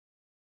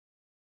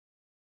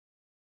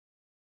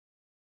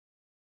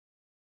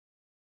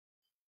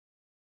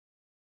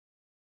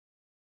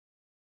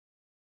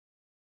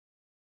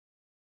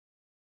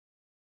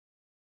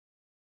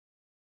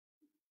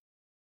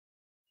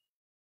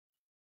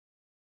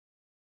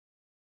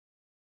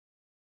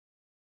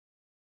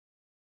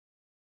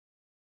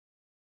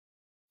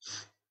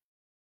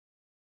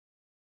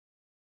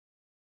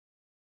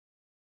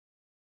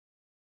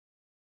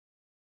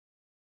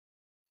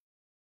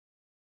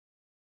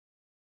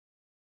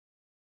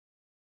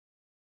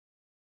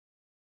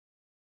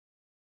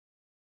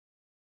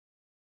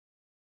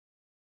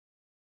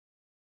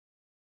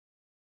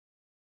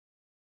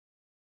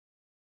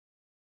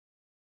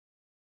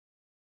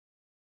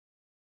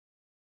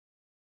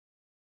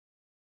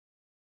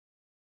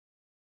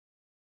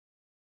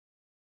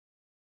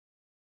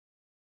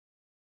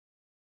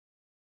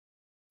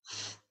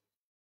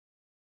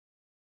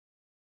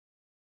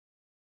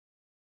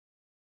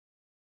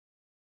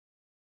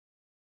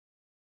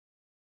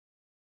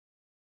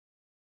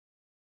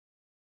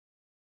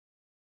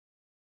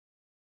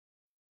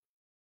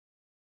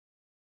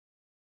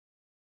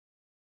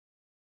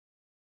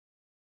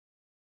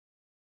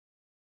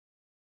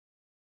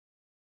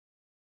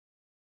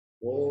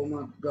ॐ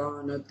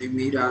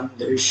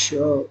अज्ञानतिमिरान्धस्य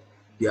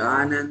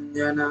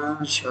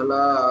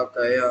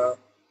ज्ञानाञ्जनशलाकया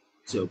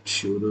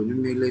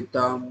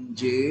चक्षुरुन्मिलितं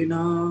येन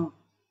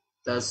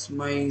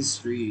तस्मै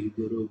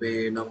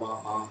श्रीगुरुवे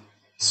नमः।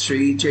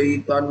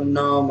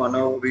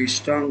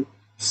 श्रीचैतन्यमनोभीष्टं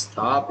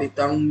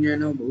स्थापितं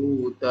येन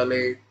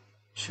भूतले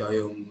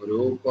स्वयं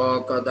रूप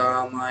कदा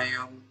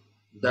मह्यं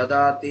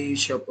ददाति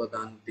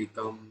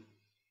स्वपदान्तिकं।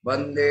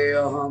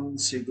 वन्देऽहं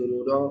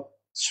श्रीगुरुं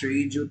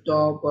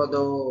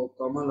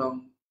श्रीयुतपदकमलं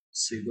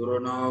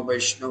श्रीगुरुन्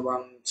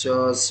वैष्णवं च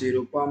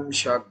श्रीरूपं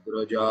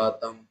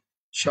साग्रजातं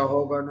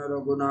सहगण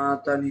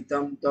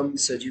रघुनाथान्वितं तं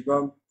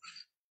सजीवं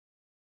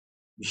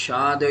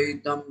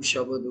विषादयितं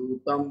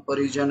शवदूतं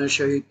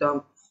परिजनसहितं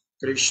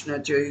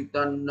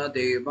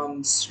कृष्णचैतन्यदेवं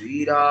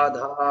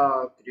श्रीराधा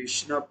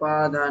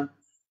कृष्णपादान्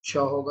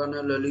सहगण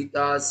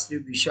ललिता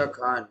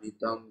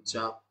श्रीविशाखान्वितं च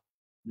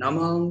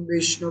नमः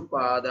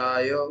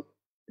विष्णुपादाय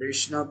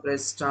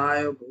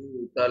कृष्णप्रेष्ठाय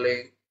भूतले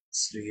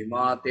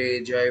श्रीमाते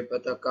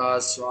जयपताका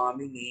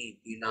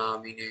स्वामिनीति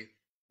नामिने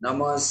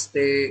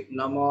नमस्ते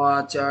नमो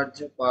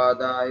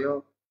आचार्यपादाय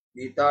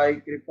निताय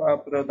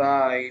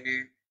कृपाप्रदायिने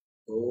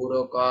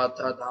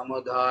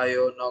गौरकथाधमधाय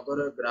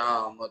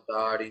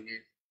नगरग्रामतारिणे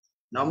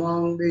नमः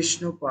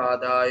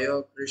विष्णुपादाय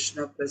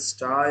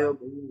कृष्णप्रेष्ठाय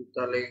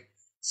भूतले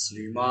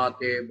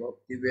श्रीमाते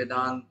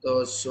भक्तिवेदान्त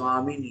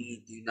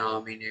स्वामिनीति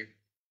नामिने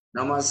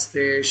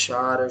नमस्ते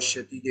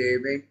सारस्वती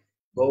देवे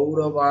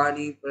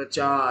गौरवाणी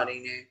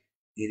प्रचारिणे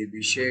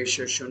निर्विशेष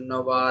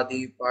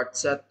शून्यवादी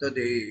पाश्चात्य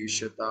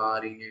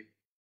देशतारिणे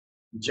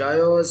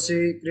जय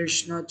श्री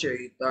कृष्ण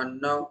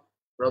चैतन्य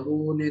प्रभु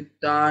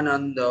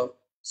नित्यानंद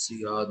श्री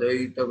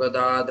अद्वैत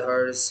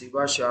गदाधर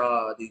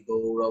शिवासादि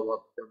गौर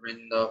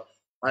भक्तवृंद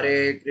हरे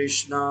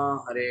कृष्णा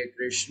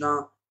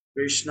कृष्णा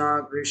कृष्णा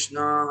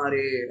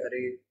हरे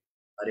हरे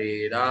हरे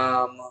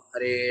राम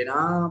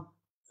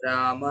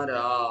राम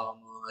राम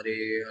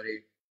हरे हरे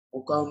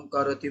मुखं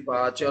करोति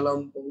वाचालं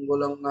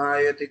पुंगुलं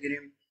गायति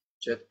गिरिं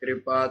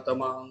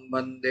यत्कृपातमहं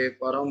वन्दे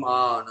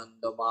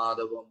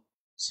परमानन्दमाधवम्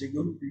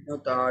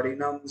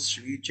श्रीगुरुविनतारिणं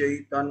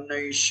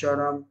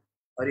श्रीचैतन्यईश्वरं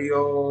हरि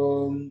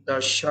ओम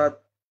तत्सत्।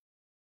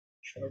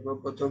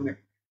 সর্বপ্রথমে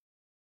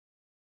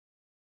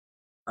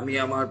আমি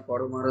আমার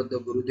পরমারাধ্য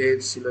গুরুদেব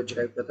শ্রীল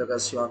জয়প্রতাকা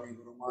স্বামী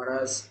গুরু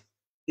মহারাজ,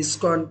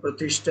 ইসকন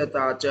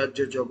প্রতিষ্ঠাতা আচার্য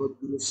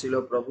জগৎগুরু শ্রীল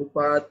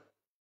প্রভুপাদ,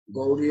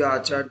 গৌড়ীয়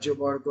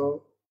আচার্যবর্গ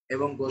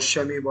এবং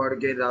গোস্বামী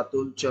বর্গের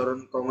রাতুল চরণ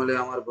কমলে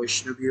আমার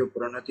বৈষ্ণবীয়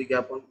প্রণতি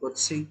জ্ঞাপন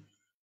করছি।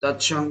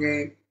 তৎসঙ্গে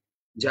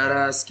যারা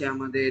আজকে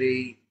আমাদের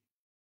এই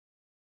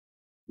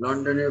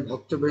লন্ডনের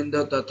ভক্তবৃন্দ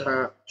তথা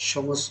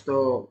সমস্ত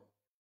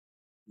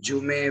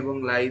জুমে এবং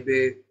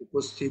লাইভে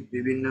উপস্থিত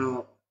বিভিন্ন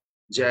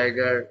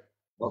জায়গার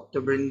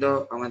ভক্তবৃন্দ,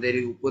 আমাদের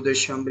এই উপদেশ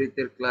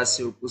সমৃদ্ধের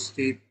ক্লাসে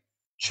উপস্থিত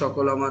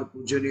সকল আমার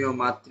পূজনীয়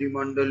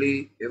মাতৃমণ্ডলী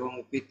এবং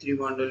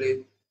পিতৃমণ্ডলীর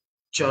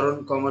চরণ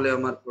কমলে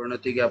আমার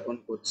প্রণতি জ্ঞাপন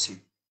করছি।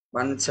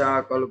 বাঞ্ছা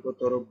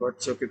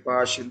কল্পতরুভ্যশ্চ কৃপা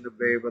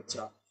সিন্ধুভ্যেব চ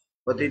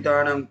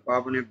পতিতানাং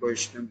পাবনে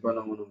বৈষ্ণব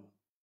নমো নমঃ।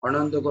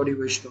 আনন্দ করি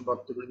বৈষ্ণব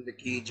ভক্তবৃন্দ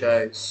কি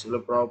জয়, শ্রীল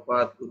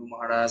প্রভুপাদ গুরু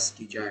মহারাজ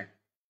কি জয়।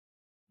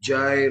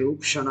 जय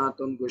रूप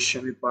सनातन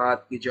गोस्वामी पाद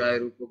की जय,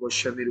 रूप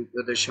गोस्वामी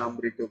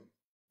उपदेशामृत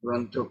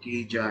ग्रंथ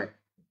की जय।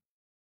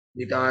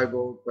 निताय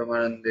गौर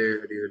प्रेमानंदे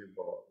हरि हरि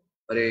बोल।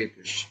 हरे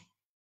कृष्ण।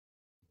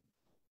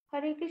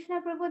 हरे कृष्ण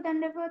प्रभु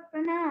दंडवत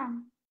प्रणाम।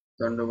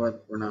 दंडवत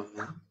प्रणाम।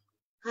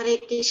 हरे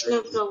कृष्ण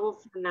प्रभु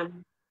प्रणाम।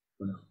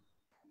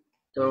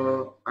 तो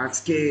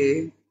আজকে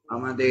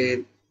আমাদের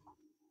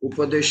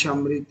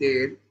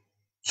উপদেশামৃতের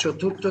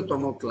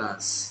চতুর্থতম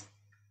ক্লাস।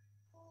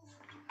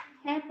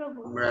 হ্যাঁ প্রভু।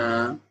 আমরা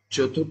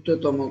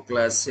চতুর্থতম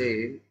ক্লাসে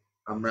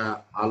আমরা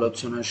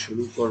আলোচনা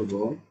শুরু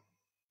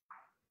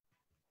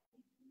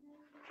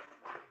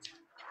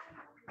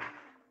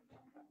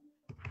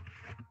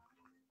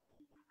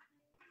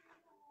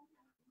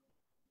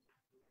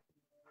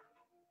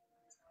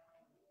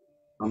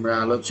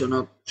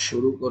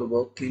করব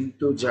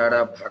কিন্তু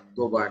যারা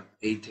ভাগ্যবান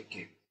এই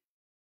থেকে।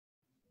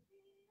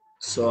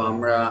 সো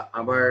আমরা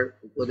আবার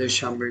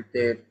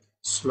উপদেশামৃতের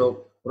শ্লোক,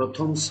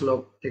 প্রথম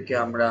শ্লোক থেকে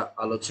আমরা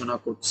আলোচনা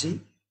করছি।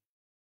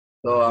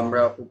 তো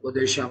আমরা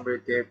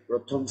উপদেশামৃতের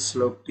প্রথম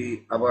শ্লোকটি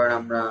আবার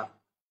আমরা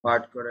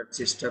পাঠ করার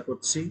চেষ্টা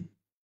করছি,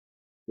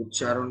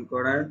 উচ্চারণ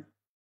করার,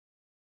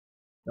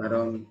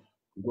 কারণ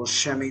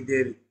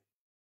গোস্বামীদের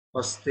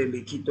হস্তে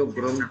লিখিত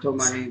গ্রন্থ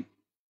মানে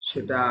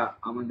সেটা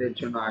আমাদের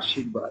জন্য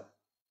আশীর্বাদ।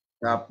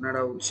 তা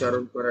আপনারা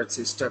উচ্চারণ করার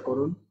চেষ্টা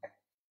করুন।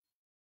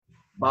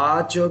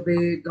 वाच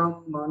वेगं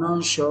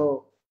मनसो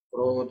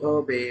क्रोध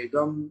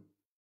वेगं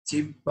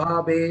जिह्वा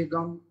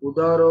वेगं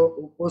उदर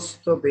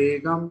उपस्थ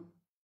वेगं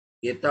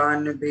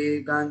एतान्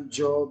वेगान्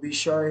जो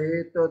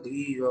विषयेत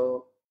धीर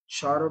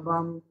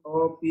सर्वं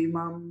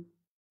अपीमं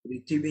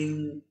पृथिवीं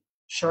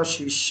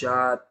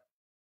सशिष्यात्।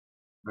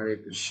 हरे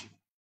कृष्ण।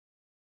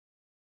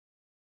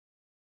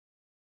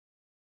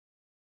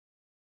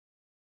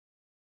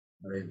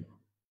 हरे।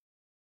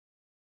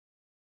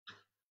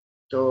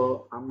 तो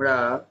আমরা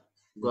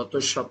গত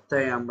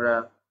সপ্তাহে আমরা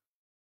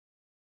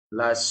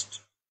লাস্ট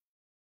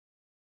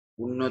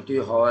উন্নতি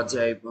হওয়া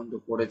যায় পর্যন্ত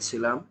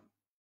পড়েছিলাম।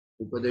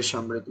 উপদেশ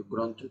অমৃত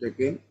গ্রন্থ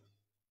থেকে।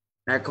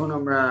 এখন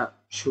আমরা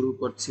শুরু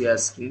করছি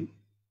আজকে।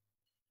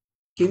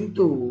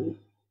 কিন্তু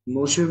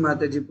মৌসুমী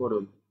মাতাজি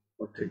পড়ুন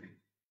ওর থেকে,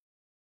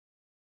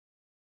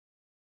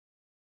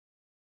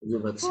 বুঝতে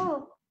পারছি। ও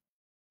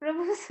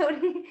প্রভু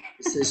sorry.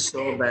 This is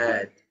so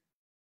bad,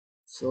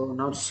 so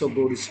not so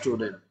good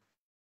student.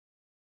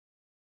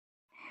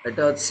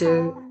 এটা হচ্ছে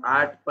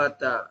 8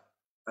 পাতা।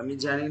 আমি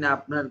জানি না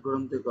আপনার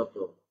গ্রন্থে কত।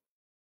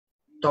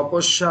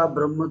 তপস্যা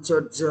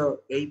ব্রহ্মচর্য,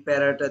 এই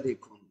প্যারাটা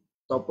দেখুন।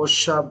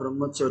 তপস্যা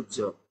ব্রহ্মচর্য,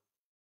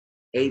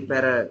 এই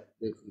প্যারা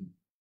দেখুন।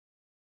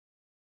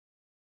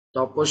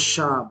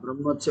 তপস্যা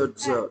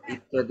ব্রহ্মচর্য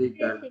ইত্যাদি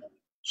প্যারা।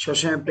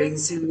 সবসময়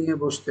পেন্সিল নিয়ে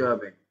বসতে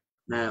হবে।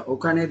 হ্যাঁ,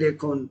 ওখানে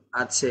দেখুন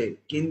আছে,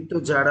 কিন্তু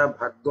যারা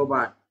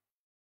ভাগ্যবান,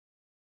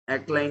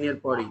 এক লাইনের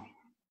পরই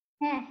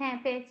হ্যাঁ হ্যাঁ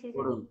পেয়েছি।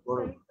 পড়ুন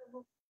পড়ুন। সরি প্রভু।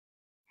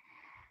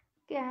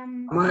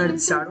 আমার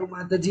কিন্তু চারু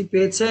মাতাজি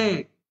পেয়েছে।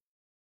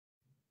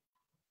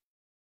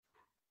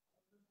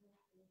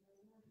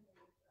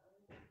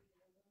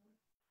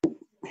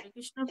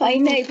 পাই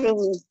নাই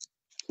প্রভু।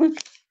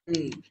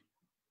 এই,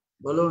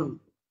 বলুন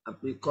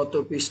আপনি কত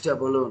পৃষ্ঠা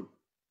বলুন।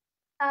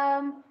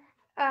 আম,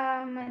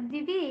 আম,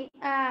 দিদি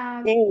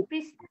হুম,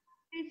 পৃষ্ঠা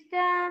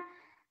পৃষ্ঠা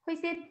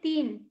হয়েছে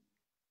 3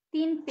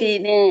 পেজ।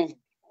 তিন,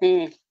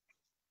 হ্যাঁ।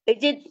 এই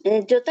যে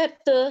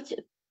যথার্থ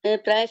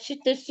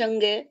প্রায়শ্চিত্তের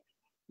সঙ্গে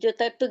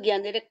যথার্থ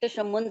জ্ঞানের একটা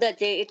সম্বন্ধ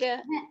আছে, এটা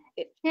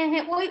হ্যাঁ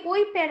হ্যাঁ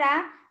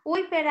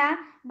ওই প্যারা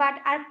বাট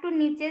আর একটু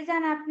নিচে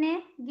যান আপনি,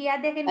 গিয়া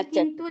দেখেন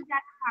আচ্ছা। কিন্তু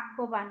যারা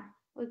ভাগ্যবান,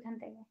 ওইখান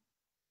থেকে।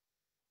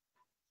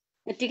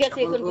 ঠিক আছে,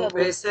 এখন শ্যামল পাবো,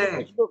 পেয়েছে?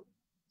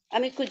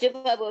 আমি খুঁজে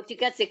পাবো,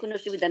 ঠিক আছে, কোনো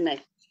অসুবিধা নাই।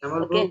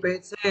 শ্যামল ওকে,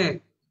 পেয়েছে?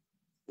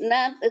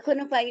 না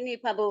এখনো পাইনি,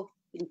 পাবো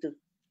কিন্তু।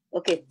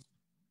 ওকে,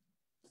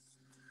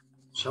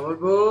 শ্যামল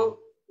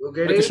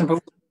হরে কৃষ্ণ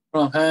প্রভু।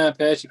 হ্যাঁ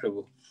পেয়েছি প্রভু।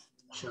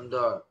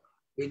 সুন্দর।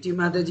 পিটি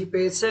মাতাজি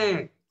পেয়েছে?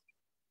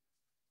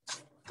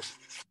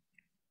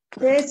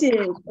 পেয়েছি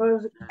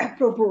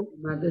প্রভু।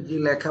 মাতাজি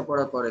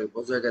লেখাপড়া করে,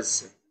 বোঝা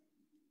গেছে।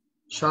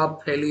 সব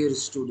ফেলিয়ার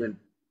স্টুডেন্ট।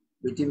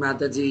 পিটি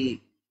মাতাজি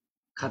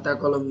খাতা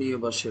কলম নিয়ে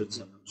বসে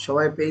জন্য,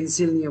 সবাই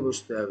পেন্সিল নিয়ে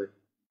বসতে হবে।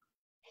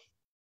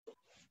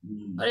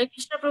 হরে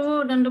কৃষ্ণ প্রভু,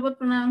 দণ্ডবোধ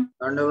প্রণাম।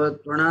 ধন্যবাদ,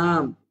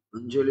 প্রণাম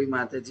অঞ্জলি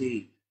মাতাজি।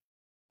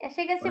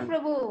 এসে গেছে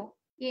প্রভু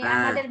হ্যাঁ।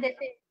 আমাদের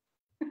দেশে।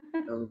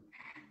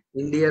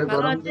 ইন্ডিয়ার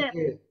ভালো গরম আছেন?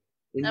 থেকে,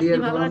 আপনি ইন্ডিয়ার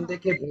ভালো গরম আছেন?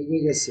 থেকে ভেঙে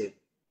গেছে,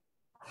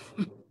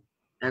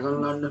 এখন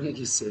লন্ডনে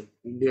গেছে।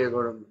 ইন্ডিয়া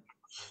গরম।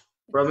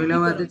 প্রমীলা কি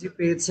করব? মাতাজি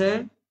পেয়েছে?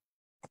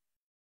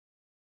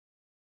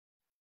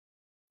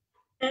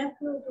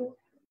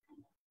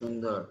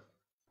 সুন্দর।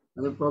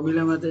 আমি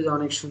প্রমীলা মাতাজি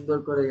অনেক সুন্দর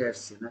করে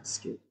আসছেন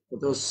আজকে,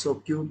 কত সো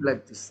কিউট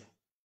লাগতেছে।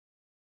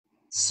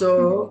 সো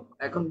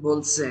এখন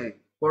বলছে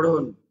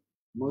পড়ুন,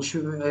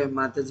 মৌসুমী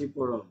মাতাজি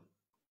পড়ুন।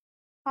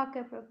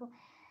 ওকে প্রভু।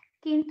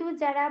 কিন্তু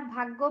যারা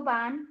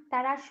ভাগ্যবান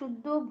তারা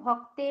শুদ্ধ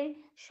ভক্তের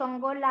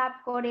সঙ্গ লাভ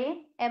করে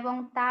এবং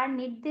তার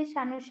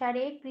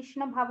নির্দেশানুসারে কৃষ্ণ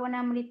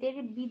ভাবনামৃতের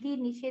বিধি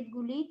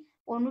নিষেধগুলি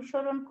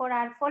অনুসরণ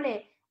করার ফলে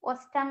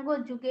অষ্টাঙ্গ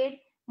যুগের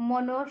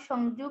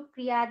মনোসংযোগ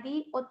ক্রিয়াদি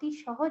অতি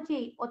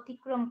সহজেই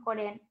অতিক্রম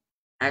করেন।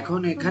 এখন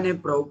এখানে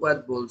প্রভুপাদ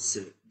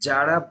বলছে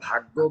যারা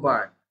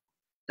ভাগ্যবান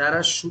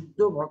তারা শুদ্ধ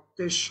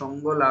ভক্তের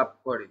সঙ্গ লাভ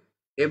করে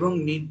এবং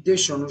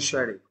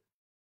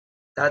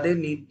তাদের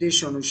নির্দেশ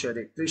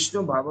অনুসারে কৃষ্ণ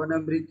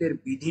ভাবনামৃতের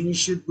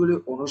বিধিনিষেধগুলি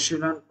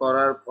অনুশীলন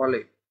করার ফলে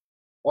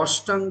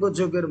অষ্টাঙ্গ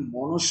যোগের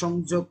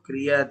মনোসংযোগ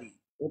ক্রিয়াদি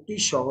অতি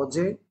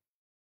সহজে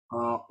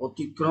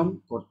অতিক্রম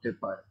করতে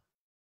পারে।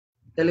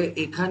 তাহলে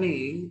এখানে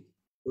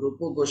রূপ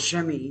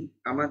গোস্বামী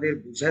আমাদের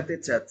বুঝাতে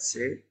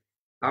চাচ্ছে,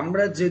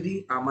 আমরা যদি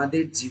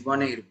আমাদের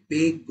জীবনের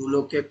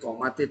বেগগুলোকে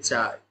কমাতে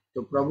চাই, তো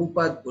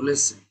প্রভুপাদ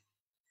বলেছেন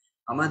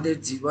আমাদের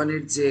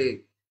জীবনের যে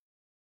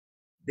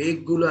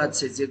বেগগুলো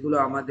আছে যেগুলো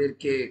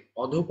আমাদেরকে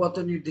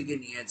অধঃপতনের দিকে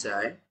নিয়ে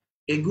যায়,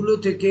 এগুলো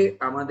থেকে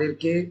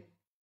আমাদেরকে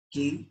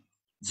কি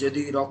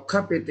যদি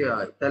রক্ষা পেতে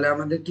হয় তাহলে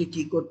আমাদেরকে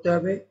কি করতে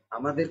হবে?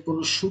 আমাদের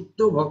কোনো শুদ্ধ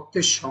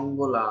ভক্তের সঙ্গ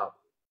লাভ।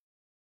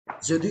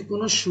 যদি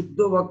কোনো শুদ্ধ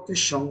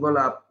ভক্তের সঙ্গ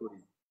লাভ করি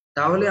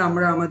তাহলে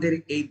আমরা আমাদের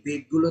এই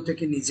বেগগুলো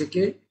থেকে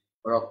নিজেকে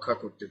রক্ষা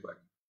করতে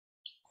পারি।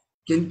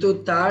 কিন্তু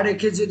তা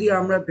রেখে যদি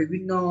আমরা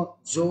বিভিন্ন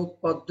যোগ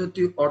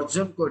পদ্ধতি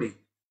অর্জন করি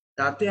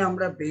তাতে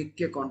আমরা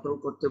বেগকে কন্ট্রোল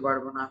করতে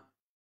পারবো না।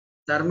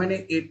 তার মানে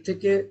এর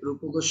থেকে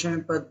রূপ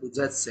গোস্বামীপাদ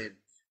বুঝাচ্ছেন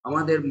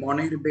আমাদের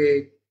মনের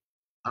বেগ,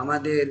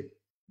 আমাদের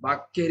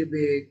বাক্যের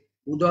বেগ,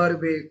 উদর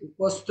বেগ,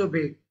 উপস্থ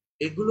বেগ,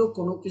 এগুলো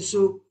কোনো কিছু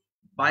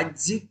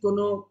বাহ্যিক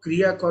কোনো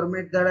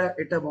ক্রিয়াকর্মের দ্বারা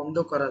এটা বন্ধ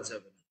করা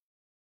যাবে না।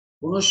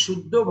 কোন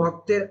শুদ্ধ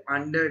ভক্তের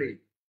আন্ডারে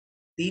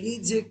তিনি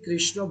যে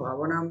কৃষ্ণ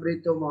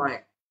ভাবনামৃতময়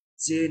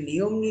যে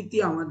নিয়ম নীতি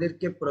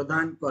আমাদেরকে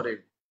প্রদান করেন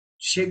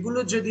সেগুলো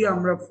যদি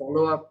আমরা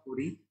ফলো আপ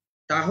করি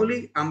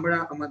তাহলেই আমরা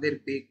আমাদের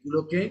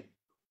বেগগুলোকে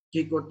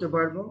কি করতে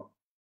পারবো?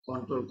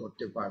 কন্ট্রোল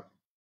করতে পারবো।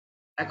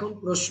 এখন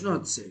প্রশ্ন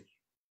হচ্ছে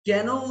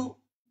কেন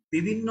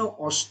বিভিন্ন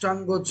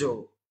অষ্টাঙ্গ যোগ,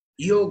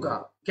 ইয়োগা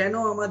কেন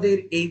আমাদের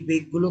এই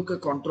বেগগুলোকে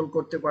কন্ট্রোল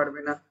করতে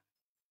পারবে না?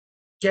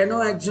 কেন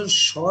একজন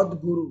সৎ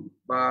গুরু,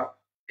 বা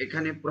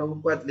এখানে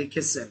প্রভুপাদ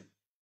লিখেছেন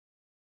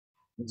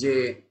যে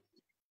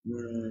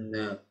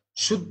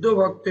শুদ্ধ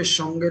ভক্তের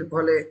সঙ্গের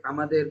ফলে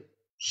আমাদের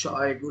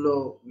এগুলো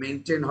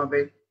মেনটেন হবে।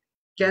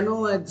 কেন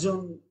একজন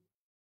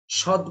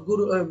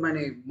সদ্গুরু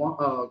মানে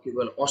কি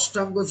বলে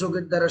অষ্টাঙ্গ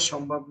যোগের দ্বারা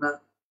সম্ভব না?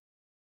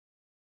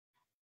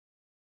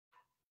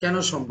 কেন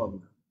সম্ভব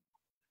না?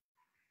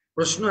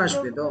 প্রশ্ন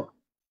আসবে তো।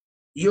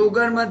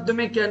 যোগার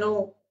মাধ্যমে কেন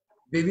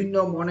বিভিন্ন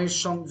মনের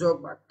সংযোগ,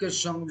 বাক্যের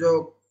সংযোগ,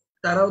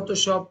 তারাও তো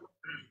সব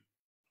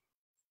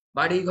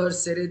বাড়ি ঘর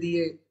ছেড়ে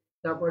দিয়ে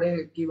তারপরে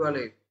কি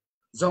বলে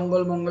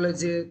জঙ্গল মঙ্গলে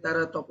যে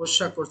তারা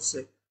তপস্যা করছে,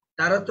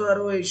 তারা তো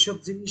আরো এইসব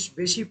জিনিস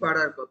বেশি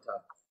পারার কথা।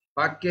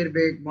 বাক্যের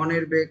বেগ,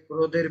 মনের বেগ,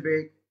 ক্রোধের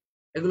বেগ,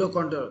 এগুলো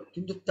কন্ট্রোল।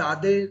 কিন্তু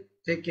তাদের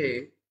থেকে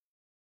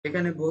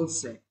এখানে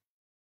বলছে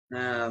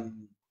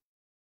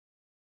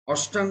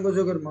অষ্টাঙ্গ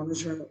যোগের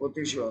মানুষের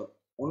অতিশয়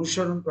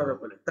অনুসরণ করা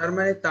ফলে, তার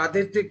মানে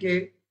তাদের থেকে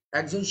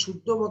একজন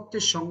শুদ্ধ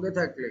ভক্তের সঙ্গে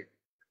থাকলে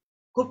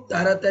খুব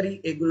তাড়াতাড়ি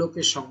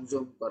এগুলোকে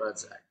সংযম করা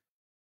যায়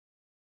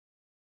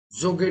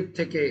যোগের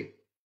থেকে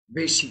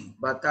বেশি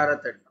বা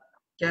তাড়াতাড়ি।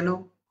 কেন?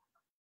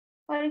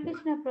 হরে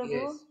কৃষ্ণ প্রভু।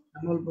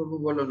 আমল প্রভু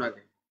বলুন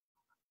আগে।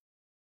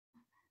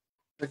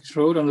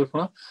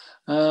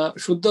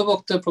 শুদ্ধ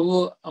ভক্ত প্রভু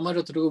আমার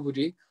যতটুকু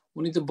বুঝি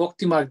উনি তো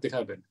ভক্তি মার্গ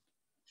দেখাবেন,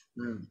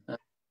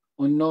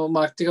 অন্য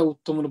মার্গ থেকে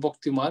উত্তম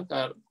ভক্তি মার্গ,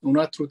 আর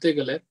ওনার থ্রুতে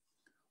গেলে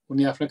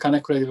উনি আপনার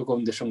কানেক্ট করে দেবে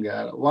কমদের সঙ্গে।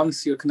 আর ওয়ান্স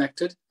ইউ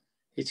কানেক্টেড,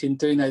 এই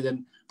চিন্তাই নাই যেন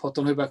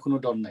পতন হইবার কোনো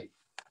ডর নাই।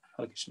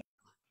 হরে কৃষ্ণ।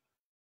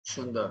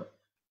 সুন্দর।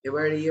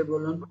 এবার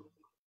বলুন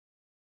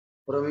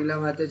প্রমীলা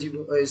মাতাজি,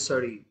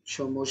 সরি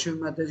মৌসুমী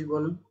মাতাজি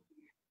বলুন।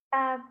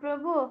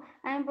 প্রভু,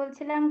 আমি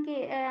বলছিলাম কি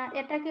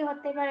এটা কি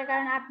হতে পারে,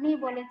 কারণ আপনি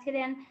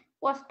বলেছিলেন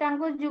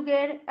অষ্টাঙ্গ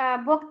যুগের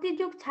ভক্তি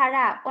যুগ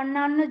ছাড়া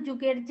অন্যান্য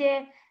যুগের যে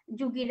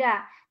যুগীরা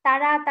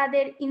তারা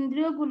তাদের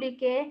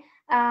ইন্দ্রিয়গুলিকে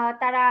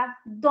তারা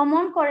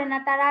দমন করে না,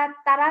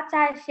 তারা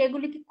চায়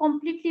সেগুলিকে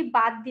কমপ্লিটলি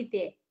বাদ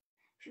দিতে,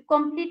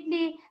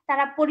 কমপ্লিটলি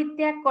তারা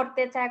পরিত্যাগ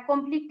করতে চায়,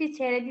 কমপ্লিটলি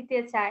ছেড়ে দিতে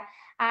চায়।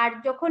 আর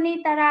যখনই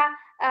তারা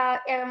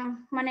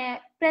মানে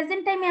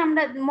প্রেজেন্ট টাইমে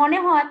আমরা মনে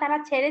হয় তারা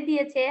ছেড়ে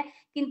দিয়েছে,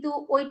 কিন্তু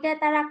ওইটা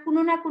তারা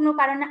কোনো না কোনো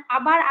কারণে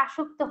আবার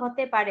আসক্ত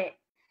হতে পারে।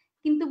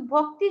 কিন্তু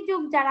ভক্তি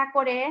যুগ যারা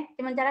করে,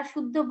 যেমন যারা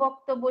শুদ্ধ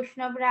ভক্ত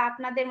বৈষ্ণবরা,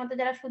 আপনাদের মতো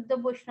যারা শুদ্ধ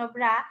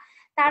বৈষ্ণবরা,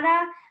 তারা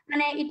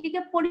মানে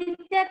এটিকে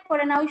পরিত্যাগ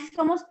করে না, ওই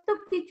সমস্ত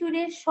কিছুর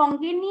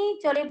সঙ্গে নিয়ে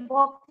চলে,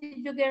 ভক্তি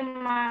যুগের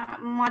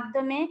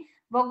মাধ্যমে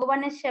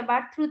ভগবানের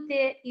সেবার থ্রুতে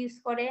ইউজ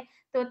করে।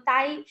 তো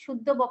তাই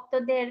শুদ্ধ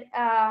ভক্তদের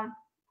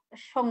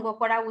সঙ্গ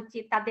করা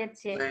উচিত তাদের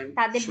চেয়ে,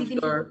 তাদের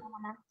বিভিন্ন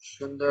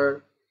সুন্দর।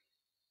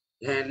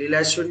 হ্যাঁ,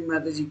 লীলাশ্বরী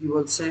মাতাজি কি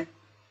বলছে?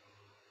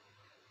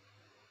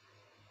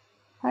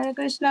 হরে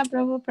কৃষ্ণ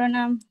প্রভু,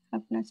 প্রণাম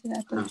আপনার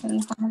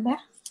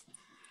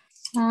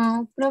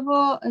প্রভু।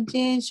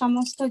 যে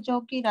সমস্ত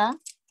যোগীরা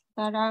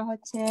তারা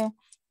হচ্ছে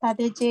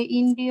তাদের যে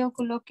ইন্দ্রিয়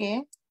গুলোকে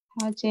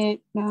হচ্ছে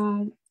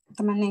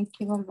মানে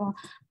কি বলবো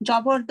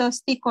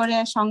জবরদস্তি করে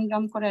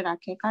সংযম করে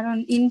রাখে, কারণ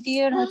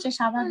ইন্দ্রিয়ের হচ্ছে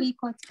স্বাভাবিক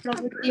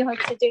প্রবৃত্তি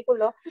হচ্ছে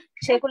যেগুলো,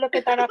 সেগুলোকে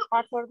তারা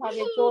কঠোর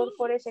ভাবে জোর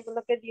করে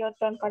সেগুলোকে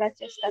নিয়ন্ত্রণ করার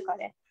চেষ্টা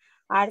করে।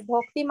 আর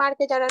ভক্তি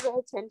মার্গে যারা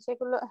রয়েছেন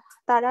সেগুলো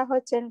তারা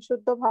হচ্ছেন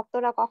শুদ্ধ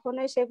ভক্তরা,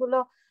 কখনোই সেগুলো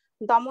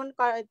দমন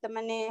করে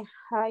মানে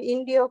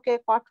ইন্দ্রিয়কে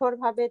কঠোর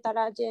ভাবে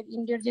তারা যে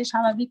ইন্দ্রিয়ের যে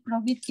স্বাভাবিক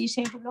প্রবৃত্তি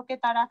সেগুলোকে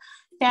তারা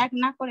ত্যাগ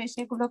না করে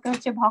সেগুলোকে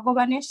হচ্ছে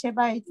ভগবানের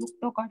সেবায়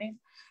যুক্ত করেন।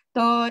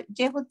 তো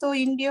যেহেতু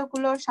ইন্দ্রিয়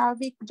গুলোর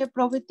স্বাভাবিক যে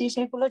প্রবৃত্তি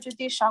সেগুলো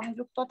যদি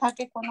সংযুক্ত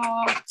থাকে কোনো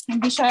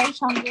বিষয়ের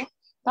সঙ্গে,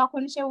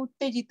 তখন সে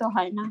উত্তেজিত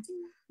হয় না।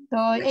 তো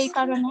এই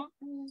কারণে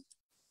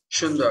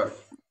সুন্দর।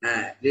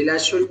 হ্যাঁ,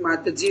 লীলাশ্বরী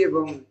মাতাজি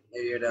এবং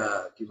এরা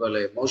কি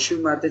বলে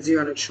মৌসুমী মাতাজি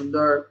অনেক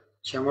সুন্দর,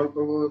 শ্যামল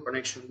প্রভু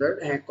অনেক সুন্দর।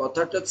 হ্যাঁ,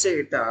 কথাটা হচ্ছে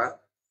এটা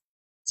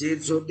যে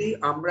যদি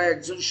আমরা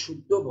একজন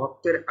শুদ্ধ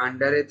ভক্তের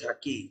আন্ডারে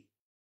থাকি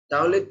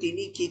তাহলে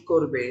তিনি কি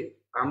করবে,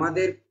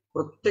 আমাদের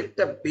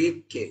প্রত্যেকটা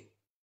বেগকে,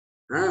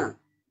 হ্যাঁ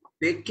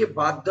বেগকে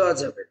বাদ দেওয়া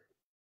যাবে না,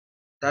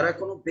 তারা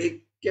কোনো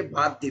বেগকে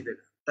বাদ দিবে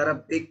না, তারা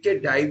বেগকে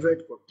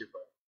ডাইভার্ট করতে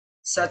পারে।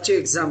 সাচ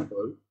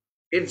এক্সাম্পল,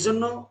 এর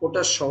জন্য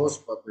ওটা সহজ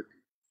পদ্ধতি।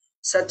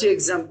 সাচ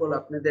এক্সাম্পল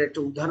আপনাদের একটা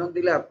উদাহরণ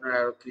দিলে আপনারা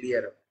আরো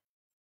ক্লিয়ার হবে।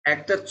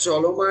 একটা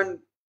চলমান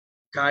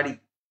গাড়ি,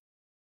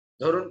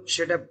 ধরুন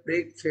সেটা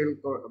ব্রেক ফেল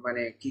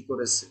মানে কি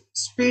করেছে,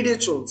 স্পিডে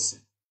চলছে,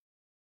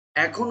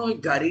 এখন ওই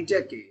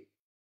গাড়িটাকে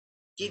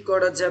কি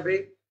করা যাবে,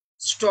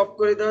 স্টপ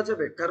করে দেওয়া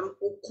যাবে, কারণ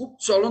ও খুব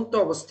চলন্ত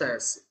অবস্থায়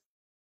আছে,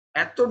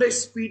 এতটা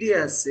স্পিডে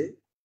আছে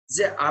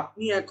যে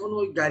আপনি এখন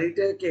ওই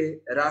গাড়িটাকে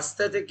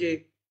রাস্তা থেকে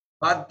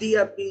বাদ দিয়ে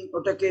আপনি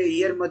ওটাকে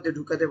ইয়ের মধ্যে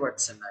ঢুকাতে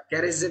পারছেন না,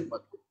 গ্যারেজের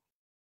মধ্যে,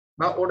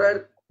 বা ওটার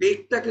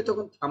ব্রেকটাকে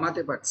তখন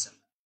থামাতে পারছেন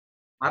না।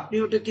 আপনি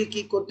ওটাকে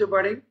কি করতে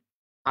পারেন,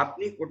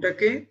 আপনি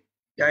ওটাকে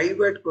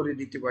ডাইভার্ট করে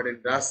দিতে পারেন,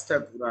 রাস্তা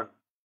ঘুরান।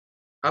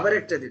 আবার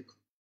একটা দেখুন,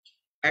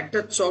 একটা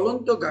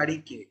চলন্ত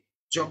গাড়িকে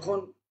যখন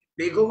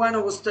বেগবান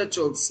অবস্থায়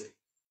চলছে,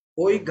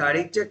 ওই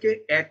গাড়িটাকে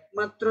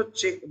একমাত্র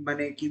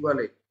মানে কি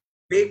বলে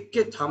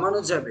বেগকে থামানো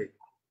যাবে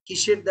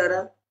কিসের দ্বারা,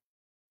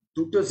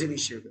 দুটো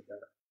জিনিসের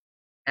দ্বারা।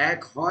 এক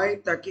হয়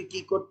তাকে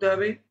কি করতে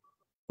হবে,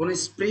 কোন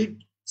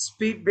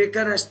স্পিড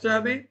ব্রেকার আসতে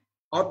হবে,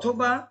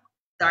 অথবা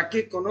তাকে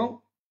কোনো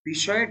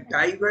বিষয়ে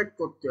ডাইভার্ট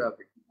করতে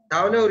হবে,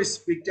 তাহলে ওর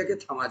স্পিডটাকে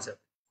থামা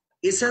যাবে।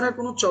 এছাড়া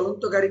কোনো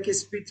চলন্ত গাড়িকে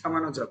স্পিড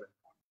থামানো যাবে না।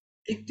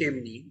 ঠিক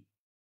তেমনি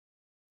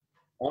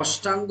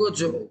অষ্টাঙ্গ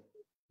যোগ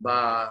বা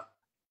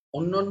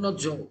অন্যান্য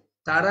যোগ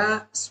তারা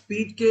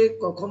স্পিডকে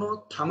কখনো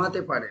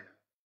থামাতে পারে না।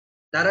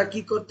 তারা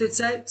কি করতে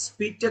চায়,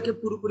 স্পিডটাকে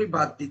পুরোপুরি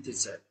বাদ দিতে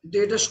চায়, কিন্তু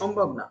এটা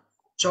সম্ভব না।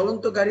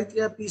 চলন্ত গাড়িতে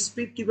আপনি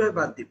স্পিড কিভাবে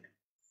বাদ দিবেন?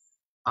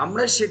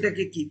 আমরা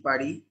সেটাকে কি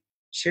পারি,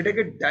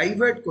 সেটাকে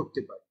ডাইভার্ট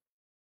করতে পারি।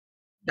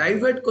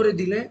 ডাইভার্ট করে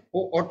দিলে ও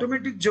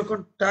অটোমেটিক যখন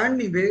টার্ন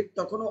নিবে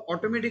তখন ও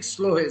অটোমেটিক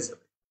স্লো হয়ে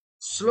যাবে,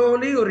 স্লো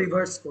হলেই ও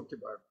রিভার্স করতে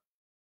পারবে।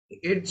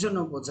 এর জন্য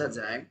বোঝা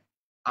যায়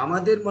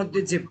আমাদের মধ্যে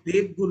যে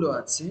বেগগুলো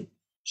আছে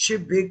সে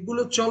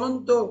বেগগুলো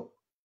চলন্ত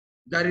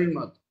গাড়ির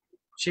মতো,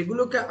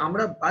 সেগুলোকে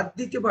আমরা বাদ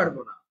দিতে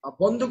পারবো না বা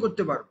বন্ধ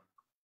করতে পারবো না।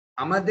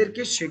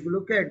 আমাদেরকে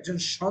সেগুলোকে একজন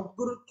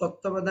সদ্গুরুর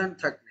তত্ত্বাবধান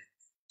থাকলে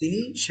তিনি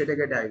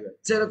সেটাকে ডাইভার্ট।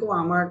 যেরকম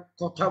আমার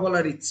কথা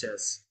বলার ইচ্ছে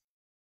আছে,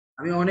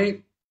 আমি অনেক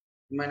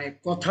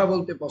কথা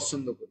বলতে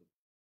পছন্দ করি,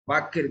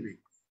 বাক্যের বেগ,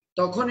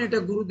 তখন এটা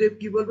গুরুদেব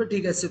কি বলবে,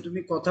 ঠিক আছে তুমি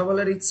কথা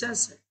বলার ইচ্ছা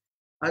আছে,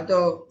 হয়তো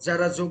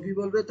যারা যোগী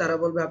বলবে তারা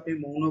বলবে আপনি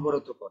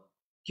মৌনব্রত করেন।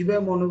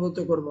 কিভাবে মৌনব্রত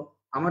করব,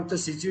 আমার তো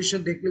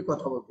সিচুয়েশন দেখলে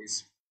কথা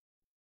বলতেছি।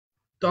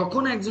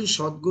 তখন একজন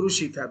সদ্গুরু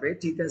শিখাবে,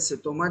 ঠিক আছে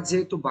তোমার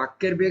যেহেতু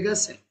বাক্যের বেগ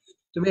আছে,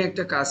 তুমি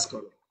একটা কাজ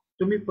করো,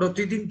 তুমি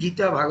প্রতিদিন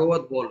গীতা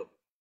ভাগবত বলো,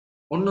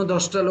 অন্য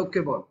 10টা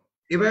লোককে বলো,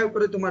 এভাবে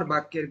করে তোমার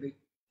বাক্যের বেগ।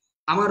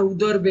 আমার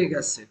উদর বেগ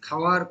আছে,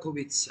 খাওয়ার খুব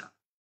ইচ্ছা,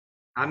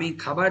 আমি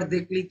খাবার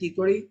দেখলেই কি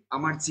করি,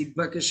 আমার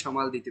জিহ্বাকে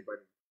সামাল দিতে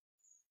পারি।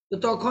 তো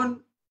তখন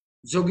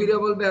যোগীরা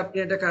বলবে আপনি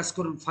একটা কাজ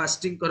করুন,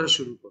 ফাস্টিং করা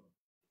শুরু করুন।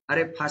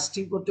 আরে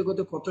ফাস্টিং করতে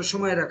করতে কত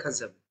সময় রাখা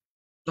যাবে,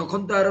 তখন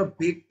তো আরো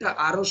বেগটা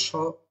আরো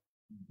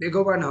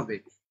বেগবান হবে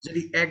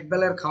যদি এক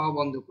বেলার খাওয়া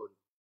বন্ধ করি।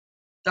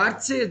 তার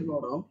চেয়ে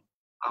বরং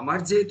আমার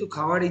যেহেতু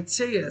খাওয়ার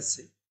ইচ্ছেই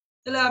আছে,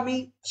 তাহলে আমি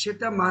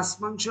সেটা মাছ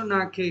মাংস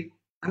না খেয়ে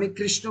আমি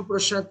কৃষ্ণ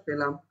প্রসাদ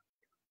পেলাম।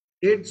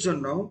 এর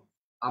জন্য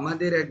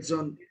আমাদের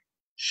একজন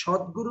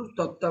সদ্গুরুর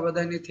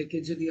তত্ত্বাবধানে থেকে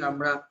যদি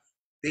আমরা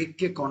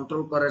বেগকে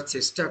কন্ট্রোল করার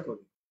চেষ্টা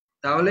করি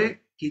তাহলে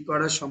কি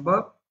করা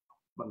সম্ভব।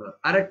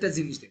 আর একটা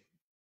জিনিস দেখুন,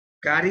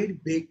 গাড়ির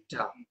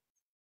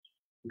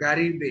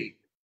বেগ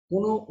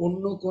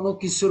অন্য কোনো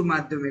কিছুর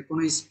মাধ্যমে,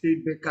 কোনো স্পিড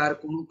ব্রেকার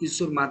কোনো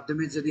কিছুর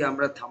মাধ্যমে যদি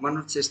আমরা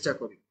থামানোর চেষ্টা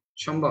করি,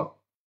 সম্ভব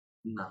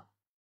না।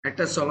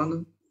 একটা চলন্ত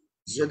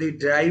যদি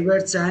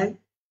ড্রাইভার চায়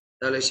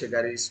তাহলে সে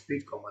গাড়ির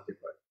স্পিড কমাতে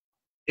পারে।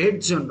 এর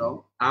জন্য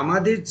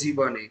আমাদের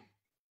জীবনে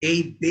এই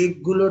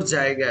বেগগুলোর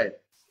জায়গায়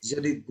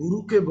যদি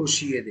গুরুকে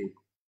বসিয়ে দেই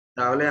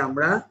তাহলে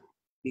আমরা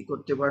কি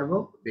করতে পারবো,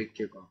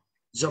 বেগকে কম।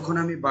 যখন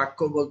আমি বাক্য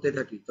বলতে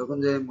থাকি তখন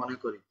যে মনে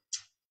করি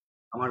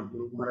আমার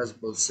গুরু মহারাজ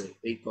বলছে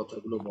এই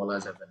কথাগুলো বলা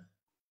যাবে না,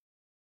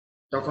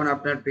 তখন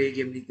আপনার বেগ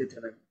এমনিতে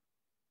থাকবে।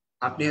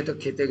 আপনি হয়তো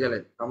খেতে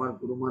গেলেন, আমার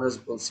গুরু মহারাজ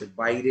বলছে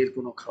বাইরের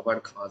কোনো খাবার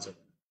খাওয়া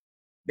যাবে না,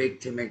 বেগ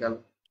থেমে গেল।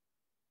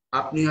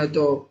 আপনি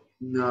হয়তো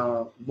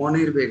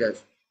মনের বেগ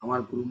আছে,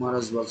 আমার গুরু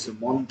মহারাজ বলছে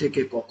মন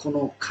থেকে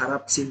কখনো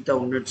খারাপ চিন্তা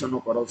অন্যের জন্য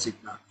করা উচিত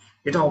না,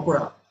 এটা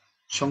অপরাধ,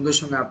 সঙ্গে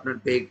সঙ্গে আপনার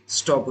বেগ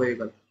স্টপ হয়ে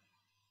গেল।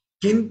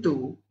 কিন্তু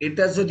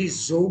এটা যদি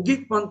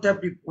যৌগিক পন্থা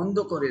আপনি বন্ধ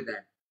করে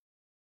দেন,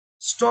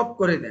 স্টপ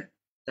করে দেন,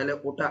 তাহলে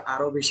ওটা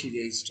আরো বেশি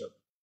রেজিস্ট হবে।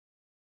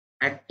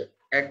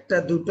 একটা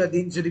দুটা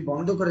দিন যদি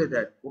বন্ধ করে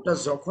দেন, ওটা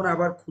যখন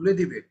আবার খুলে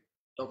দিবে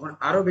তখন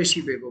আরো বেশি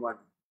বেগবান।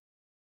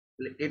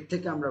 এর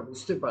থেকে আমরা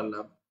বুঝতে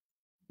পারলাম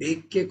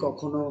বেগকে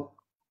কখনো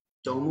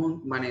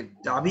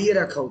দাবিয়ে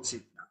রাখা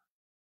উচিত না,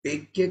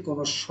 বেগকে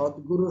কোনো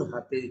সদ্গুরুর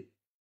হাতে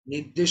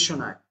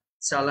নির্দেশনায়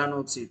চালানো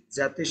উচিত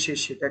যাতে সে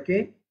সেটাকে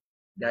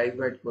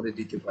ডাইভার্ট করে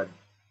দিতে পারে।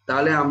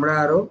 তাহলে আমরা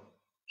আরো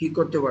কি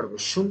করতে পারবো,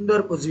 সুন্দর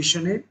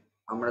পজিশনে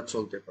আমরা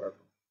চলতে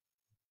পারবো।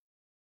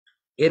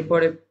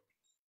 এরপরে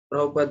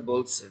প্রভুপাদ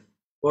বলছেন,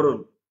 পড়ুন।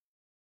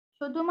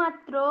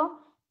 শুধুমাত্র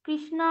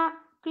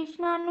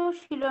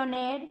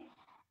কৃষ্ণানুশীলনের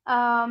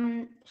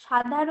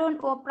সাধারণ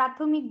ও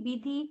প্রাথমিক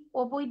বিধি,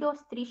 অবৈধ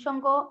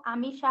স্ত্রীসঙ্গ,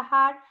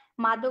 আমিষাহার,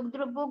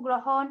 মাদকদ্রব্য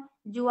গ্রহণ,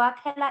 জুয়া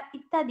খেলা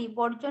ইত্যাদি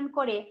বর্জন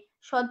করে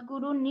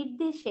সদ্গুরুর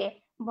নির্দেশে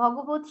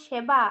ভগবত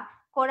সেবা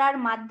করার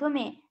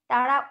মাধ্যমে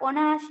তারা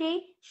অনায়াসেই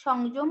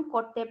সংযম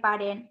করতে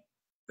পারেন।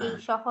 এই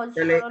সহজ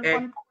সরল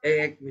পন্থা।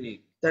 এক মিনিট,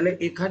 তাহলে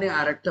এখানে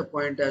আর একটা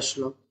পয়েন্ট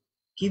আসলো,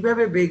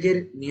 কিভাবে বেগের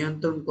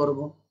নিয়ন্ত্রণ করব।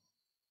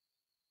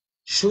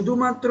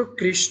 শুধুমাত্র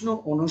কৃষ্ণ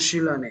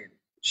অনুশীলনের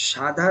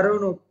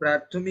সাধারণ ও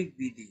প্রাথমিক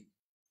বিধি,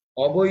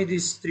 অবৈধ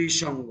স্ত্রী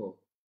সঙ্গ,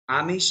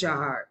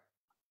 আমিষাহার,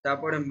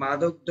 তারপরে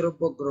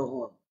মাদকদ্রব্য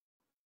গ্রহণ,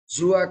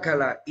 জুয়া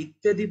খেলা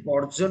ইত্যাদি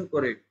বর্জন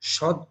করে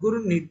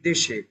সদ্গুরুর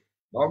নির্দেশে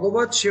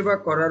ভগবত সেবা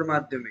করার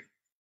মাধ্যমে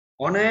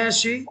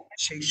অনায়াসেই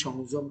সেই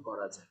সংযম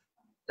করা যায়।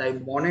 তাই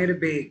মনের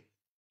বেগ,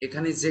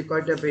 এখানে যে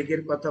কয়টা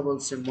বেগের কথা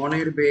বলছে,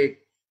 মনের বেগ,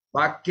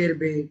 বাক্যের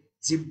বেগ,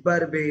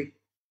 জিহ্বার বেগ,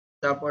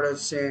 তারপর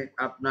হচ্ছে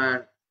আপনার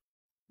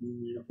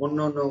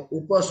অন্যান্য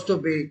উপস্থ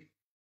বেগ,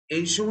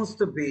 এই সমস্ত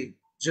বেগ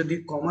যদি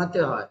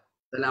কমাতে হয়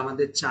তাহলে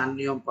আমাদের 4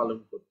 নিয়ম পালন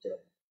করতে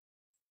হবে।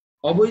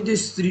 অবৈধ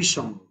স্ত্রী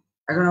সঙ্গ,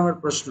 এখন আমার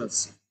প্রশ্ন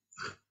হচ্ছে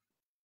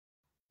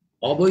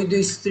অবৈধ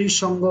স্ত্রী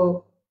সঙ্গ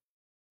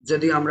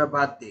যদি আমরা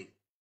বাদ দিই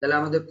তাহলে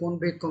আমাদের কোন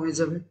বেগ কমে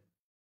যাবে?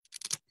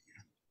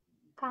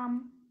 কাম।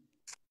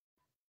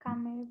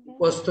 কামের বেগ।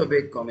 উপস্থ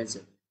বেগ কমে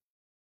যাবে।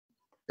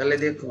 তাহলে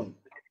দেখুন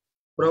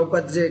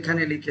প্রভুপাদ যে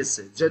এখানে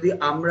লিখেছে, যদি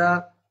আমরা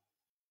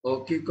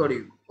কি করি,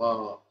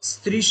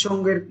 স্ত্রী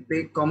সঙ্গের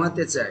বেগ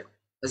কমাতে চাই,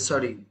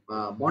 সরি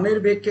মনের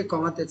বেগকে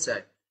কমাতে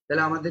চাই,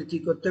 তাহলে আমাদের কি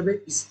করতে হবে?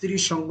 স্ত্রী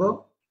সঙ্গ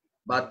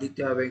বাদ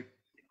দিতে হবে।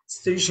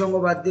 স্ত্রী সঙ্গ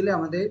বাদ দিলে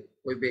আমাদের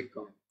ওই বেগ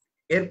কমে।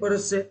 এরপর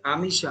হচ্ছে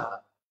আমিষ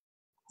আহার।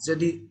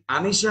 যদি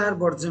আমিষ আহার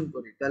বর্জন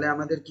করি তাহলে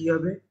আমাদের কি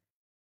হবে?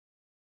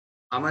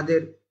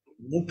 আমাদের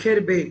মুখের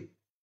বেগ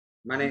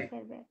মানে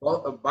মুখের বেগ।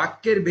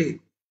 বাক্যের বেগ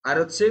আর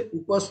হচ্ছে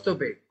উপস্থ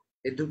বেগ,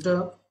 এই দুটো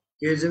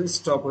কি হয়ে যাবে?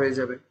 স্টপ হয়ে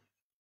যাবে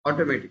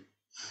অটোমেটিক।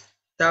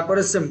 তারপর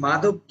হচ্ছে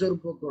মাদক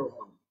দ্রব্য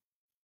গ্রহণ,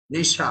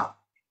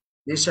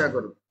 নেশা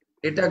গ্রহণ।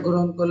 এটা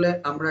গ্রহণ করলে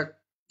আমরা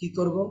কি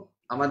করব?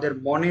 আমাদের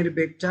মনের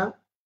বেগটা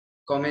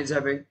কমে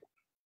যাবে।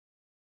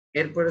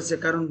 এরপর হচ্ছে,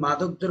 কারণ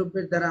মাদক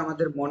দ্রব্যের দ্বারা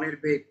আমাদের মনের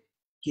বেগ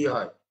কি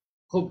হয়?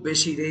 খুব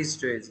বেশি রেজড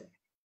হয়ে যায়।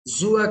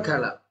 জুয়া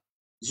খেলা,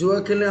 জুয়া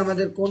খেলে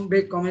আমাদের কোন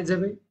বেগ কমে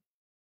যাবে?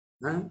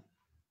 হ্যাঁ,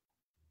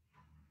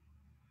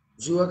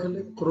 জুয়া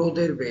খেলে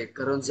ক্রোধের বেগ,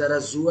 কারণ যারা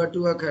জুয়া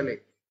টুয়া খেলে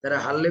তারা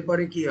হারলে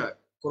পরে কি হয়?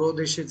 ক্রোধ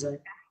এসে যায়।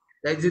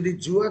 তাই যদি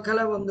জুয়া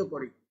খেলা বন্ধ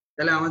করি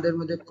তাহলে আমাদের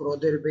মধ্যে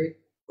ক্রোধের বেগ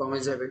কমে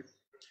যাবে।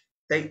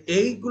 তাই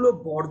এইগুলো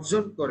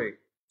বর্জন করে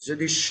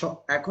যদি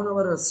এখন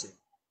আবার আছে,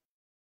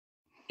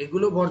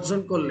 এগুলো বর্জন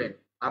করলে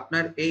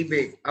আপনার এই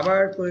বেগ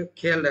আবার করে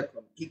খেয়াল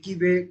রাখুন কি কি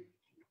বেগ,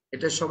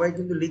 এটা সবাই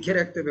কিন্তু লিখে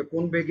রাখতে হবে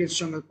কোন বেগের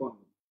সঙ্গে কোন।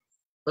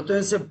 প্রথমে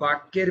হচ্ছে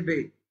বাক্যের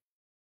বেগ,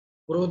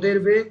 ক্রোধের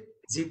বেগ,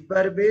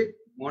 জিহ্বার বেগ,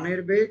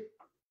 মনের বেগ,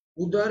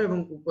 উদর এবং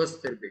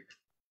উপস্থের বেগ।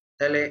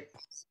 তাহলে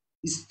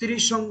স্ত্রী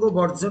সঙ্গ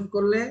বর্জন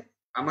করলে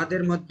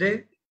আমাদের মধ্যে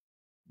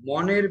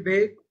মনের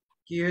বেগ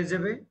কি হয়ে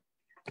যাবে?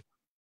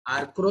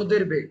 আর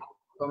ক্রোধের বেগ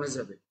কমে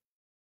যাবে।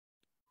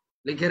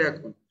 লিখে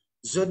রাখুন,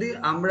 যদি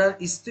আমরা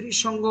স্ত্রী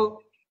সঙ্গ,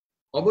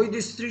 অবৈধ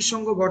স্ত্রী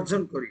সঙ্গ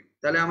বর্জন করি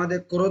তাহলে আমাদের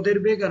ক্রোধের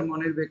বেগ আর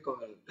মনের বেগ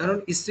কমে যাবে। কারণ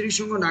স্ত্রী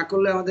সঙ্গ না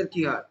করলে আমাদের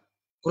কি হয়?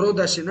 ক্রোধ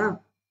আসে না,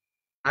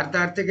 আর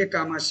তার থেকে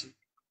কাম আসে।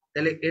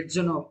 তাহলে এর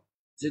জন্য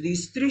যদি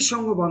স্ত্রী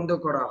সঙ্গ বন্ধ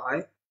করা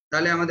হয়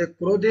তাহলে আমাদের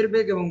ক্রোধের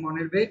বেগ এবং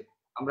মনের বেগ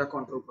আমরা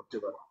কন্ট্রোল করতে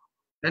পারবো।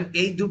 কারণ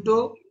এই দুটো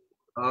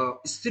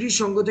স্ত্রী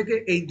সঙ্গ থেকে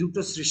এই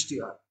দুটো সৃষ্টি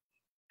হয়।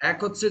 এক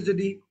হচ্ছে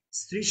যদি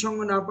স্ত্রী সঙ্গ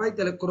না পাই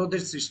তাহলে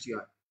ক্রোধের সৃষ্টি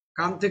হয়,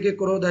 কাম থেকে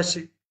ক্রোধ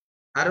আসে,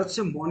 আর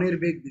হচ্ছে মনের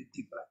বেগ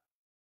বৃদ্ধি পায়।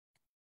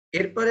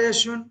 এরপরে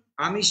আসুন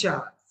আমিষ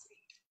আহার।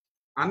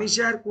 আমিষ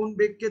আহার কোন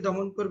বেগকে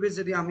দমন করবে?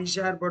 যদি আমিষ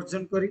আহার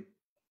বর্জন করি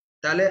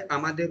তাহলে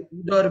আমাদের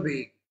উদর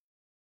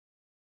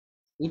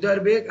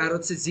বেগ আর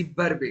হচ্ছে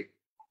জিহ্বার বেগ,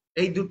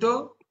 এই দুটো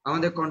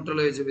আমাদের কন্ট্রোল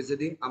হয়ে যাবে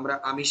যদি আমরা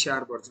আমিষ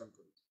আহার বর্জন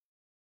করি।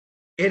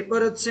 এরপর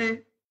হচ্ছে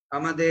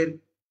আমাদের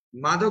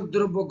মাদক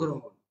দ্রব্য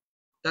গ্রহণ,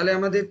 তাহলে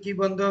আমাদের কি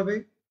বন্ধ হবে?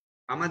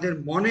 আমাদের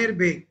মনের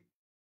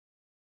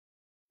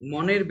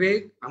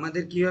বেগ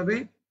আমাদের কি হবে?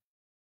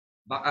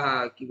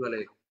 কি বলে,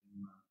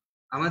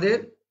 আমাদের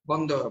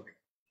বন্ধ হবে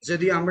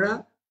যদি আমরা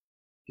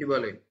কি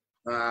বলে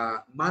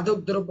মাদক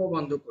দ্রব্য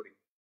বন্ধ করি।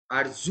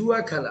 আর জুয়া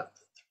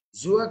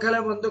খেলা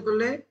বন্ধ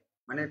করলে,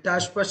 মানে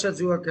টাস পাশা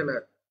জুয়া খেলা,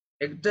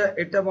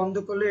 এটা বন্ধ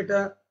করলে, এটা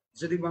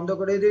যদি বন্ধ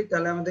করে দিই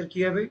তাহলে আমাদের কি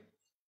হবে?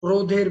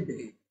 ক্রোধের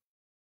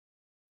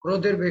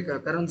বেগ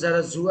হয়। কারণ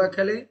যারা জুয়া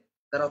খেলে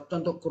তারা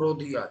অত্যন্ত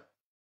ক্রোধী হয়,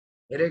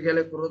 হেরে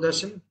গেলে ক্রোধ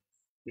আসে।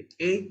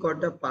 এই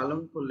কটা পালন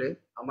করলে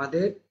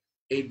আমাদের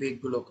এই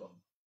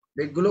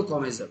বেগগুলো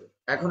কমে যাবে।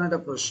 এখন একটা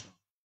প্রশ্ন,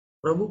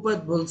 প্রভুপাদ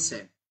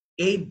বলছেন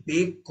এই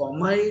বেগ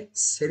কমায়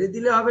ছেড়ে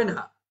দিলে হবে না,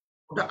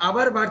 ওটা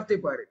আবার বাড়তে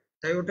পারে।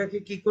 তাই ওটাকে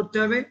কি করতে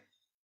হবে?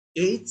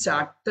 এই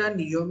 4টা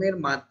নিয়মের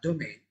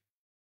মাধ্যমে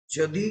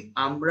যদি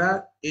আমরা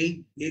এই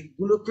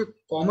বেগগুলোকে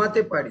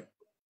কমাতে পারি,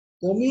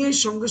 কমিয়ে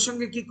সঙ্গে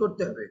সঙ্গে কি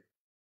করতে হবে?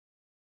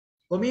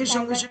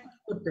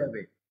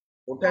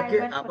 ওটাকে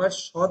আবার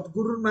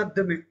সদ্গুরুর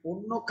মাধ্যমে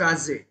অন্য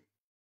কাজে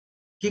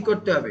কি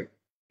করতে হবে?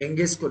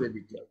 এঙ্গেজ করে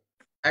দিতে হবে।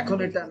 এখন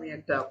এটা আমি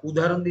একটা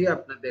উদাহরণ দিয়ে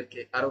আপনাদেরকে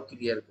আরো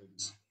ক্লিয়ার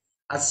করছি।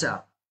 আচ্ছা,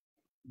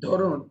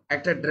 ধরুন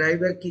একটা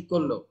ড্রাইভার কি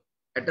করলো,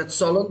 একটা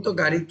চলন্ত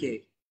গাড়িকে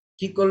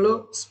কি করলো?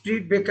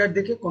 স্পিড ব্রেকার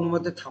দেখে কোনো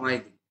মতে থামাই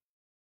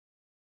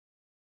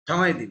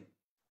দিল,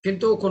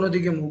 কিন্তু ও কোনো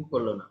দিকে মুভ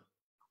করলো না।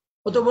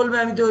 ও তো বলবে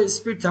আমি তো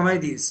স্পিড থামাই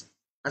দিয়েছি।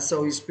 আচ্ছা,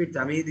 ওই স্পিড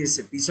থামিয়ে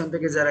দিয়েছে, পিছন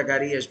থেকে যারা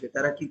গাড়ি আসবে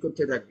তারা কি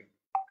করতে থাকবে?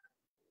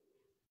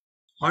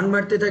 হর্ন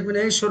মারতে থাকবে না,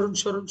 এই সরুন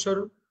সরুন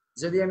সরুন।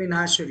 যদি আমি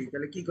না সরি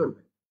তাহলে কি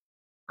করবে?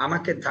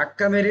 আমাকে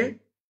ধাক্কা মেরে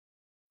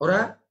ওরা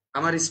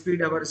আমার স্পিড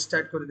আবার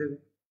স্টার্ট করে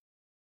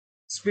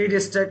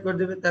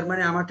দেবে, তার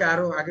মানে আমাকে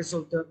আরো আগে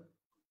চলতে হবে।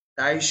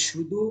 তাই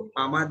শুধু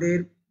আমাদের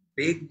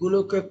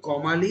বেগগুলোকে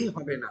কমালেই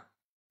হবে না,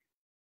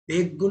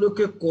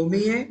 বেগগুলোকে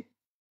কমিয়ে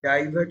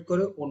ডাইভার্ট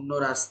করে অন্য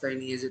রাস্তায়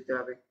নিয়ে যেতে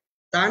হবে।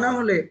 তা না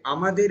হলে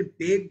আমাদের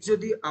বেগ,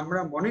 যদি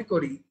আমরা মনে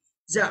করি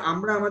যে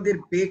আমরা আমাদের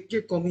বেগকে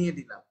কমিয়ে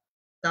দিলাম,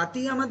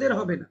 তাতেই আমাদের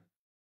হবে না।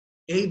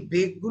 এই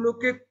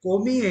বেগগুলোকে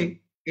কমিয়ে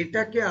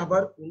এটাকে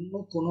আবার অন্য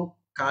কোনো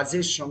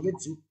কাজের সঙ্গে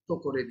যুক্ত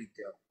করে দিতে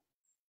হবে।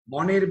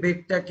 মনের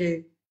বেগটাকে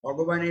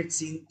ভগবানের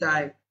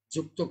চিন্তায়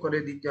যুক্ত করে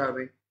দিতে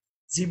হবে,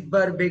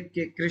 জিহ্বার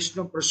বেগকে কৃষ্ণ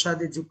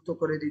প্রসাদে যুক্ত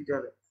করে দিতে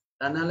হবে।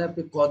 তা নাহলে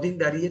আপনি কদিন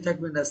দাঁড়িয়ে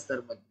থাকবেন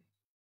রাস্তার মধ্যে?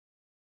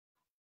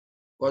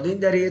 কদিন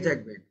দাঁড়িয়ে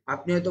থাকবেন?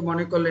 আপনি হয়তো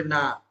মনে করলেন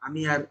না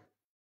আমি আর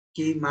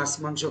কি মাছ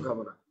মাংস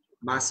খাবো না,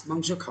 মাছ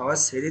মাংস খাওয়া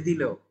ছেড়ে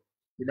দিলেও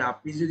কিন্তু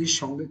আপনি যদি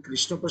সঙ্গে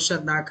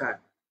কৃষ্ণপ্রসাদ না খান,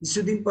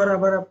 কিছুদিন পর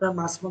আবার আপনার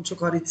মাছ মাংস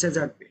খাওয়ার ইচ্ছা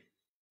জাগবে।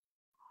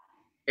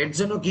 এর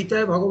জন্য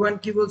গীতায় ভগবান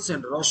কি বলছেন?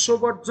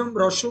 রসবর্জম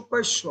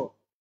রসোপস্য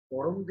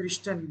পরম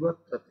দৃষ্টা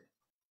নিবর্ততে।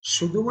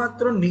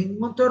 শুধুমাত্র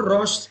নিম্নতর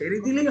রস ছেড়ে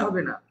দিলেই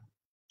হবে না,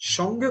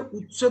 সঙ্গে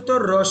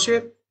উচ্চতর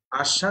রসের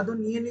আস্বাদন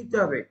নিয়ে নিতে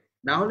হবে,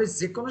 না হলে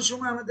যে কোনো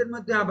সময় আমাদের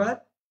মধ্যে আবার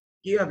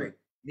কি হবে?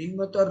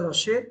 নিম্নতর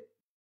রসের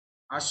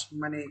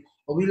মানে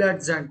অভিলাষ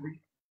জাগবে।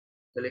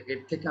 তাহলে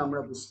এর থেকে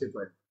আমরা বুঝতে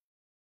পারি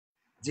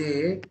যে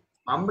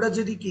আমরা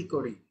যদি কি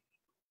করি,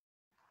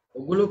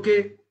 ওগুলোকে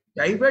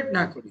ডাইভার্ট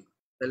না করি,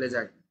 তাহলে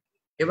জাগবে।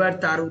 এবার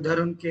তার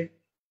উদাহরণকে,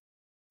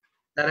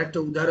 তার একটা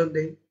উদাহরণ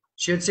দেই।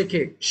 সে হচ্ছে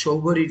কে?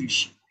 শৌবরী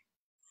ঋষি।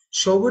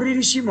 শৌবরী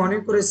ঋষি মনে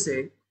করেছে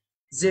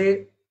যে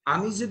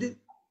আমি যদি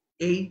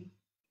এই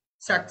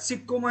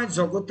চাকচিক্যময়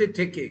জগতে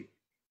থেকে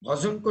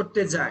ভজন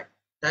করতে যাই,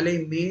 তাহলে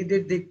এই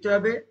মেয়েদের দেখতে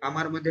হবে,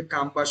 আমার মধ্যে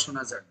কাম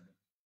বাসনা জাগবে।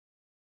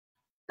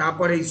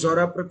 তারপরে এই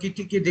জড়া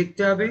প্রকৃতিকে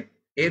দেখতে হবে,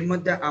 এর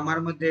মধ্যে আমার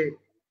মধ্যে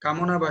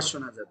কামনা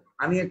বাসনা যাবে।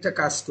 আমি একটা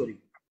কাজ করি,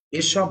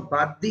 এসব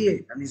বাদ দিয়ে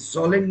আমি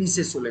জলের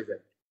নিচে চলে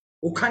যাই,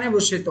 ওখানে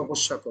বসে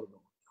তপস্যা করব।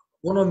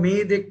 কোনো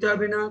মেয়ে দেখতে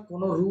হবে না,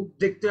 কোনো রূপ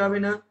দেখতে হবে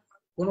না,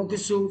 কোনো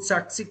কিছু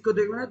চাকচিক্য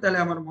দেখবে না, তাহলে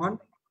আমার মন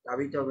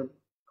ধাবিত হবে না।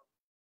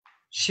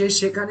 সে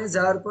সেখানে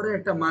যাওয়ার পরে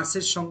একটা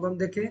মাছের সঙ্গম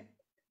দেখে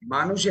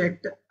মানুষ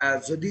একটা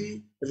যদি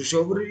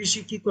শৌবরী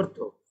ঋষি কি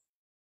করতো,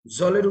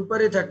 জলের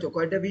উপরে থাকতো,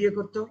 কয়টা বিয়ে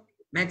করতো?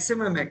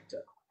 ম্যাক্সিমাম একটা।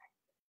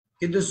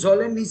 কিন্তু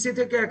জলের নিচে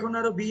থেকে এখন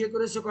আরো বিয়ে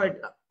করেছে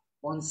কয়টা?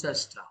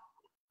 50টা।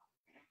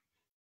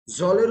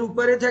 জলের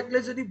উপরে থাকলে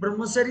যদি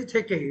ব্রহ্মচারী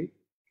থেকে,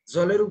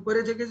 জলের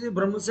উপরে থেকে যদি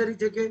ব্রহ্মচারী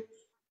থেকে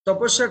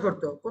তপস্যা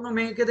করতো, কোনো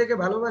মেয়েকে দেখে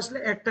ভালোবাসলে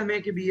একটা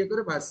মেয়েকে বিয়ে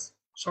করে বাস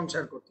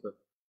সংসার করতো।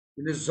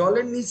 কিন্তু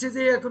জলের নিচে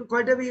যে এখন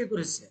কয়টা বিয়ে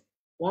করেছে?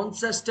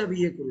 50টা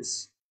বিয়ে করেছে।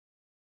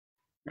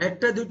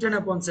 একটা দুটো না,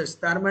 50।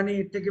 তার মানে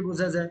এর থেকে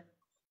বোঝা যায়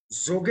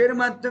যোগের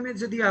মাধ্যমে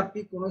যদি আপনি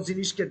কোনো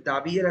জিনিসকে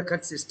দাবিয়ে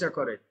রাখার চেষ্টা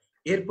করেন,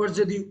 এরপর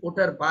যদি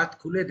ওটার বাঁধ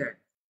খুলে দেন,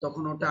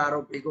 তখন ওটা আরো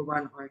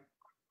বেগবান হয়।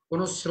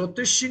 কোন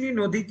স্রোতস্বিনী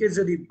নদীকে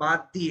যদি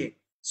বাদ দিয়ে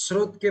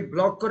স্রোতকে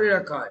ব্লক করে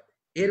রাখা হয়,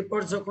 এরপর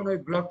যখন ওই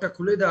ব্লকটা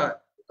খুলে দেওয়া হয়,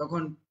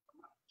 তখন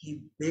কি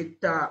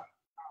বেগটা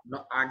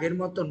আগের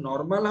মতো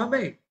নর্মাল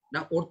হবে, না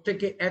ওর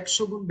থেকে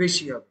 100 গুণ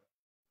বেশি হবে?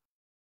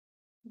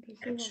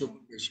 100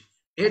 গুণ বেশি।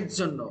 এর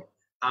জন্য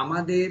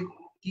আমাদের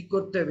কি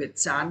করতে হবে?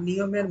 4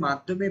 নিয়মের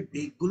মাধ্যমে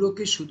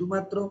বেগগুলোকে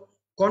শুধুমাত্র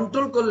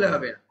কন্ট্রোল করলে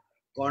হবে না,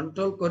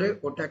 কন্ট্রোল করে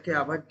ওটাকে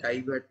আবার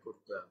ডাইভার্ট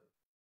করতে হবে।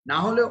 না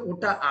হলে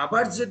ওটা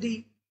আবার যদি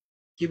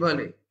কি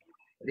বলে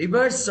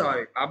রিভার্স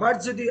হয়, আবার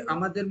যদি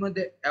আমাদের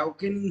মধ্যে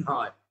অ্যাওকেনিং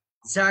হয়,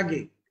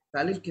 জাগে,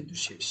 তাহলে কিন্তু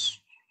শেষ।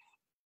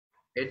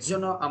 এর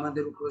জন্য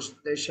আমাদের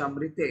উপদেশ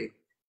অমৃতে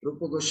রূপ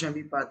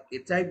গোস্বামী পাদ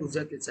এটাই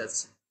বুঝাতে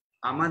চাচ্ছে,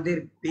 আমাদের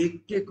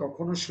বেগকে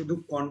কখনো শুধু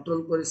কন্ট্রোল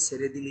করে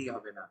ছেড়ে দিলেই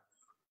হবে না,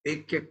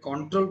 বেগকে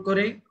কন্ট্রোল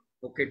করে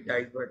ওকে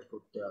ডাইভার্ট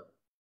করতে হবে।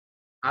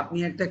 আপনি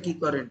একটা কি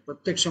করেন,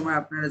 প্রত্যেক সময়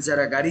আপনারা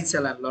যারা গাড়ি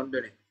চালান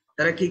লন্ডনে,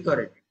 তারা কি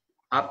করেন?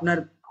 আপনার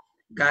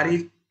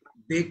গাড়ির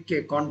বেগকে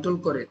কন্ট্রোল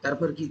করে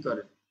তারপর কি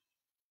করেন?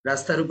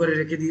 রাস্তার উপরে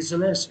রেখে দিয়ে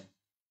চলে আসে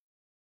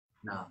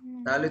না,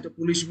 তাহলে তো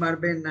পুলিশ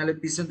মারবেন, নাহলে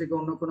পিছন থেকে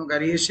অন্য কোনো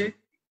গাড়ি এসে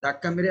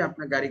ধাক্কা মেরে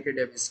আপনার গাড়িকে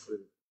ড্যামেজ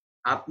করবে।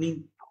 আপনি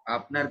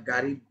আপনার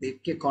গাড়ির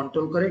বেগকে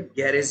কন্ট্রোল করে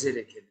গ্যারেজে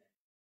রেখে দেন,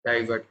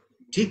 ডাইভার্ট।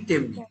 ঠিক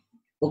তেমনি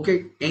ওকে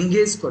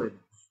এঙ্গেজ করে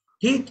দেন।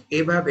 ঠিক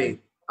এভাবে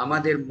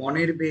আমাদের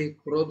মনের বেগ,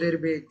 ক্রোধের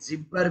বেগ,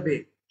 জিহ্বার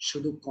বেগ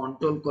শুধু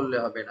কন্ট্রোল করলে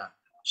হবে না,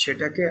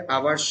 সেটাকে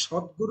আবার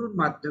সদ্গুরুর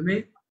মাধ্যমে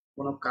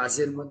কোনো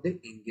কাজের মধ্যে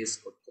এঙ্গেজ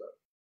করতে হবে।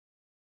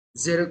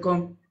 যেরকম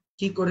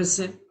কি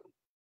করেছে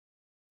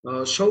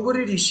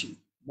শৌবরী ঋষি,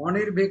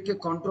 মনের বেগকে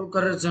কন্ট্রোল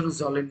করার জন্য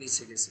জলের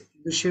নিচে গেছে,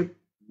 কিন্তু সে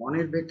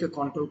মনের বেগকে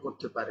কন্ট্রোল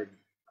করতে পারেনি,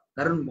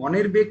 কারণ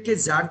মনের বেগকে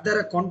যার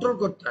দ্বারা কন্ট্রোল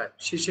করতে হয়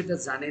সে সেটা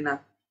জানে না।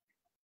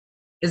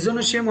 এজন্য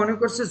সে মনে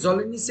করছে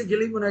জলের নিচে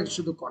গেলেই মনে হয়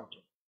শুধু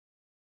কন্ট্রোল।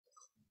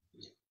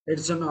 এর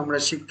জন্য আমরা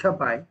শিক্ষা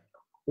পাই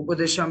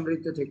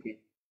উপদেশামৃত থেকে,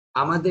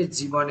 আমাদের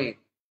জীবনের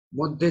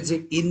মধ্যে যে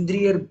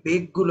ইন্দ্রিয়ের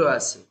বেগগুলো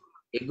আছে,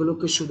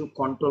 এগুলোকে শুধু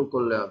কন্ট্রোল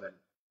করলে হবে না,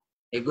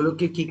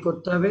 এগুলোকে কি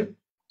করতে হবে?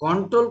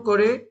 কন্ট্রোল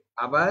করে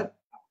আবার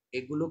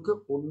এগুলোকে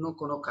অন্য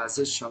কোনো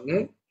কাজের সঙ্গে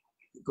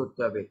কি করতে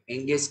হবে?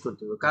 এঙ্গেজ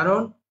করতে হবে।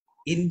 কারণ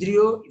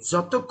ইন্দ্রিয়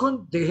যতক্ষণ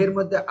দেহের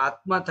মধ্যে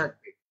আত্মা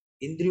থাকবে,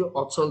 ইন্দ্রিয়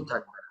অচল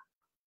থাকবে না,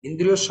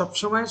 ইন্দ্রিয়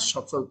সবসময়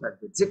সচল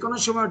থাকবে, যে কোনো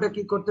সময় ওটা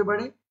কি করতে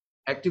পারে?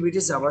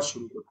 অ্যাক্টিভিটিস আবার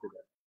শুরু করতে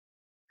পারে।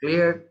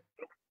 ক্লিয়ার?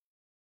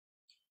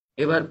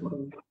 এবার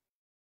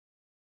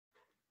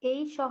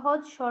এই সহজ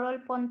সরল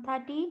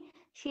পন্থাটি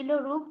ছিল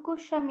রূপ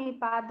গোস্বামী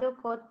পাদ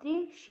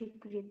কর্তৃক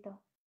স্বীকৃত।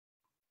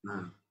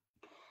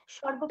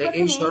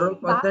 এই সরল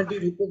পন্থাটি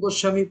রূপ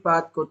গোস্বামী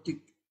পাদ কর্তৃক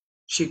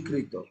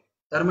স্বীকৃত।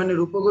 তার মানে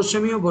রূপ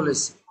গোস্বামীও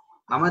বলেছে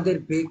আমাদের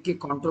বেগকে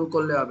কন্ট্রোল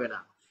করলে হবে না,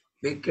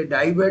 বেগকে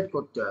ডাইভার্ট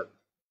করতে হবে।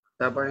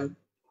 তারপরে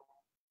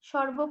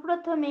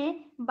সর্বপ্রথমে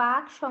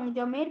বাক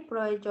সংযমের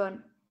প্রয়োজন।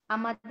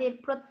 আমাদের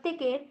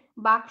প্রত্যেকের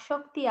বাক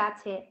শক্তি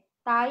আছে,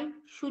 তাই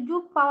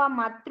সুযোগ পাওয়া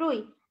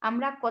মাত্রই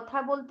আমরা কথা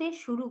বলতে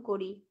শুরু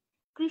করি।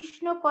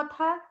 কৃষ্ণ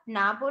কথা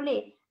না বলে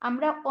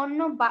আমরা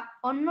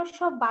অন্য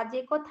সব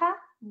বাজে কথা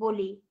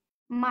বলি।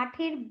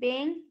 মাঠের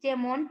ব্যাঙ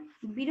যেমন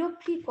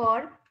বিরক্তিকর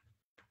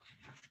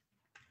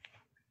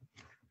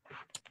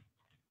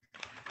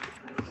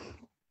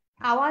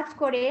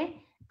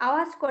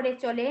আওয়াজ করে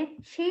চলে,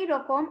 সেই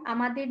রকম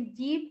আমাদের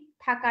জিভ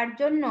থাকার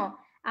জন্য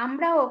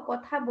আমরাও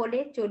কথা বলে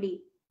চলি,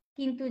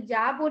 কিন্তু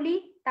যা বলি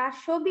তা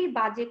সবই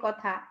বাজে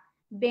কথা।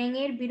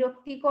 ব্যাঙের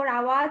বিরক্তিকর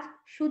আওয়াজ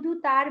শুধু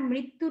তার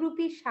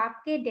মৃত্যুরূপী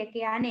সাপকে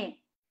ডেকে আনে।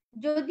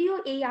 যদিও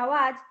এই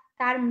আওয়াজ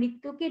তার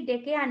মৃত্যুকে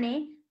ডেকে আনে,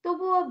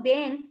 তবুও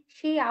ব্যাঙ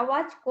সেই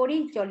আওয়াজ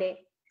করেই চলে।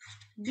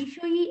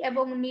 বিষয়ী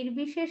এবং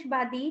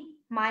নির্বিশেষবাদী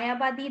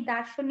মায়াবাদী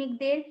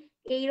দার্শনিকদের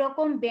এই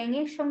রকম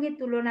ব্যাঙের সঙ্গে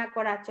তুলনা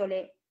করা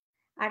চলে,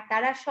 আর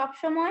তারা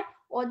সবসময়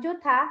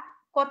অযথা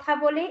কথা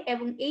বলে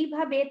এবং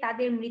এইভাবে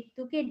তাদের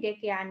মৃত্যুকে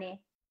ডেকে আনে।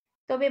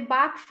 তবে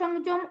বাক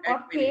সংযম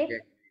অর্থে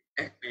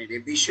এক মিনিট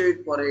এই বিষয়ের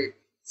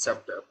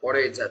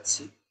পরে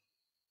যাচ্ছি।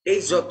 এই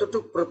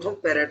যতটুকু প্রথম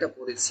প্যারাটা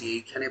পড়েছি,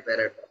 এইখানে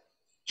প্যারাটা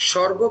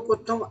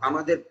সর্বপ্রথম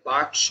আমাদের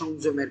বাক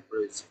সংযমের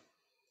প্রয়োজন।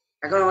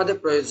 এখন আমাদের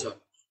প্রয়োজন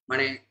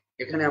মানে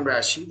এখানে আমরা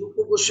আসি, রূপ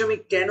গোস্বামী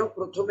কেন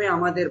প্রথমে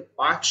আমাদের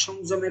বাক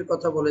সংযমের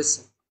কথা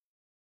বলেছেন?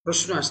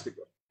 প্রশ্ন আসতে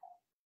পারে,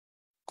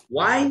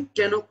 ওয়াই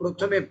কেন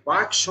প্রথমে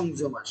বাক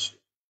সংযম আসে,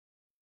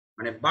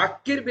 মানে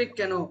বাক্যের বেগ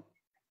কেন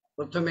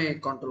প্রথমে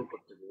কন্ট্রোল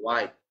করতে হবে?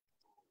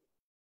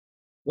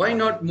 ওয়াই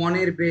নট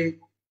মনের বেগ,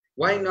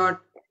 ওয়াই নট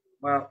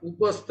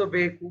উপস্থ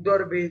বেগ,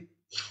 উদর বেগ?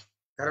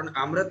 কারণ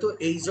আমরা তো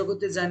এই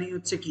জগতে জানি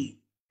হচ্ছে কি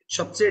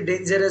সবচেয়ে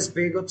ডেঞ্জারাস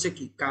বেগ হচ্ছে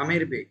কি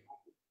কামের বেগ।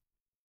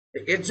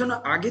 এর জন্য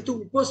আগে তো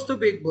উপস্থ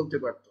বেগ বলতে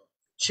পারতো,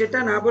 সেটা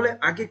না বলে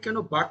আগে কেন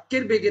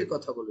বাক্যের বেগের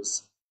কথা বলেছে?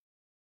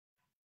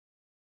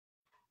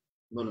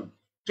 বলুন,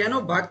 কেন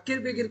বাক্যের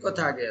বেগের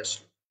কথা আগে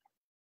আসলো?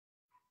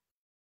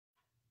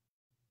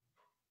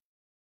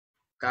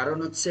 কারণ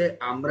হচ্ছে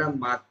আমরা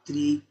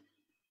মাতৃ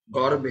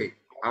গর্ভে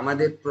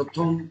আমাদের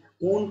প্রথম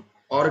কোন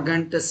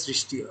অর্গানটা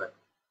সৃষ্টি হয়?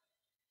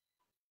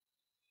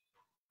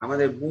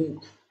 আমাদের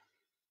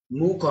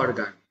মুখ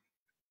অর্গান।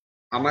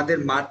 আমাদের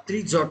মাতৃ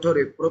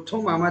জঠরে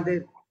প্রথম আমাদের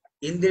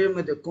ইন্দ্রিয়ের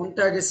মধ্যে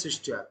কোনটা আগে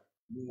সৃষ্টি হয়?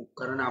 মুখ।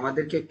 কারণ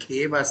আমাদেরকে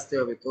খেয়ে বাঁচতে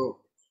হবে, তো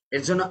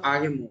এর জন্য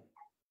আগে মুখ।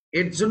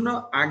 এর জন্য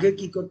আগে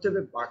কি করতে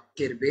হবে?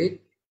 বাক্যের বেগ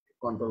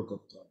কন্ট্রোল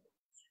করতে হবে।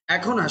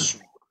 এখন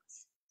আসুন,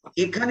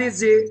 এখানে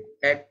যে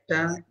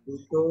 1টা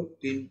 2টো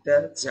 3টা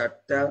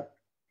 4টা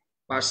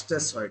 5টা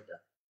 6টা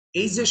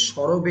এই যে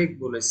স্বরবেগ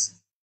বলেছে,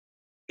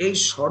 এই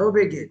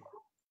স্বরবেগের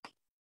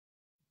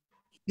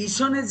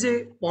পিছনে যে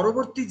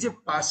পরবর্তী যে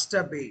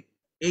 5টা বেগ,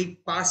 এই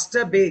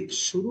 5টা বেগ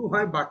শুরু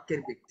হয়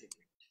বাক্যের বেগ থেকে।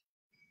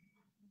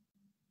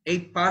 এই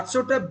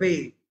 5টা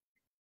বেগ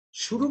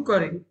শুরু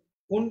করে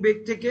কোন বেগ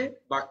থেকে?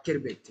 বাক্যের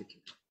বেগ থেকে।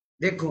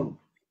 দেখুন,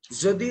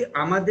 যদি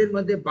আমাদের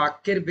মধ্যে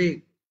বাক্যের বেগ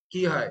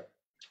কি হয়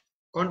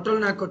কন্ট্রোল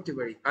না করতে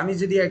পারি, আমি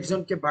যদি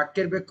একজনকে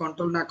বাক্যের বেগ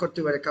কন্ট্রোল না করতে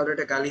পারি, কারোর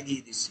একটা গালি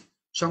দিয়ে দিছি,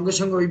 সঙ্গে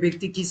সঙ্গে ওই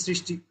ব্যক্তি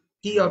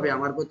কি হবে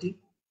আমার প্রতি?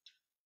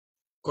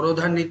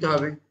 ক্রোধান্বিত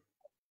হবে।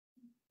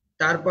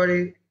 তারপরে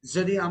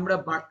যদি আমরা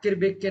বাক্যের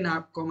বেগকে না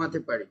কমাতে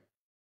পারি,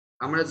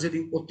 আমরা যদি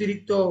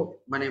অতিরিক্ত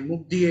মানে মুখ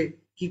দিয়ে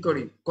কি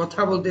করি,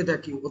 কথা বলতে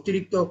থাকি,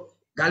 অতিরিক্ত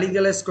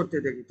গালিগালাজ করতে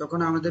থাকি, তখন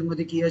আমাদের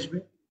মধ্যে কি আসবে?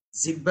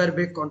 জিহ্বার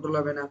বেগ কন্ট্রোল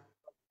হবে না।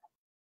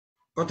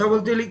 কথা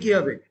বলতে হলে কি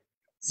হবে?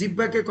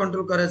 জিহ্বাকে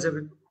কন্ট্রোল করা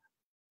যাবে।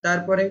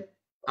 তারপরে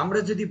আমরা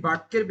যদি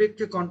বাক্যের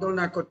বেগকে কন্ট্রোল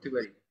না করতে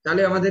পারি,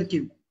 তাহলে আমাদের কি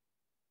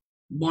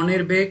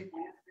মনের বেগ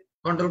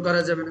কন্ট্রোল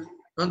করা যাবে না।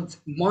 কারণ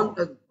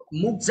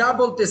মুখ যা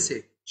বলতেছে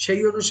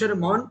সেই অনুসারে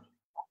মন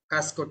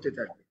কাজ করতে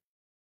থাকবে।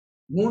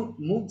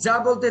 মুখ যা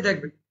বলতে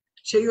থাকবে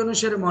সেই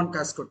অনুসারে মন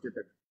কাজ করতে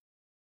থাকবে।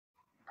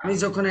 আমি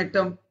যখন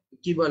একটা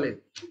কি বলে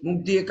মুখ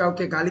দিয়ে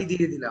কাউকে গালি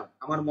দিয়ে দিলাম,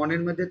 আমার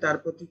মনের মধ্যে তার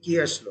প্রতি কি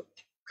আসলো?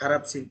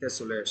 খারাপ চিন্তা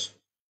চলে আসলো।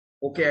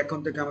 ওকে এখন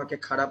থেকে আমাকে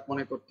খারাপ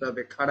মনে করতে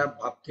হবে, খারাপ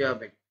ভাবতে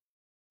হবে,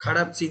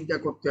 খারাপ চিন্তা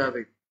করতে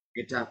হবে,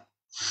 এটা।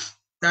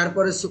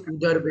 তারপরে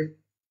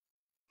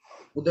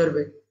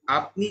উদারবে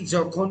আপনি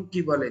যখন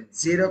কি বলেন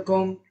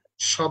যেরকম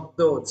শব্দ,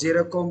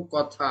 যেরকম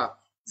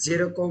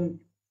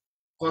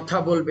কথা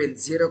বলবেন,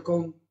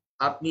 যেরকম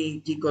আপনি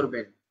কি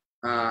করবেন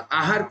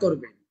আহার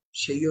করবেন,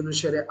 সেই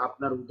অনুসারে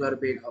আপনার উদার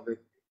বেগ হবে।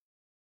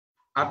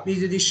 আপনি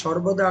যদি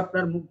সর্বদা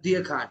আপনার মুখ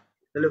দিয়ে খান,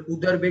 তাহলে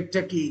উদার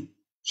বেগটা কি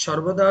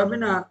সর্বদা হবে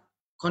না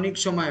ক্ষণিক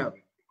সময়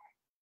হবে?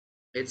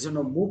 এর জন্য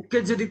মুখকে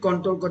যদি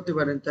কন্ট্রোল করতে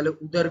পারেন, তাহলে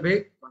উদার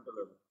বেগ কন্ট্রোল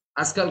হবে।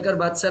 আজকালকার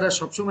বাচ্চারা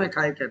সবসময়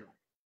খায় কেন?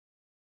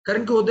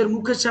 কারণ কি ওদের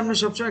মুখের সামনে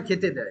সবসময়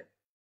খেতে দেয়,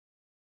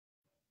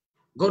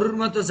 গরুর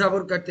মতো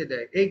জাবর কাটতে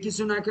দেয়। এই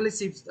কিছু না খেলে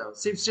চিপস দাও,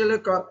 চিপস খেলে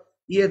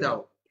ইয়ে দাও,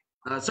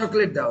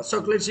 চকলেট দাও,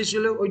 চকলেট শেষ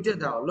হলে ওইটা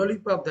দাও,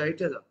 ললিপপ দাও,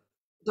 এটা দাও,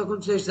 তখন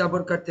সে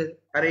জাবর কাটতে।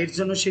 আর এর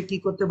জন্য সে কি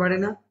করতে পারে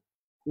না?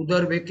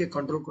 উদর বেগকে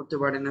কন্ট্রোল করতে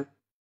পারে না।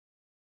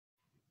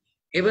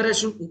 এবার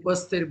আসুন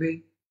উপস্থের বেগ।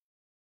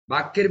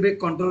 বাক্যের বেগ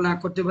কন্ট্রোল না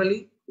করতে পারি,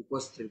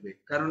 উপস্থের বেগ।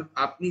 কারণ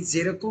আপনি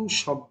যেরকম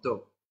শব্দ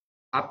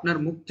আপনার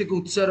মুখ থেকে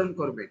উচ্চারণ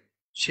করবেন,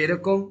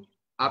 সেরকম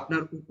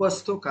আপনার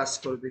উপস্থ কাজ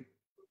করবে।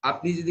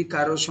 আপনি যদি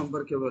কারো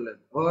সম্পর্কে বলেন,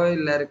 ওই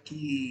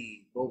লড়কি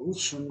বহুত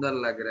সুন্দর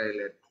লাগ রা है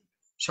लड़की,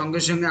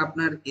 সঙ্গে সঙ্গে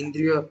আপনার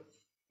ইন্দ্রিয়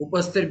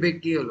উপস্থের বেগ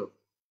কি হলো?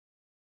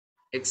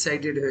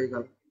 এক্সাইটেড হয়ে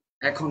গেল।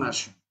 এখন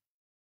আসুন,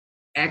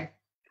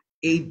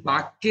 এই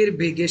বাক্যের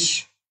বেগের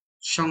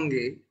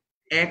সঙ্গে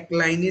এক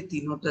লাইনে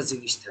তিনটা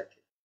জিনিস থাকে।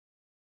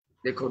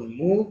 দেখুন,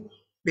 মুখ,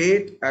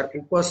 পেট আর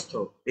উপস্থ,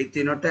 এই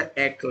তিনটা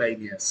এক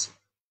লাইনে আছে।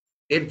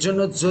 এর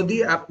জন্য যদি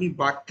আপনি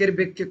বাক্যের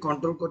বেগকে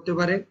কন্ট্রোল করতে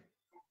পারেন,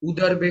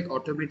 উদর বেগ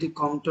অটোমেটিক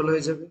কন্ট্রোল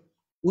হয়ে যাবে।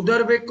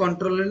 উদর বেগ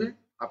কন্ট্রোল হলে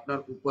আপনার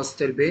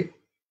উপস্থের বেগ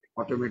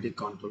অটোমেটিক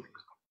কন্ট্রোল।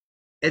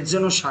 এর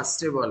জন্য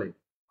শাস্ত্রে বলে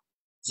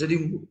যদি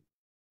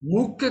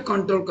মুখকে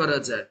কন্ট্রোল করা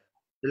যায়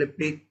তাহলে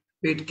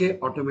পেটকে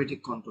অটোমেটিক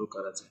কন্ট্রোল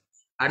করা যায়,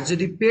 আর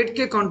যদি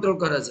পেটকে কন্ট্রোল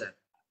করা যায়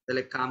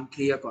তাহলে কাম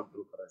ক্রিয়া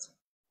কন্ট্রোল করা যায়।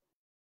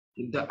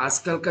 কিন্তু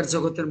আজকালকার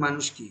জগতের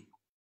মানুষ কি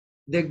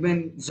দেখবেন,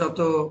 যত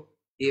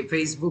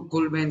ফেসবুক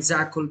খুলবেন, যা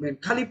খুলবেন,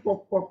 খালি পক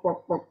পক পক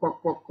পক পক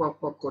পক পক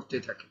পক করতে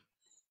থাকে।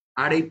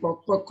 আর এই পক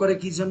পক করে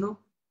কি জন্য?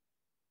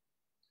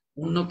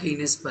 অন্যকে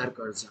ইন্সপায়ার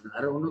করার জন্য।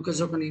 আর অন্যকে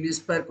যখন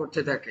ইন্সপায়ার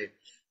করতে থাকে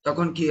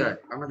তখন কি হয়?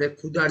 আমাদের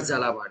ক্ষুধার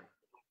জ্বালা বাড়ে,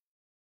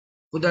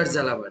 ক্ষুধার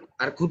জ্বালা বাড়ে।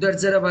 আর ক্ষুধার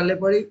জ্বালা বাড়লে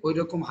পরে ওই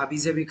রকম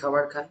হাবিজাবি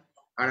খাবার খায়,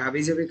 আর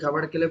হাবিজাবি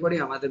খাবার খেলে পরে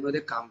আমাদের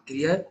মধ্যে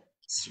কামক্রিয়ার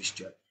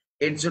সৃষ্টি হয়।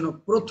 এর জন্য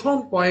প্রথম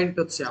পয়েন্ট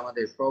হচ্ছে,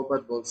 আমাদের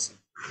প্রভুপাদ বলছেন,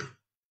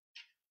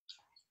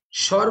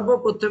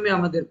 সর্বপ্রথমে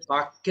আমাদের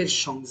বাক্যের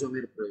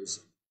সংযমের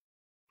প্রয়োজন।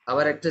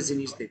 আবার একটা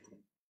জিনিস দেখুন,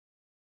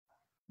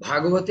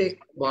 ভাগবতে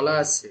বলা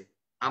আছে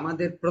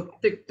আমাদের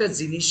প্রত্যেকটা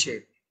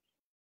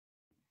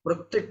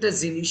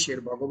জিনিসের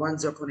ভগবান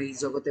যখন এই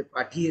জগতে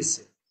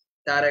পাঠিয়েছে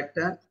তার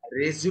একটা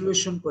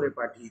রেজুলেশন করে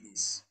পাঠিয়ে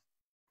দিয়েছে।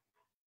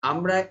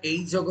 আমরা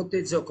এই জগতে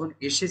যখন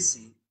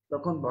এসেছি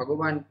তখন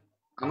ভগবান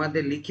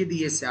আমাদের লিখে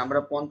দিয়েছে আমরা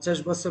 50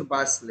 বছর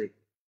বাঁচলে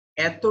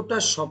এতটা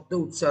শব্দ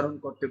উচ্চারণ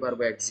করতে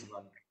পারবো এক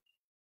জীবনে।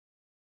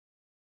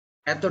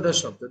 এতটা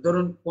শব্দ,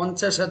 ধরুন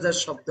 50,000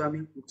 শব্দ আমি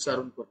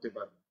উচ্চারণ করতে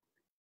পারবো।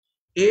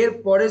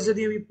 এরপরে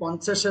যদি আমি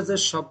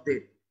 50,000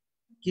 শব্দের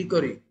কি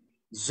করি,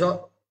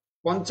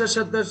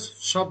 50,000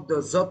 শব্দ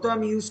যত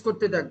আমি ইউজ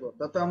করতে থাকবো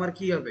তত আমার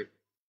কি হবে?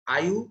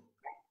 আয়ু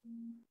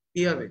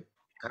কি হবে?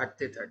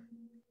 ঘাটতে থাকবে।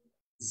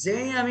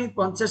 যেই আমি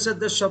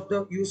 50,000 শব্দ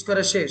ইউজ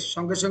করা শেষ,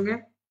 সঙ্গে সঙ্গে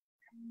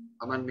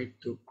আমার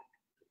মৃত্যু।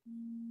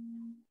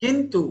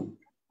 কিন্তু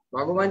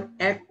ভগবান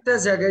একটা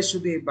জায়গায়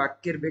শুধু এই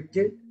বাক্যের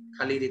বেগকে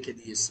খালি রেখে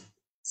দিয়েছে,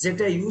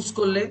 যেটা ইউজ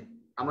করলে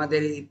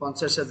আমাদের এই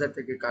 50,000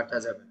 থেকে কাটা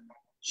যাবে।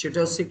 সেটা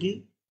হচ্ছে কি?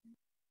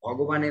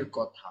 ভগবানের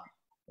কথা,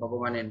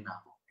 ভগবানের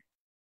নাম।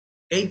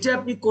 এইটা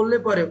আপনি করলে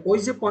পরে ওই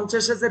যে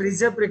 50,000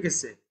 রিজার্ভ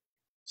রেখেছে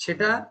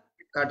সেটা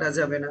কাটা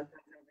যাবে না,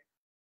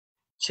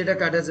 সেটা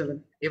কাটা যাবে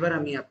না। এবার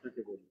আমি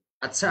আপনাকে বলি,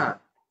 আচ্ছা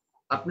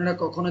আপনারা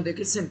কখনো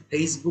দেখেছেন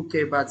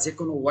ফেসবুকে বা যে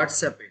কোনো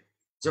হোয়াটসঅ্যাপে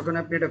যখন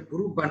আপনি একটা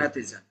গ্রুপ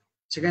বানাতে যান,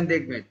 সেখানে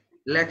দেখবেন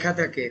লেখা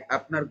থাকে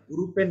আপনার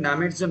গ্রুপের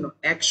নামের জন্য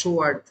 100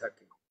 ওয়ার্ড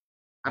থাকে।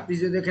 আপনি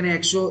যদি এখানে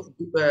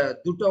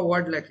 102টা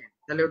ওয়ার্ড লেখেন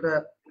তাহলে ওটা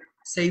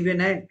সেভে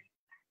নেয়?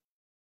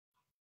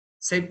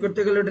 সেভ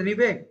করতে গেলে ওটা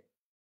নিবে?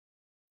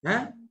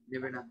 হ্যাঁ,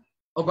 নেবে না।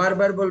 ও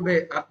বারবার বলবে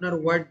আপনার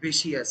ওয়ার্ড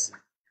বেশি আছে,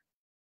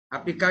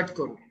 আপনি কাট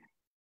করুন।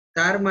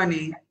 তার মানে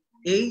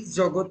এই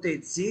জগতে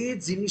যে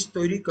জিনিস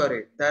তৈরি করে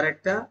তার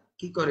একটা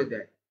কি করে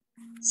দেয়,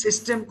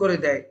 সিস্টেম করে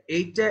দেয়,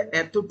 এইটা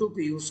এতটুকু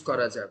ইউজ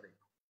করা যাবে,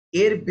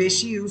 এর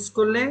বেশি ইউজ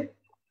করলে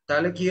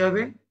তাহলে কি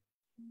হবে?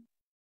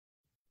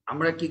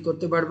 আমরা কি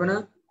করতে পারবো না,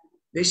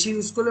 বেশি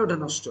ইউজ করলে ওটা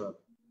নষ্ট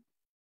হবে।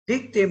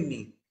 ঠিক তেমনি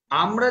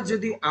আমরা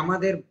যদি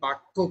আমাদের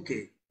বাক্যকে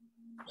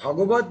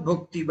ভগবত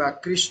ভক্তি বা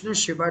কৃষ্ণ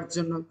সেবার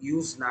জন্য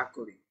ইউজ না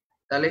করি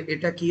তাহলে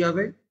এটা কি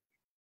হবে?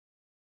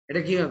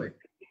 এটা কি হবে?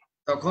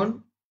 তখন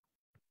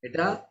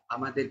এটা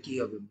আমাদের কি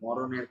হবে?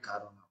 মরণের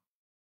কারণ,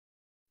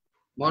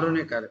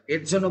 মরণের কারণ।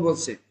 এর জন্য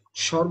বলছে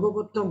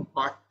সর্বপ্রথম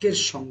বাক্যের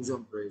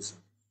সংযম প্রয়োজন।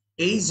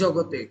 এই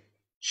জগতে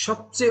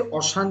সবচেয়ে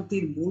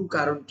অশান্তির মূল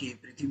কারণ কি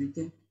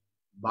পৃথিবীতে?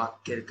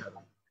 বাক্যের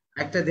কারণ।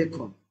 একটা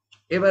দেখুন,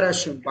 এবার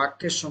আসুন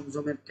বাক্যের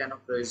সংযমের কেন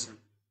প্রয়োজন।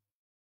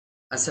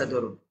 আচ্ছা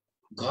ধরুন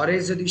ঘরে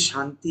যদি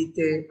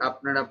শান্তিতে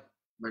আপনারা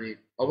মানে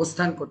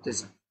অবস্থান করতে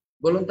চান,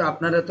 বলুন তো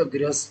আপনারা তো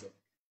গৃহস্থ,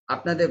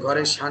 আপনাদের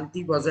ঘরে শান্তি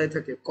বজায়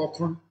থাকে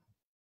কখন?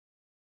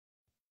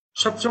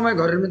 সবসময়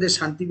ঘরের মধ্যে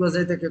শান্তি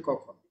বজায় থাকে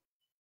কখন?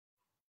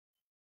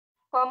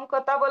 কম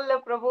কথা বললে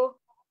প্রভু।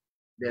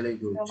 Very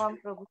good.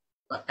 প্রভু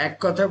এক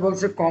কথা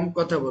বলছে কম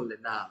কথা বললে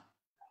না,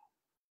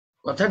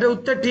 কথাটা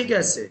উত্তর ঠিক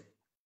আছে।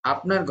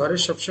 আপনার ঘরে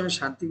সবসময়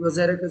শান্তি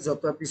বজায় রাখে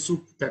যত আপনি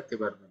চুপ থাকতে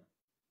পারবেন,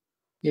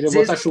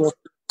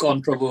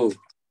 প্রভু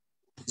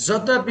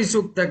যত আপনি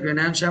চুপ থাকবেন।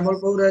 এখন শ্যামল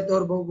বউ রায়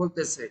তোর বউ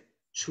বলতেছে,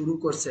 শুরু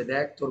করছে,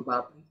 দেখ তোর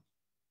বাপ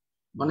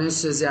মনে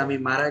হচ্ছে যে আমি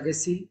মারা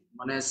গেছি,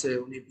 মনে হচ্ছে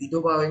উনি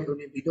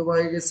বিধবা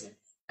হয়ে গেছে,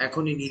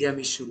 এখনই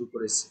নিরামিষ শুরু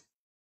করেছে,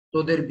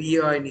 তোদের বিয়ে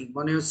হয়নি,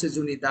 মনে হচ্ছে যে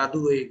উনি দাদু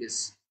হয়ে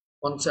গেছে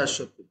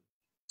 50-70।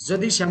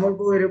 যদি শ্যামল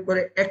বউ এর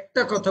উপরে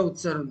একটা কথা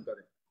উচ্চারণ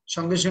করে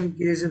সঙ্গে সঙ্গে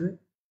কি হয়ে যাবে?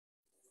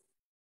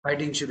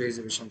 ফাইটিং শুরু হয়ে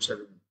যাবে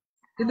সংসারে।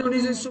 কিন্তু উনি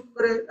যদি চুপ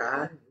করে,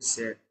 আর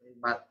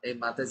এই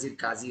মাতাজির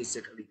কাজই হচ্ছে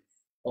খালি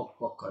পক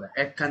পক করা,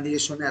 এক কান দিয়ে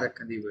শোনে আর এক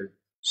কান দিয়ে বলে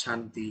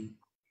শান্তি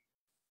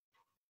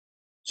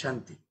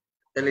শান্তি।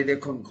 তাহলে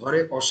দেখুন ঘরে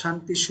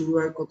অশান্তি শুরু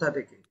হয় কোথা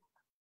থেকে?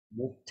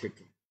 মুখ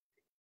থেকে।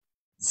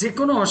 যে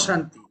কোনো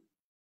অশান্তি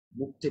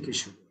মুখ থেকে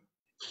শুরু হয়।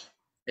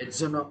 এর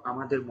জন্য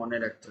আমাদের মনে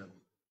রাখতে হবে,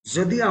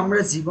 যদি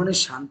আমরা জীবনে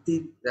শান্তি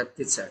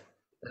রাখতে চাই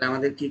তাহলে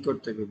আমাদের কি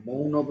করতে হবে?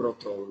 মৌন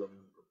ব্রত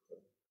অবলম্বন করতে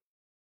হবে।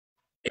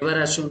 এবার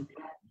আসুন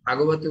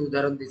ভাগবতে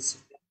উদাহরণ দিচ্ছি।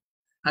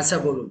 আচ্ছা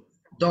বলুন,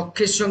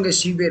 দক্ষের সঙ্গে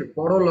শিবের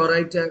বড়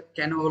লড়াইটা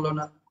কেন হলো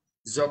না?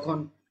 যখন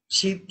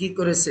শিব কি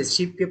করেছে,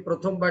 শিবকে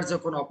প্রথমবার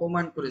যখন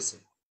অপমান করেছে,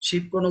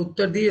 শিব কোনো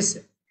উত্তর দিয়েছে?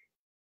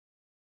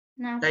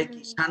 না তাই কি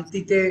প্রভু।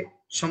 শান্তিতে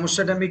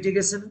সমস্যাটা মিটে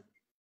গেছে না?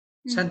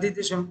 হুম।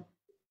 শান্তিতে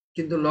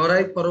কিন্তু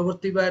লড়াই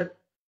পরবর্তীবার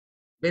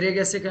বেড়ে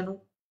গেছে কেন?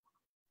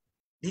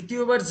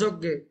 দ্বিতীয়বার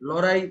যজ্ঞে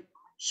লড়াই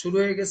শুরু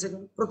হয়ে গেছে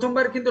কেন?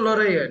 প্রথমবার কিন্তু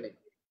লড়াই হয়নি,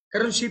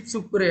 কারণ শিব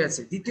চুপ করে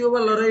আছে।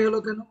 দ্বিতীয়বার লড়াই হলো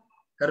কেন?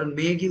 কারণ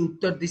মেয়ে কি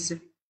উত্তর দিচ্ছে।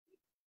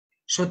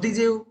 সতী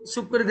যে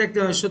চুপ করে দেখতে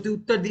হয়, সতী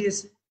উত্তর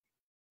দিয়েছে।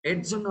 এর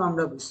জন্য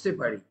আমরা বুঝতে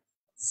পারি,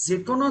 যে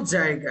কোনো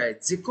জায়গায়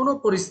যে কোনো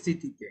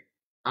পরিস্থিতিতে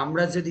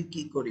আমরা যদি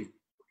কি করি,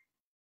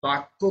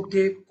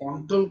 বাক্যকে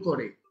কন্ট্রোল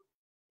করে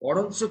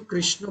বরঞ্চ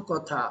কৃষ্ণ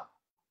কথা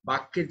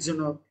বাক্যের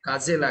জন্য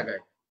কাজে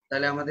লাগাই,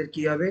 তাহলে আমাদের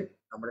কি হবে?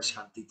 আমরা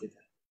শান্তিতে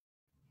থাকবো।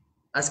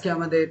 আজকে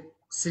আমাদের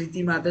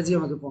স্মৃতি মাতাজি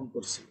আমাকে ফোন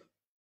করছিল,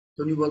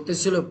 তুমি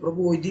বলতেছিল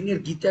প্রভু ওই দিনের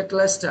গীতা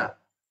ক্লাসটা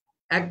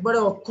একবারে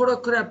অক্ষর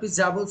অক্ষরে আপনি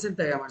যা বলছেন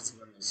তাই আমার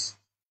জীবনে হয়েছে।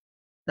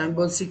 আমি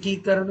বলছি কি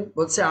কারণে?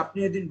 বলছে আপনি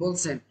ওইদিন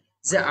বলছেন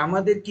যে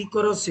আমাদের কি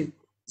করা উচিত,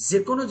 যে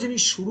কোনো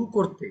জিনিস শুরু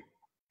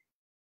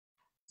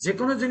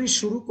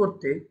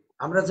করতে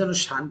আমরা যেন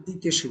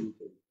শান্তিতে শুরু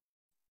করি,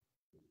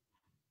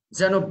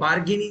 যেন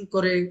বার্গেনিং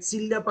করে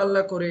চিল্লা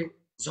পাল্লা করে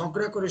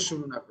ঝগড়া করে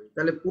শুরু না করি,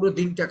 তাহলে পুরো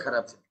দিনটা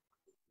খারাপ যায়।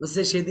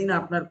 বলছে সেদিন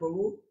আপনার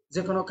প্রভু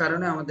যে কোনো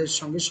কারণে আমাদের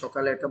সঙ্গে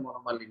সকালে একটা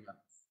মনোমালিন্য,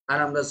 আর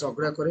আমরা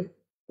ঝগড়া করে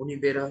উনি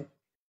বের হয়।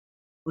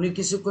 উনি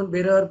কিছুক্ষণ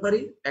বের হওয়ার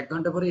পরই 1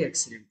 ঘন্টা পরে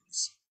অ্যাক্সিডেন্ট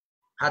করেছে,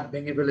 হাত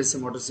ভেঙে ফেলেছে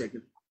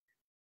মোটরসাইকেল।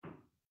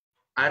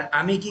 আর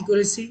আমি কি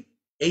করেছি,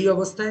 এই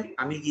অবস্থায়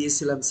আমি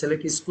গিয়েছিলাম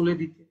ছেলেকে স্কুলে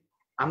দিতে,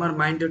 আমার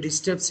মাইন্ডও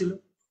ডিস্টার্ব ছিল,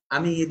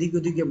 আমি এদিক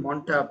ওদিকে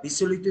মনটা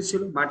বিচলিত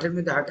ছিল, মাঠের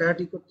মধ্যে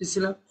হাঁটাহাঁটি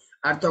করতেছিলাম।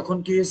 আর তখন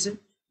কি হয়েছে,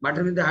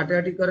 মাঠের মধ্যে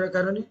হাঁটাহাঁটি করার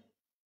কারণে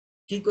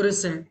কি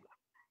করেছে,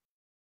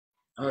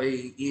 ওই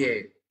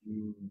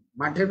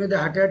মাঠের মধ্যে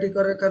হাঁটাহাঁটি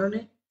করার কারণে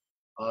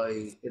ওই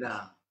এরা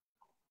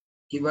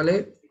কি বলে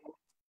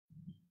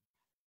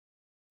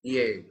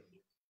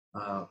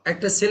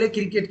একটা ছেলে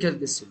ক্রিকেট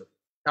খেলতেছিল,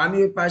 আমি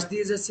ওই পাশ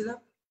দিয়ে যাচ্ছিলাম,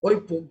 ওই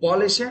বল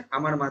এসে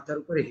আমার মাথার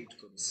উপরে হিট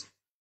করেছে।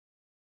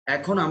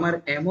 এখন আমার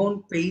এমন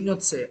পেইন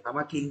হচ্ছে,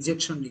 আমাকে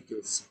ইনজেকশন নিতে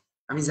হচ্ছে,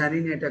 আমি জানি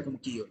না এটা এখন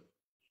কি হলো।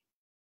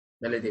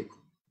 তাহলে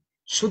দেখুন,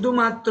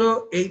 শুধুমাত্র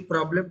এই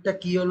প্রবলেমটা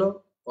কি হলো,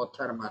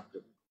 কথার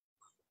মাধ্যমে।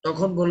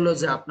 তখন বললো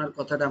যে আপনার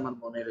কথাটা আমার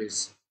মনে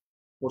রয়েছে,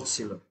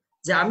 পড়ছিল,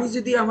 যে আমি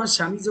যদি আমার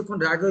স্বামী যখন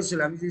রাগ হয়েছিল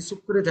আমি যদি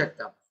চুপ করে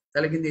থাকতাম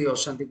তাহলে কিন্তু এই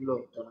অশান্তিগুলো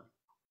হতো না।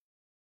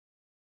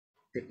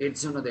 এর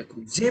জন্য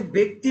দেখুন, যে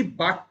ব্যক্তি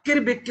বাক্যের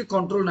বেগকে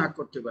কন্ট্রোল না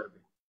করতে পারবে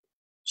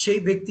সেই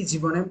ব্যক্তি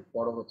জীবনে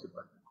বড় হতে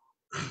পারবে।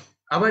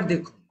 আবার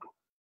দেখুন,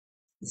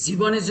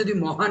 জীবনে যদি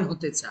মহান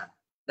হতে চান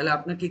তাহলে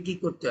আপনাকে কি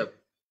করতে হবে?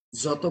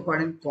 যত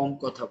পারেন কম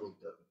কথা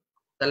বলতে হবে,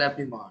 তাহলে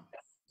আপনি মহান।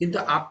 কিন্তু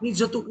আপনি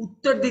যত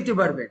উত্তর দিতে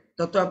পারবেন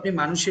তত আপনি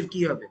মানুষের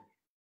কি হবে?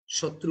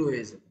 শত্রু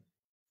হয়ে যাবেন।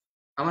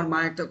 আমার মা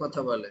একটা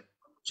কথা বলে,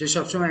 সে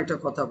সবসময় একটা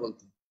কথা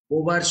বলতো,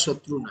 বোবার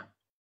শত্রু নয়।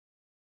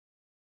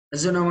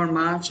 এজন্য আমার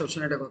মা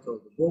সবসময় একটা কথা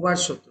বলতো, বোবার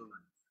শত্রু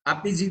নয়।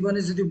 আপনি জীবনে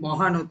যদি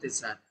মহান হতে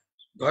চান,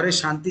 ঘরে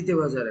শান্তিতে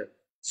বজায় রাখেন,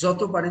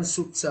 যত পারেন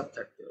চুপচাপ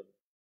থাকতে হবে,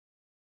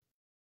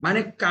 মানে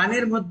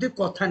কানের মধ্যে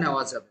কথা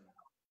নেওয়া যাবে না।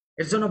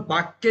 এর জন্য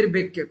বাক্যের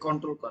বেগকে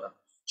কন্ট্রোল করা,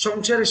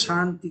 সংসারে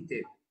শান্তিতে,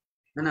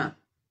 না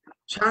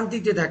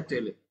শান্তিতে থাকতে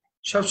হলে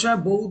সবসময়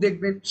বউ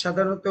দেখবেন,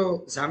 সাধারণত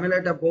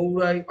ঝামেলাটা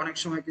বউরাই অনেক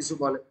সময় কিছু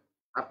বলে,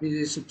 আপনি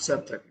যদি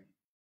চুপচাপ থাকেন,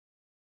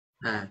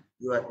 হ্যাঁ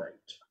you R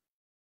right,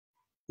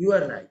 you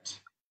R right,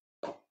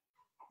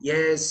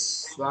 yes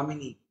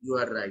স্বামিনী you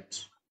R right,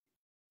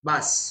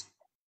 bus,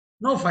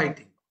 no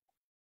fighting.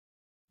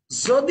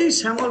 যদি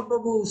শ্যামল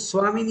বাবু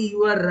স্বামিনী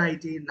ইউ আর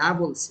রাইট না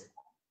বলছে,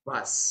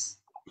 বাস,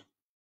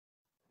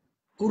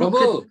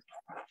 প্রভু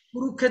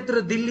কুরুক্ষেত্র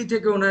দিল্লি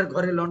থেকে ওনার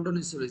ঘরে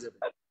লন্ডনে চলে যাবে।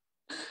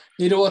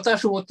 নীরবতা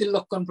সুমতির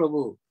লক্ষণ প্রভু,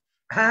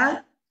 হ্যাঁ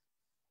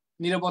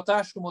নীরবতা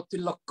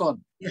সুমতির লক্ষণ।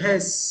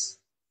 ইয়েস,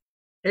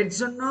 এর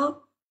জন্য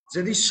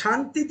যদি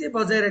শান্তিতে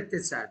বজায় রাখতে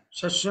চান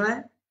সবসময়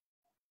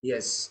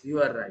ইয়েস ইউ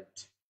আর রাইট,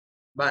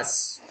 বাস,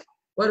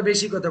 ওর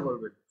বেশি কথা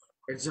বলবেন।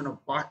 এর জন্য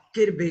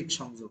বাক্যের বেগ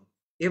সংযম।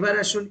 এবার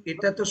আসুন,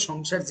 এটা তো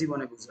সংসার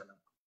জীবনে বুঝালাম,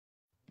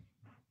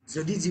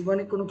 যদি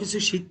জীবনে কোনো কিছু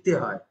শিখতে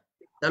হয়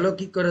তাহলে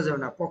কি করা যাবে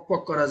না, পক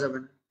পক করা যাবে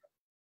না।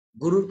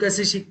 গুরুর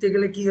কাছে শিখতে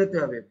গেলে কি হতে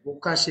হবে?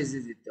 বোকা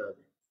সেজে যেতে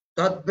হবে।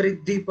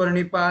 তৎবৃদ্ধি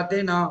পরিণিপাতে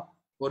না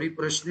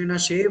পরিপ্রশ্নে না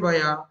সে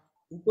ভয়া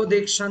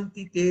উপদেশ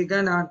শান্তি তে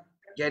জ্ঞানা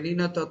জ্ঞানী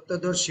না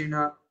তত্ত্বদর্শী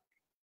না।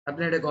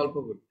 আপনি একটা গল্প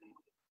বলুন,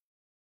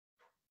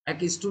 এক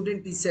স্টুডেন্ট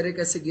টিচারের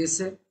কাছে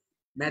গিয়েছে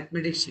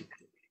ম্যাথমেটিক্স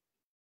শিখতে।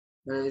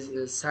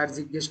 স্যার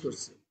জিজ্ঞেস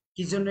করছে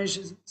কি জন্য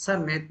এসেছে? স্যার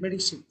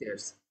ম্যাথমেটিক্স শিখতে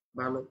আসছে।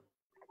 ভালো,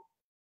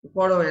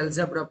 পড়ো,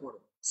 অ্যালজেব্রা পড়ো।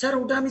 স্যার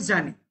ওটা আমি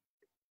জানি,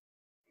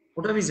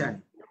 ওটা আমি জানি।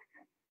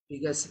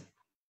 ঠিক আছে,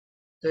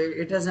 তো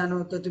এটা জানো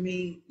তো তুমি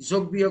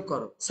যোগ বিয়োগ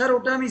করো। স্যার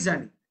ওটা আমি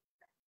জানি।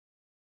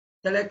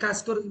 তাহলে এক কাজ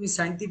করো, তুমি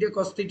সাইন থিটা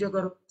কস থিটা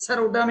করো। স্যার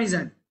ওটা আমি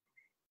জানি।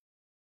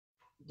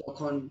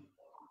 তখন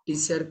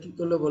টিচার কি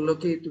করলো, বললো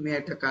কি তুমি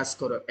একটা কাজ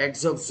করো, এক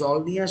জগ জল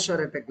নিয়ে আসো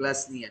আর একটা গ্লাস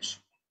নিয়ে আসো।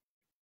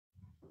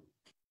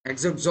 এক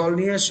জগ জল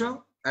নিয়ে আসো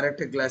আর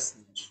একটা গ্লাস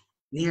নিয়ে আসো।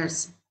 নিয়ে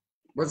আসছে,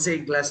 বলছে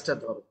এই গ্লাসটা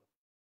ধরো।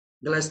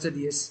 গ্লাসটা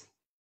দিয়েছে,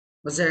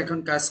 বলছে এখন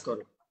কাজ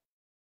করো,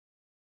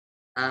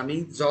 আমি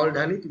জল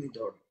ঢালি তুমি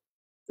ধরো।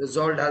 তো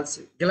জল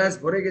ঢালছে, গ্লাস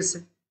ভরে গেছে,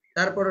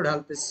 তারপরে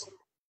ঢালতেছে।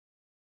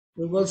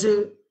 তো বলছে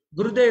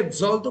গুরুদেব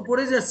জল তো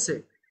পড়ে যাচ্ছে।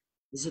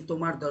 বলছে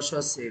তোমার দশা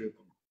আছে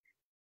এরকম,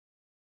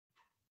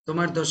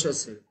 তোমার দশা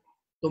আছে,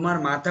 তোমার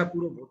মাথা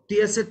পুরো ভর্তি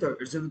আছে তো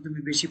এর জন্য তুমি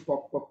বেশি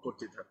পক পক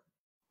করতে থাকো,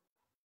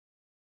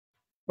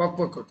 পক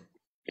পক করতে।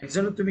 এর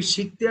জন্য তুমি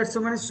শিখতে আসছো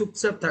মানে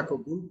চুপচাপ থাকো,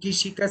 গুরু কি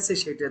শিখাচ্ছে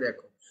সেটা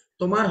দেখো।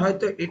 তোমার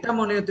হয়তো এটা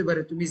মনে হতে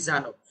পারে তুমি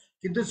জানো,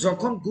 কিন্তু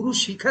যখন গুরু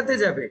শিখাতে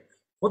যাবে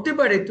হতে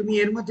পারে তুমি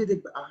এর মধ্যে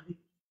দেখবে আরে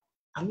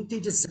আমি তো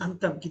এটা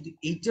জানতাম, কিন্তু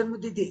এইটার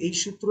মধ্যে যে এই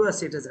সূত্র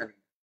আছে এটা জানি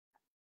না,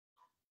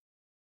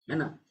 হ্যাঁ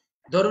না।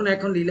 ধরুন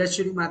এখন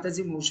লীলাশ্বরী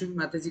মাতাজি মৌসুমী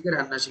মাতাজিকে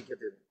রান্না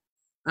শিখাতে দেন,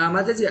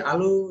 মাতাজি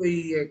আলু ওই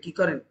কি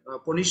করেন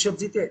পনির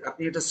সবজিতে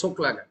আপনি এটা শোক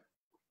লাগান।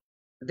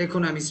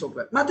 দেখুন আমি শোক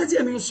লাগাই, মাতাজি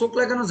আমি শোক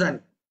লাগানো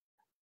জানি,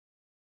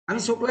 আমি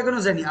শোক লাগানো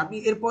জানি, আপনি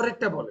এর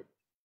পরেরটা বলেন।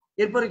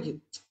 এরপরে কি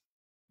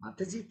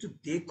মাতাজি একটু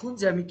দেখুন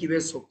যে আমি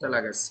কিভাবে শোকটা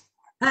লাগাচ্ছি।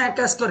 হ্যাঁ এক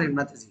কাজ করেন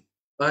মাতাজি,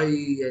 ওই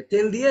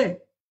তেল দিয়ে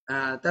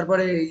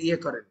তারপরে ইয়ে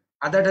করেন,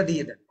 আদাটা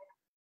দিয়ে দেন,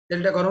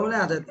 তেলটা গরম হলে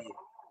আদা দিয়ে,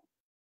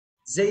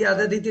 যেই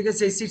আদা দিতে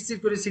গেছে এই সিট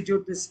করে সিটি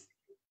উঠতেছে।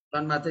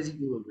 কারণ মাতাজি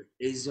কি বলবে,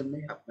 এই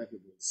জন্যই আপনাকে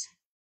বলছি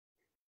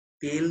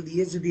তেল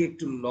দিয়ে যদি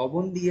একটু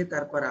লবণ দিয়ে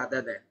তারপর আদা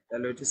দেন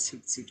তাহলে ওইটা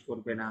সিট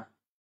করবে না,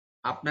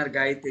 আপনার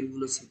গায়ে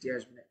তেলগুলো ছিটে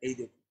আসবে না। এই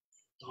দেখুন,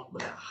 তখন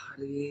বলে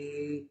আরে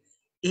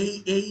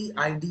এই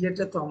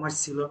আইডিয়াটা তো আমার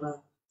ছিল না।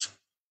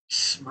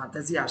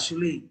 মাতাজি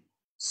আসলেই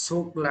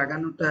চোখ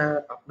লাগানোটা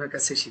আপনার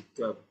কাছে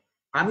শিখতে হবে।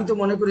 আমি তো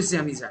মনে করেছি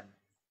আমি জানি।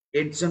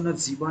 এর জন্য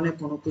জীবনে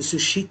কোনো কিছু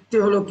শিখতে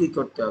হলেও কি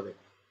করতে হবে,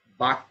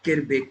 বাক্যের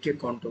বেগকে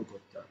কন্ট্রোল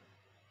করতে হবে,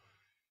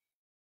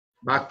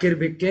 বাক্যের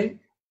বেগকে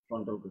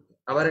কন্ট্রোল করতে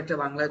হবে। আবার একটা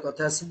বাংলায়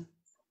কথা আছে,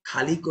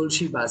 খালি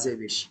কলসি বাজে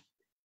বেশি।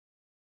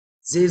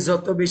 যে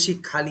যত বেশি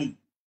খালি,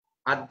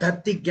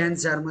 আধ্যাত্মিক জ্ঞান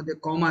যার মধ্যে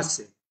কম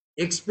আছে,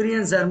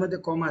 এক্সপিরিয়েন্স যার মধ্যে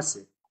কম আছে,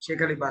 সে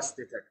খালি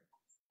বাঁচতে থাকে।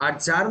 আর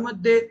যার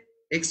মধ্যে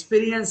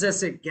এক্সপিরিয়েন্স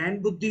আছে, জ্ঞান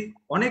বুদ্ধি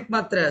অনেক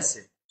মাত্রায়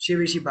আছে, সে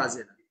বেশি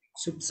বাজে না,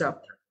 চুপচাপ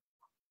থাকে।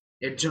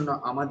 এর জন্য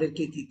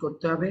আমাদেরকে কি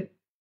করতে হবে,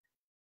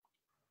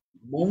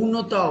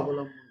 মৌনতা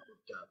অবলম্বন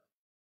করতে হবে।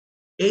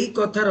 এই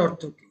কথার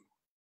অর্থ কি,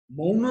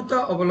 মৌনতা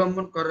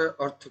অবলম্বন করার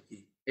অর্থ কি?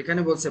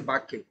 এখানে বলছে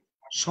বাক্যে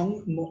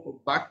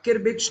বাক্যের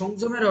বেগ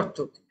সংযমের অর্থ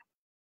কি?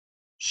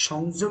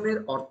 সংযমের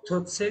অর্থ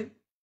হচ্ছে,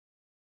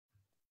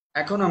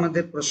 এখন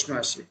আমাদের প্রশ্ন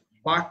আসে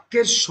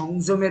বাক্যের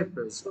সংযমের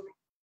প্রয়োজন।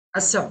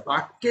 আচ্ছা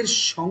বাক্যের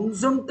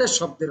সংযমটা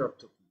শব্দের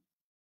অর্থ কি?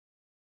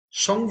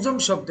 সংযম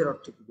শব্দের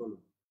অর্থ কি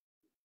বলুন?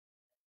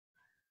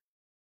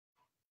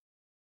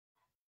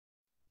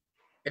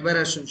 এবার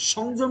আসুন,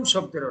 সংযম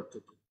শব্দের অর্থ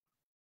কি?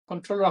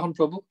 কন্ট্রোল রাখুন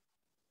প্রভু।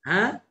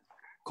 হ্যাঁ,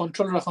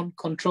 কন্ট্রোল রাখুন,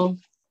 কন্ট্রোল।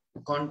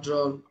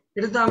 কন্ট্রোল,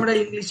 এটা তো আমরা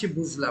ইংলিশে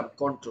বুঝলাম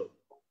কন্ট্রোল,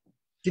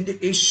 কিন্তু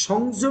এই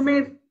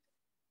সংযমের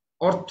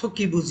অর্থ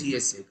কি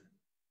বুঝিয়েছে?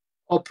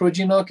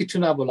 অপ্রয়োজনীয় কিছু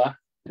না বলা,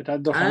 এটা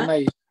দরকার হ্যাঁ?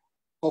 নাই,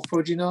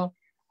 অপ্রয়োজনীয়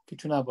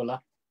কিছু না বলা।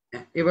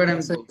 এবার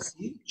আমি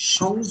বলছি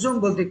সংযম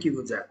বলতে কি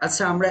বোঝায়।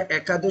 আচ্ছা আমরা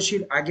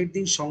একাদশীর আগের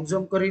দিন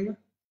সংযম করি না?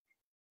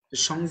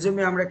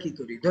 সংযমে আমরা কি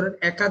করি, ধরেন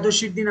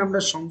একাদশীর দিন আমরা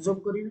সংযম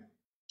করি না,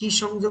 কি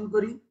সংযম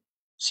করি?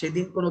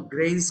 সেদিন কোনো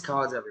গ্রেইনস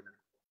খাওয়া যাবে না,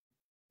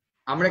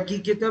 আমরা কি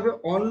খেতে হবে,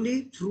 অনলি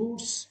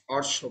ফ্রুটস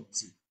আর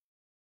সবজি,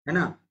 হ্যাঁ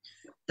না।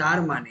 তার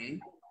মানে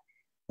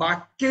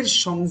বাক্যের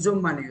সংযম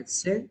মানে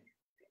হচ্ছে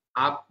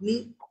আপনি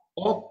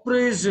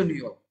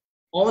অপ্রয়োজনীয়,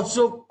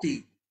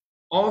 অযৌক্তিক,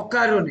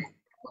 অকারণে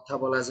কথা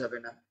বলা যাবে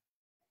না,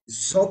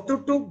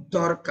 যতটুক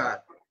দরকার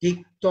ঠিক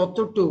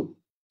ততটুক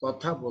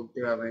কথা বলতে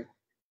হবে,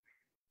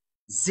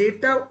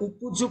 যেটা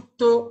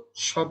উপযুক্ত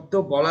শব্দ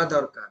বলা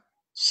দরকার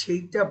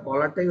সেইটা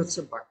বলাটাই হচ্ছে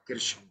বাক্যের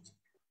সংযম।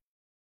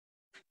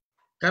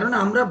 কারণ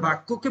আমরা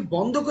বাক্যকে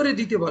বন্ধ করে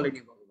দিতে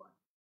বলেনি ভগবান,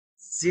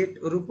 যে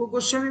রূপ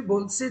গোস্বামী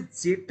বলছে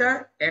যেটা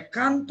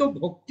একান্ত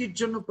ভক্তির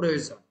জন্য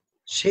প্রয়োজন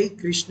সেই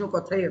কৃষ্ণ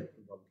কথাই আপনি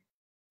বলবেন,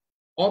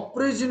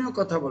 অপ্রয়োজনীয়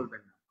কথা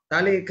বলবেন না।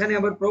 তাহলে এখানে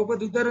আবার প্রভুপাদ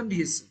উদাহরণ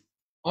দিয়েছে,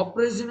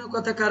 অপ্রয়োজনীয়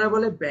কথা কারা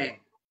বলে, ব্যাং।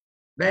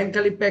 ব্যাং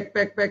খালি প্যাক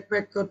প্যাক প্যাক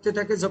প্যাক করতে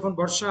থাকে, যখন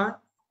বর্ষা হয়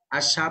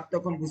আর সাপ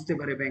তখন বুঝতে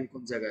পারে ব্যাং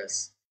কোন জায়গায়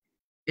আছে,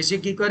 এসে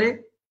কি করে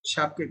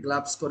সাপকে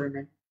গ্লাভস করে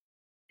নেয়।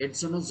 এর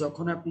জন্য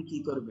যখন আপনি কি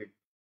করবেন,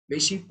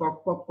 বেশি পক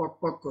পক পক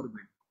পক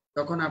করবেন,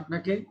 তখন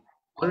আপনাকে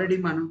অলরেডি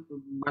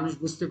মানুষ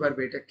বুঝতে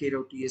পারবে এটা কে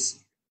রটিয়েছে,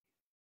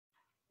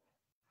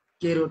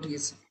 কে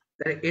রটিয়েছে।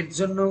 তাই এর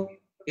জন্য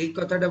এই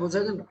কথাটা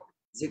বোঝা গেল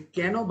যে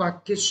কেন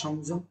বাক্যের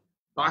সংযম।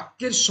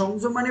 বাক্যের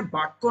সংযম মানে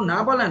বাক্য না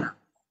বলা না,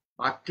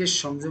 বাক্যের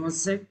সংযম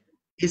হচ্ছে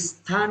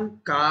স্থান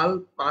কাল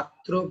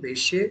পাত্র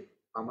বেশে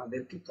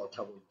আমাদেরকে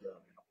কথা বলতে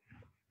হবে,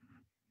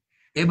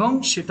 এবং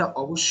সেটা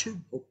অবশ্যই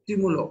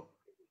ভক্তিমূলক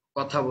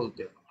কথা বলতে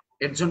হবে।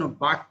 এর জন্য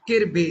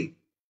বাক্যের বেগ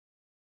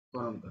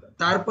গ্রহণ করা।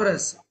 তারপর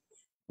আছে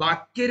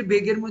বাক্যের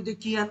বেগের মধ্যে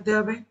কি আনতে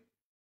হবে?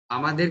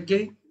 আমাদেরকে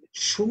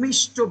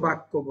সুমিষ্ট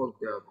বাক্য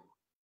বলতে হবে।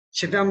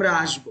 সেটা আমরা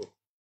আসব,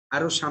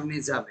 আরো সামনে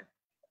যাবে।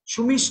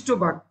 সুমিষ্ট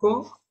বাক্য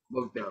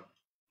বলতে হবে,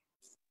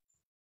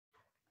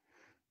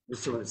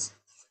 বুঝতে পারছি?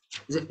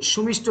 যে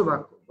সুমিষ্ট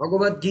বাক্য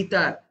ভগবদ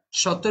গীতার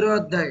 17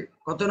 অধ্যায়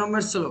কত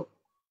নম্বর শ্লোক?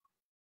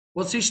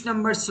 25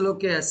 নম্বর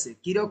শ্লোকে আছে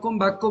কিরকম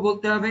বাক্য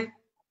বলতে হবে?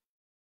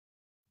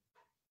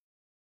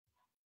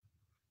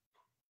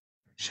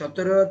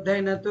 17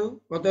 অধ্যায় না তো,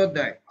 কত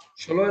অধ্যায়?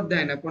 16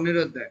 অধ্যায় না 15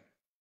 অধ্যায়?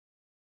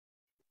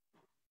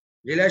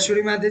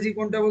 লীলাশ্বরী মাতাজি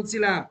কোনটা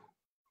বলছিলাম?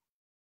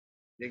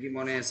 দেখি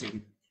মনে আছে কি।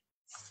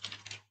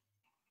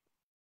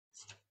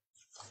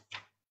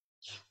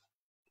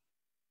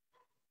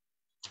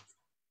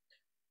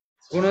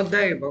 কোন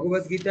অধ্যায়ে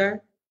ভগবদ গীতায়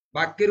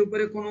বাক্যের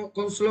উপরে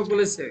কোন শ্লোক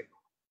বলেছে?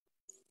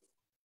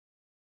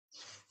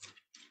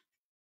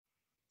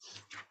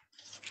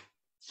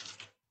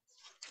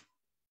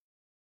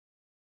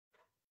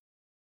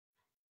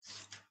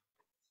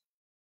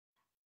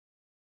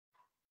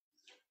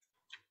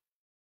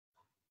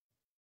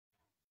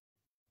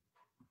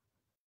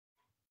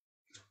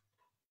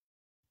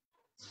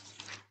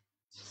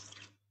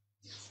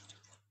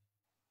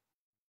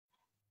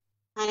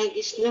 হরে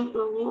কৃষ্ণ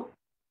প্রভু।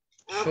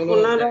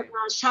 16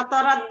 অধ্যায়।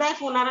 17 অধ্যায়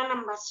 15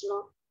 নম্বর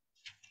শ্লোক।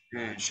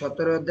 হ্যাঁ,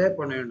 17 অধ্যায়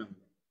 15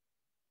 নম্বর।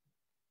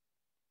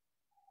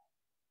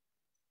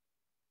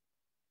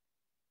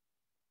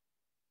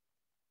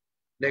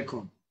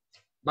 দেখুন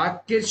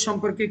বাক্যের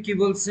সম্পর্কে কি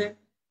বলছে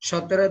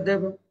 17 অধ্যায়।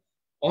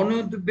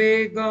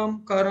 অনুদ্বেগম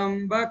করম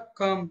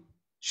বাক্যম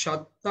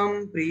সত্যম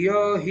প্রিয়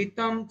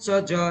হিতম চ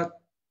যৎ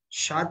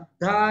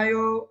সাধ্যায়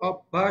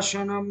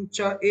অভ্যাসনম চ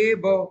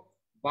এব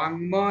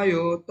বাঙ্ময়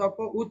তপ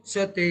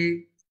উচ্যতে।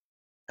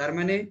 তার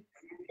মানে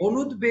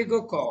অনুদ্বেগ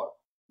কর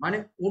মানে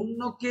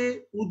অন্যকে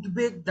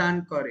উদ্বেগ দান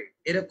করে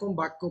এরকম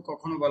বাক্য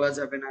কখনো বলা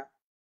যাবে না।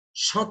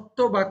 সত্য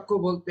বাক্য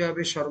বলতে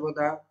হবে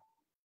সর্বদা।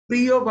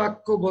 প্রিয়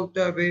বাক্য বলতে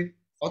হবে,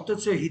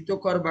 অথচ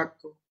হিতকর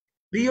বাক্য।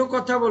 প্রিয়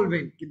কথা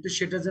বলবেন কিন্তু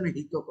সেটা যেন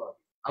হিতকর।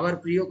 আবার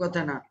প্রিয়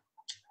কথা না,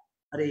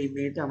 আরে এই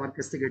মেয়েটা আমার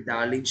কাছ থেকে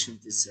ডার্লিং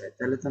শুনতে চায়,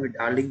 তাহলে তো আমি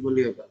ডার্লিং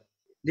বলিও পারি,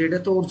 কিন্তু এটা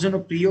তো ওর জন্য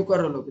প্রিয়কর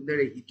হলো, কিন্তু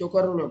এটা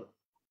হিতকর হলো না।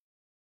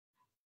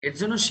 এর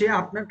জন্য সে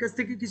আপনার কাছ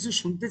থেকে কিছু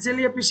শুনতে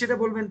চাইলে আপনি সেটা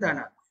বলবেন তা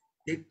না,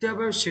 দেখতে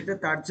হবে সেটা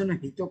তার জন্য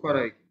হিতকর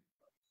হয়।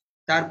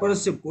 তারপর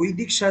হচ্ছে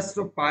বৈদিক শাস্ত্র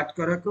পাঠ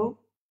করাকেও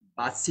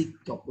বাচিক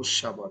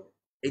তপস্যা বলে।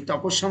 এই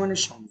তপস্যা মানে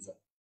সংযম।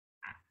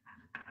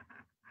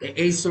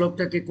 এই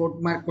শ্লোকটাকে কোট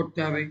মার্ক করতে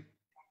হবে।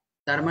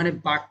 তার মানে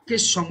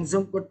বাক্যের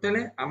সংযম করতে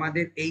হলে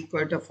আমাদের এই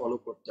কয়টা ফলো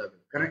করতে হবে,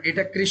 কারণ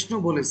এটা কৃষ্ণ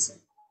বলেছে।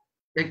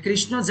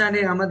 কৃষ্ণ জানে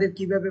আমাদের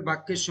কিভাবে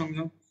বাক্যের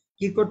সংযম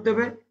কি করতে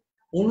হবে।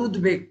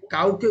 অনুদ্বেগ,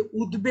 কাউকে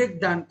উদ্বেগ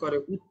দান করে,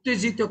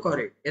 উত্তেজিত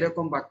করে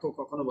এরকম বাক্য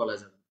কখনো বলা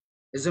যাবে না।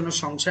 এজন্য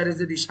সংসারে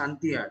যদি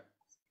শান্তি হয়,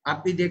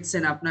 আপনি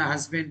দেখছেন আপনার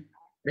হাজবেন্ড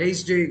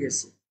রেজিস্ট হয়ে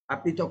গেছে,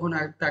 আপনি তখন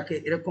তাকে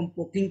এরকম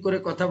পোকিং করে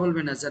কথা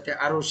বলবেন না যাতে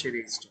আরো সে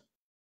রেজিস্ট হয়।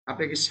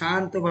 আপনাকে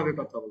শান্তভাবে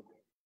কথা বলতে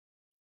হবে।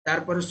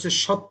 তারপর হচ্ছে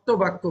সত্য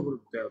বাক্য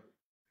বলতে হবে,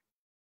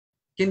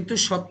 কিন্তু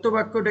সত্য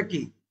বাক্যটা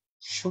কি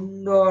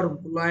সুন্দর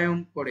মুলায়ম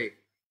করে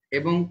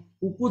এবং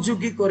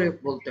উপযোগী করে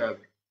বলতে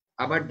হবে।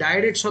 আবার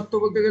ডাইরেক্ট সত্য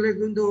বলতে গেলে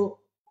কিন্তু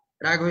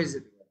রাগ হয়ে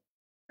যেতে পারে।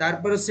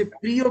 তারপর হচ্ছে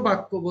প্রিয়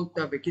বাক্য বলতে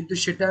হবে, কিন্তু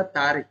সেটা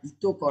তার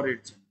হিতকরের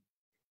জন্য,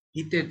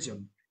 হিতের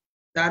জন্য।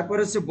 তারপর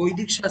হচ্ছে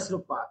বৈদিক শাস্ত্র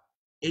পাঠ।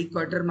 এই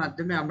কয়টার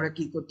মাধ্যমে আমরা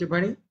কি করতে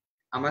পারি,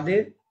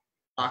 আমাদের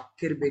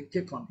বাক্যের বেগকে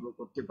কন্ট্রোল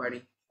করতে পারি।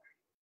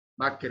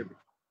 বাক্যের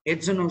বেগ, এর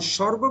জন্য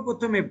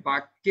সর্বপ্রথমে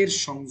বাক্যের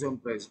সংযম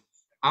প্রয়োজন।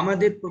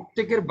 আমাদের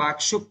প্রত্যেকের বাক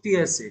শক্তি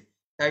আছে,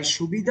 তাই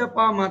সুবিধা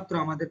পাওয়া মাত্র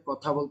আমাদের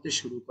কথা বলতে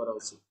শুরু করা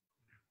উচিত।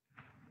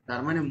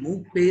 তার মানে মুখ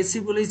পেয়েছি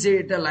বলেই যে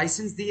এটা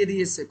লাইসেন্স দিয়ে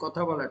দিয়েছে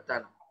কথা বলার, তা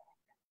না।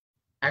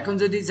 এখন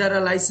যদি যারা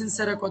লাইসেন্স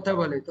ছাড়া কথা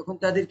বলে তখন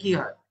তাদের কি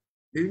হয়,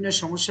 বিভিন্ন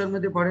সমস্যার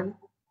মধ্যে পড়েন।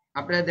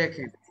 আপনারা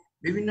দেখেন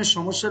বিভিন্ন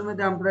সমস্যার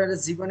মধ্যে আপনারা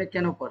জীবনে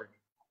কেন পড়েন?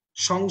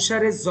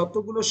 সংসারে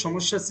যতগুলো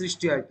সমস্যা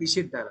সৃষ্টি হয়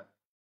কিসের দ্বারা?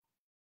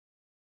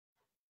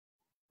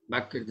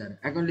 বাক্যের দ্বারা।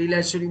 এখন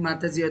লীলাশ্বরী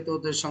মাতাজি এত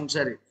ওদের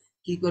সংসারে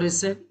কি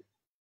করেছে,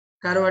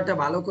 কারো একটা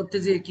ভালো করতে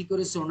যেয়ে কি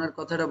করেছে, ওনার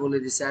কথাটা বলে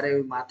দিছে, আরে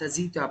ওই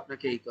মাতাজি তো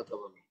আপনাকে এই কথা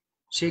বলে।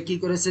 সে কি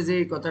করেছে যে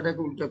এই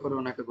কথাটাকে উল্টা করে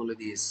ওনাকে বলে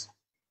দিয়েছে।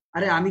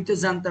 আরে আমি তো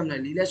জানতাম না,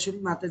 লীলাশ্বরী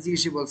মাতাজি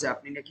এসে বলছে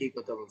আপনি নাকি এই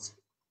কথা বলছেন।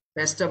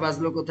 প্যাচটা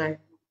বাজলো কোথায়?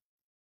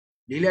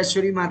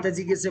 লীলাশ্বরী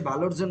মাতাজি গেছে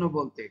ভালোর জন্য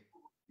বলতে,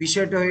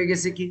 বিষয়টা হয়ে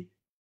গেছে কি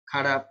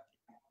খারাপ।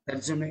 তার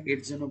জন্য এর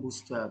জন্য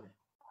বুঝতে হবে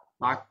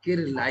বাক্যের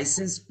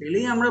লাইসেন্স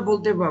পেলেই আমরা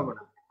বলতে পারবো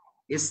না,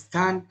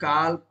 স্থান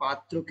কাল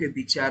পাত্রকে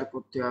বিচার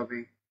করতে হবে।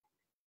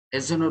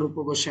 এর জন্য রূপ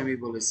গোস্বামী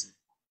বলেছে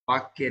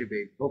বাক্যের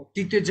বেগ।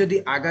 ভক্তিতে যদি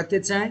আগাতে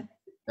চায়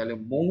তাহলে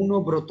মৌন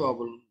ব্রত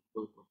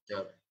অবলম্বন করতে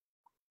হবে।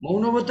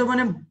 মৌন ব্রত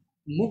মানে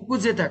মুখ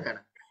বুজে থাকা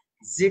না,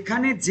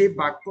 যেখানে যে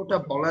বাক্যটা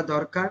বলা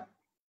দরকার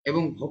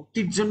এবং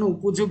ভক্তির জন্য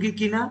উপযোগী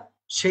কিনা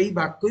সেই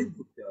বাক্যই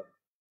বলতে হবে।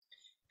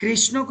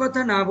 কৃষ্ণ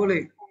কথা না বলে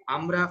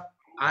আমরা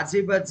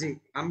আজে বাজে,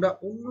 আমরা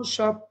অন্য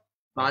সব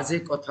বাজে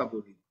কথা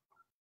বলি।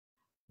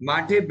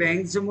 মাঠে ব্যাঙ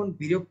যেমন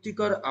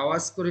বিরক্তিকর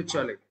আওয়াজ করে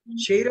চলে,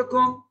 সেই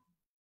রকম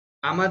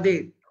আমাদের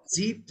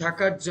জীব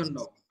থাকার জন্য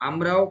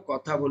আমরাও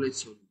কথা বলে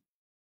চলি,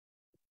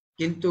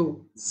 কিন্তু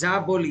যা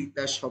বলি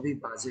তা সবই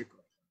বাজে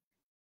কথা।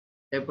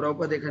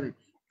 প্রভুপাদ এখানে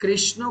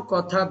কৃষ্ণ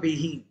কথা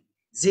বিহীন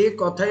যে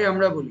কথাই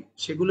আমরা বলি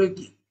সেগুলো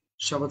কি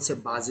সব হচ্ছে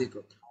বাজে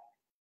কথা,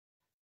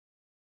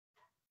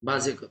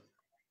 বাজে কথা।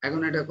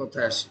 এখন এটা কথা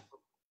আসে,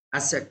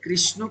 আচ্ছা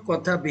কৃষ্ণ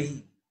কথা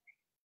বিহীন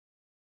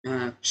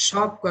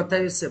সব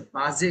কথাই হচ্ছে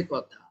বাজে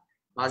কথা।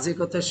 বাজে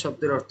কথা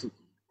শব্দের অর্থ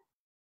কি?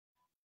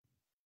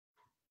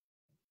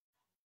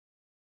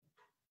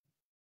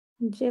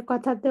 যে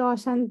কথাতে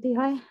অশান্তি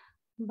হয়,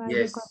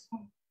 বাজে Yes. কথা।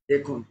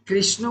 দেখুন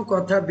কৃষ্ণ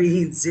কথা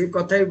বিহীন যে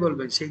কথাই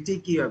বলবেন সেইটি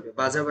কি হবে?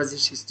 বাজাবাজি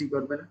সৃষ্টি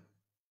করবে না?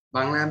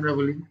 বাংলায় আমরা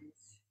বলি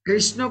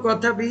কৃষ্ণ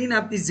কথা বিহীন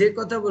আপনি যে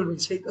কথা বলবেন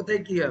সেই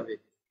কথাই কি হবে?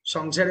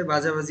 সংসারে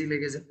বাজাবাজি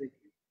লেগে যাবে,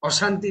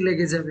 অশান্তি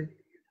লেগে যাবে।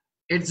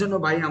 এর জন্য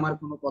ভাই আমার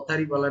কোনো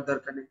কথারই বলার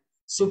দরকার নেই,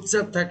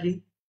 চুপচাপ থাকি।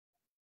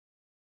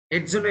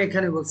 এর জন্য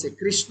এখানে বলছে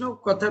কৃষ্ণ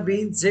কথা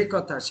বিহীন যে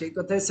কথা সেই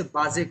কথা হচ্ছে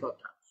বাজে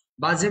কথা।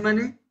 বাজে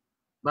মানে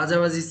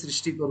বাজাবাজি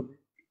সৃষ্টি করবে,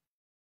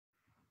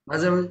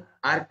 বাজাবাজি।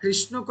 আর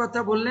কৃষ্ণ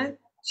কথা বললে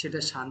সেটা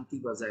শান্তি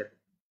বজায়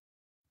রাখে,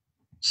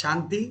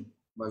 শান্তি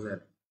বজায়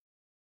রাখে।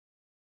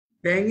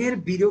 ব্যাঙের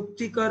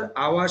বিরক্তিকর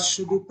আওয়াজ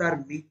শুধু তার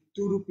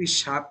মৃত্যুরূপী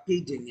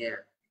সাপকেই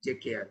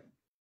ডেকে আনে।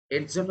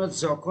 এর জন্য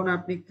যখন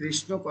আপনি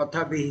কৃষ্ণ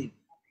কথা বিহীন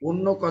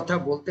অন্য কথা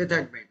বলতে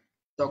থাকবেন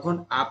তখন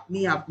আপনি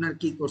আপনার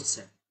কি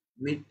করছেন?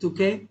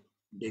 মৃত্যুকে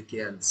ডেকে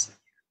আনছেন।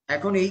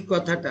 এখন এই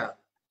কথাটা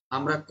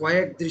আমরা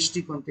কয়েক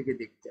দৃষ্টিকোণ থেকে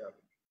দেখতে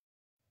হবে।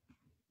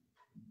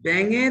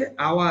 ব্যাঙের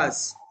আওয়াজ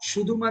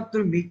শুধুমাত্র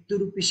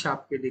মৃত্যুরূপী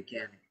সাপকে ডেকে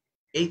আনে,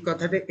 এই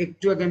কথাটা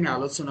একটু আগে আমি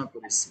আলোচনা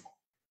করেছি।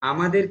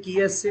 আমাদের কি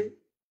আছে?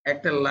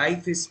 একটা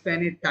লাইফ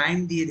স্প্যানে টাইম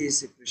দিয়ে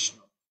দিয়েছে কৃষ্ণ,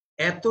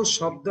 এত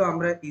শব্দ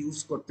আমরা ইউজ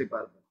করতে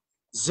পারবো।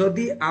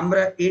 যদি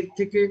আমরা এর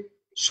থেকে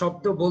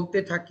শব্দ বলতে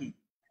থাকি,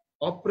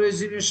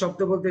 অপ্রয়োজনীয় শব্দ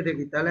বলতে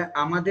থাকি, তাহলে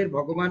আমাদের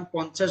ভগবান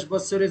 50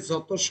 বছরে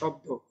যত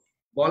শব্দ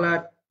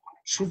বলার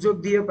সুযোগ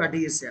দিয়ে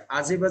পাঠিয়েছে,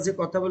 আজে বাজে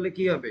কথা বলে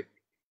কি হবে?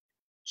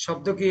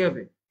 শব্দ কি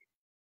হবে?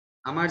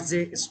 আমার যে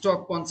স্টক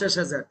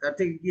 50,000 তার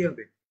থেকে কি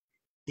হবে?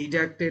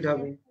 ডিডাক্টেড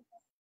হবে,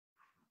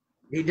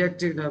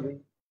 ডিডাক্টেড হবে।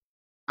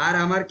 আর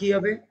আমার কি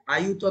হবে?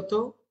 আয়ু তত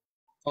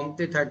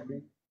কমতে থাকবে।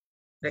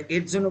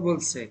 এর জন্য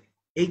বলছে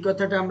এই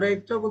কথাটা আমরা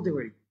একটু বলতে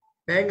পারি,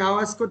 ব্যাঙ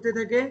আওয়াজ করতে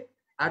থাকে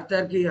আর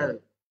তার কি হয়?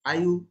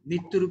 আয়ু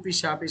মৃত্যুরূপী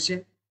সাপ এসে।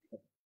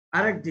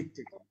 আর এক দিক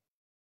থেকে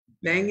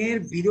ব্যাঙের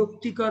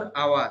বিরক্তিকর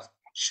আওয়াজ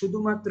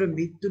শুধুমাত্র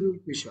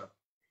মৃত্যুরূপী সাপ।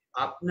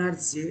 আপনার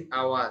যে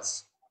আওয়াজ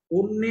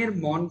অন্যের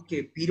মনকে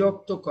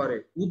বিরক্ত করে,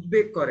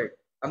 উদ্বেগ করে,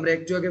 আমরা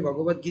একটু আগে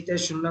ভগবত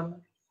গীতায় শুনলাম,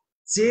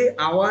 যে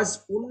আওয়াজ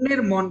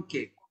অন্যের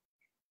মনকে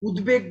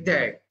উদ্বেগ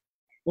দেয়,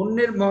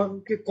 অন্যের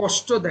মনকে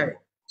কষ্ট দেয়,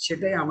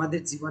 সেটাই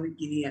আমাদের জীবনে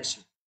কি নিয়ে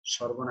আসে?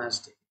 সর্বনাশ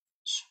ডেকে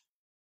আসে।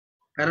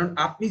 কারণ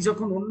আপনি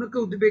যখন অন্যকে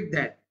উদ্বেগ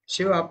দেন,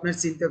 সেও আপনার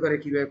চিন্তা করে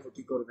কিভাবে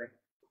ক্ষতি করবে,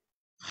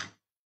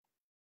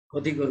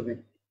 ক্ষতি করবে।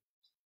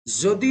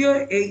 যদিও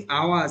এই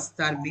আওয়াজ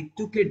তার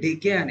মৃত্যুকে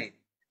ডেকে আনে,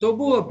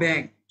 তবুও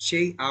ব্যাঙ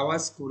সেই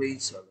আওয়াজ করেই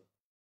চলে।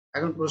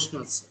 এখন প্রশ্ন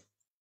হচ্ছে,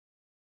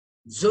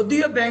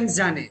 যদিও ব্যাঙ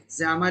জানে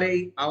যে আমার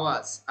এই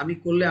আওয়াজ আমি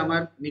করলে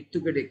আমার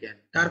মৃত্যুকে ডেকে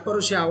আনে,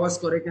 তারপরও সে আওয়াজ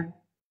করে কেন?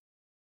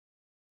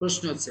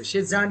 প্রশ্ন হচ্ছে, সে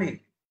জানে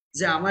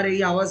যে আমার এই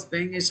আওয়াজ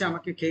ব্যাঙ এসে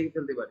আমাকে খেয়ে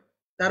ফেলতে পারে,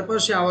 তারপর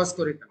সে আওয়াজ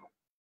করে কেন?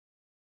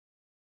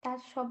 তার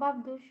স্বভাব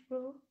দোষ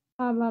প্রভু,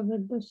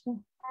 স্বভাবের দোষে।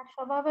 তার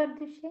স্বভাবের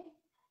দোষে।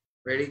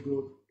 ভেরি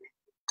গুড,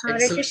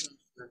 হরে কৃষ্ণ।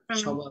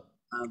 স্বভাব।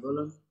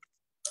 বলুন।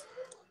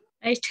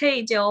 এটাই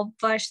যে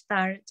অভ্যাস,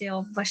 তার যে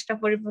অভ্যাসটা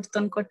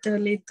পরিবর্তন করতে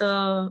হলেই তো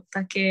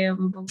তাকে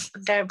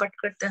ডাইভার্ট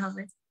করতে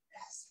হবে।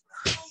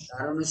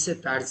 কারণ হচ্ছে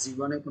তার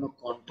জীবনে কোনো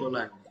কন্ট্রোল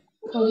নেই,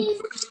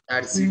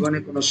 তার জীবনে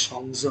কোনো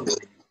সংযম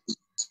নেই।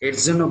 এর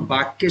জন্য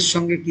বাক্যের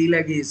সঙ্গে কি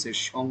লাগিয়েছে?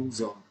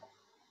 সংযম।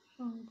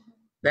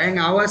 ব্যাঙ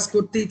আওয়াজ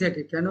করতেই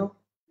থাকে কেন?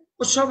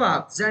 ও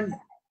স্বভাব জানি,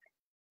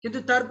 কিন্তু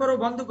তারপরও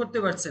বন্ধ করতে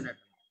পারছে না,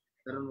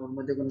 কারণ ওর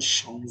মধ্যে কোনো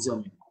সংযম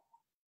নেই।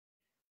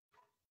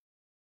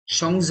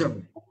 সংযম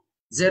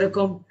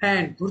যেরকম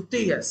ফ্যান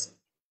ঘুরতেই আছে,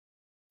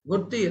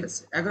 ঘুরতেই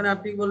আছে। এখন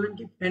আপনি বললেন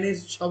কি ফ্যানের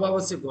স্বভাব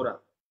আছে ঘোরা,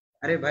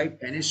 আরে ভাই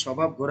ফ্যানের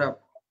স্বভাব ঘোরা,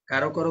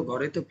 কারো কারো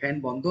ঘরে তো ফ্যান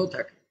বন্ধও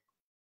থাকে,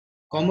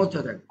 কমও তো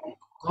থাকে।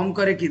 কম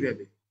করে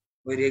কিভাবে?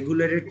 ওই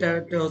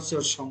রেগুলেটরটা হচ্ছে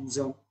ওর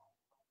সংযম।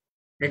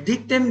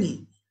 ঠিক তেমনি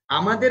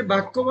আমাদের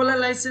বাক্য বলা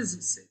লাইসেন্স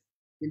আছে,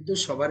 কিন্তু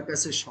সবার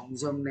কাছে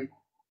সংযম নেই।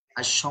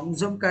 আর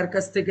সংযম কার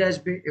কাছ থেকে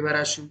আসবে? এবার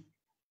আসুন,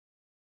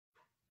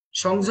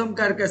 সংযম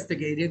কার কাছ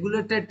থেকে? এই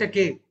রেগুলেটরটা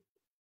কে?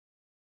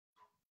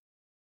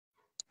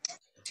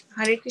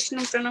 হরে কৃষ্ণ,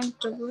 প্রণাম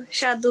প্রভু।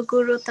 সাধু,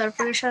 গুরু,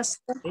 তারপরে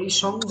শাস্ত্র। এই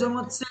সংযম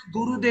হচ্ছে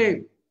গুরুদেব।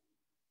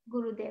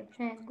 গুরুদেব,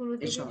 হ্যাঁ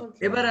গুরুদেব বলছে।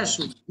 এবার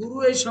আসুন, গুরু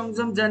এই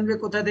সংযম জানবে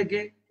কোথা থেকে?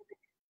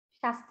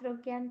 শাস্ত্র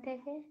জ্ঞান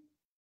থেকে।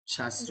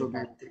 শাস্ত্র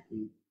জ্ঞান থেকে।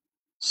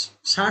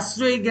 শাস্ত্র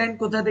এই জ্ঞান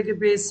কোথা থেকে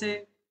পেয়েছে?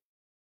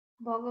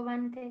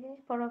 ভগবান থেকে,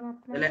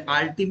 পরমাত্মা। তাহলে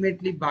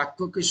আলটিমেটলি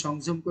বাক্যকে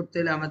সংযম করতে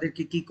হলে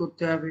আমাদেরকে কি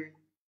করতে হবে?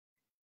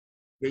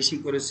 বেশি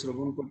করে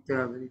শ্রবণ করতে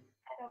হবে।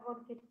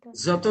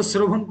 যত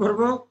শ্রবণ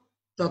করব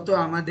তত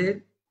আমাদের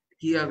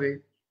কি হবে?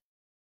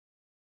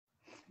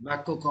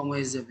 বাক্য কম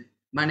হয়ে যাবে,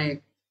 মানে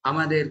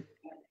আমাদের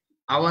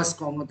আওয়াজ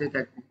কম হতে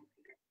থাকবে।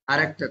 আর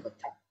একটা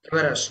কথা,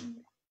 এবার আসুন,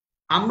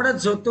 আমরা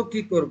যত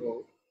কি করব,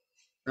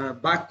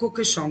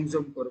 বাক্যকে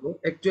সংযম করব।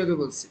 একটু আগে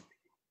বলছি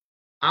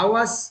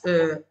আওয়াজ,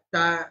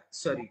 তা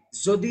সরি,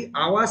 যদি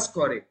আওয়াজ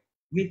করে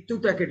মৃত্যু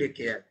তাকে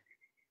ডেকে আনে,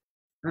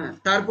 হ্যাঁ,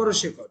 তারপরও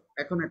সে করে।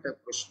 এখন একটা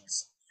প্রশ্ন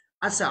আছে,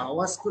 আচ্ছা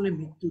আওয়াজ করলে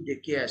মৃত্যু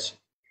ডেকে আসে,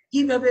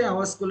 কিভাবে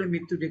আওয়াজ করলে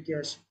মৃত্যু ডেকে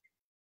আসে?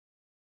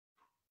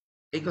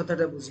 এই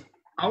কথাটা বুঝি,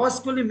 আওয়াজ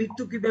করলে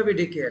মৃত্যু কিভাবে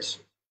ডেকে আসে?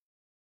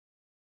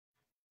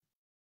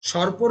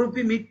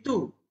 সর্পরূপী মৃত্যু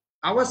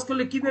আওয়াজ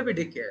করলে কিভাবে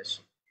ডেকে আসে?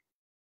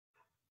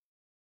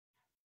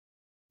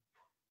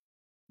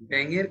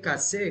 ব্যাঙের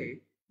কাছে,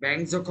 ব্যাঙ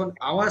যখন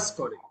আওয়াজ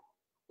করে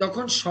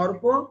তখন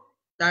সর্প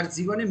তার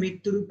জীবনে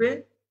মৃত্যুরূপে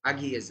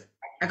আগিয়ে যায়।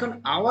 এখন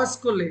আওয়াজ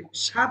করলে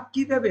সাপ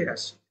কিভাবে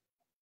আসে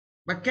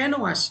বা কেন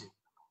আসে?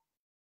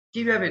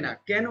 কিভাবে না,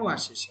 কেন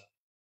আসে সাপ?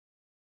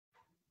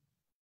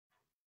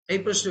 এই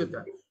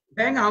প্রশ্নটা,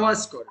 ব্যাঙ আওয়াজ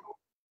করে,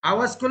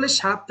 আওয়াজ করলে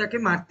সাপ তাকে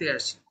মারতে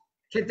আসে,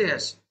 খেতে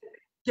আসে,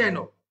 কেন?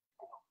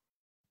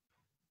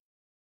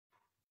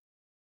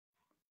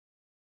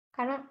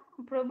 কারণ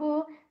প্রভু,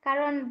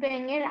 কারণ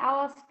ব্যাঙের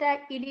আওয়াজটা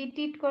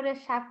ইরিটেট করে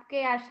সাপকে,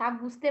 আর সাপ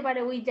বুঝতে পারে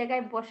ওই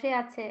জায়গায় বসে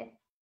আছে,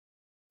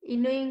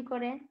 ইনোয়িং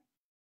করে।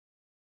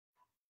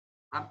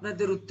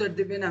 আপনাদের উত্তর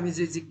দিবেন, আমি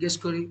যে জিজ্ঞেস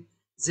করি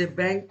যে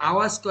ব্যাঙ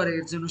আওয়াজ করে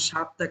এর জন্য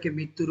সাপ তাকে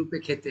মৃত্যুরূপে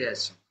খেতে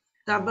আসে,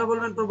 তা আপনারা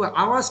বলবেন প্রভু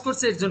আওয়াজ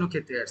করছে এর জন্য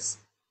খেতে আসছে।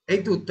 এই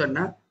তো উত্তর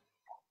না?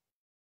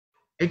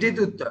 এটাই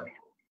তো উত্তর।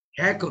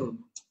 হ্যাঁ করুন,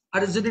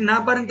 আর যদি না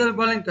পারেন তাহলে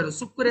বলেন কেন,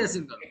 চুপ করে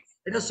আছেন কেন?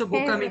 এটা হচ্ছে হ্যাঁ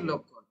বোকামির প্রভু।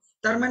 লক্ষণ।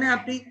 তার মানে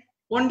আপনি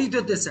পণ্ডিত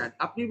হতে চান,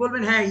 আপনি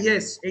বলবেন হ্যাঁ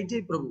ইয়েস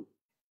এইটাই প্রভু।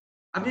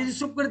 আপনি যদি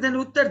চুপ করে দেন,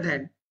 উত্তর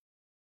দেন,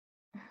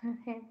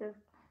 হ্যাঁ প্রভু।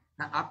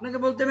 আপনাকে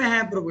বলতে হবে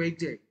হ্যাঁ প্রভু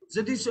এইটাই।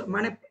 যদি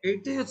মানে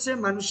এইটাই হচ্ছে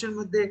মানুষের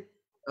মধ্যে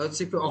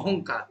হচ্ছে একটু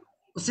অহংকার,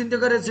 ও চিন্তা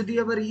করে যদি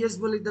আবার ইয়েস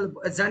বলি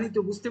তাহলে জানি তো,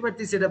 বুঝতে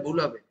পারতেছি এটা ভুল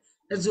হবে।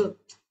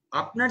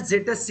 আপনার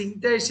যেটা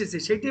চিন্তা এসেছে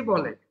সেটাই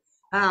বলে।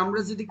 হ্যাঁ, আমরা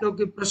যদি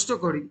কাউকে প্রশ্ন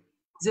করি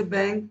যে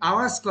ব্যাঙ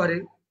আওয়াজ করে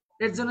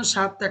এর জন্য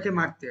সাপ তাকে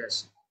মারতে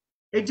আসে,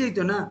 এটাই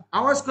তো না,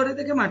 আওয়াজ করে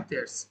তাকে মারতে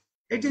আসছে,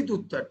 এটাই তো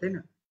উত্তর, তাই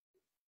না?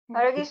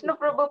 হরে কৃষ্ণ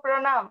প্রভু,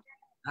 প্রণাম।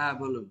 হ্যাঁ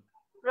বলুন।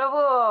 প্রভু,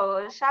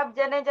 সাপ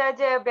জেনে যায়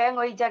যে ব্যাঙ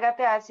ওই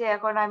জায়গাতে আছে,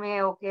 এখন আমি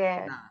ওকে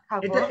না,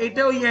 খাবো।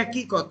 এটা ওই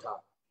একই কথা,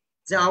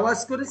 যে আওয়াজ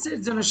করেছে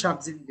এর জন্য সাপ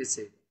জেনে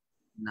গেছে।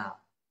 না,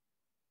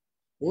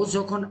 ও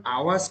যখন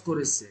আওয়াজ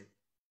করেছে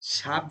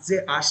সাপ যে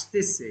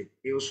আসতেছে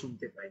এও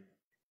শুনতে পায়নি।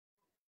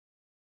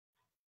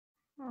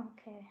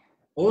 ওকে।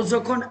 ও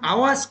যখন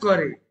আওয়াজ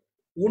করে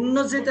অন্য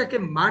যে তাকে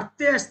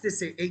মারতে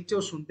আসতেছে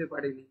এইটাও শুনতে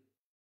পারেনি,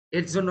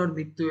 এর জন্য ওর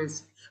মৃত্যু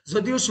হয়েছে।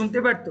 যদিও শুনতে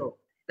পারতো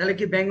তাহলে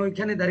কি ব্যাঙ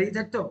ওইখানে দাঁড়িয়ে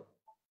থাকতো?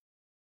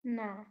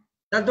 না,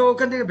 তাহলে তো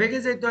ওখান থেকে ভেগে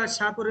যেত, আর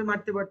সাপ ওরে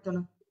মারতে পারতো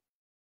না।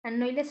 আর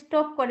নইলে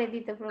স্টপ করে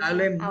দিত প্রভু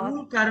তাহলে আওয়াজ। মূল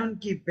কারণ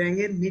কি,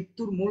 ব্যাঙের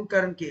মৃত্যুর মূল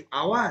কারণ কি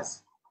আওয়াজ,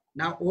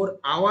 না ওর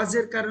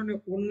আওয়াজের কারণে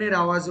অন্যের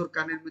আওয়াজ ওর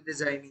কানের মধ্যে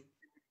যায়নি?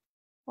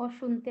 ও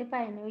শুনতে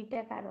পায়নি,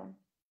 ওইটা কারণ।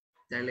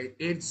 তাহলে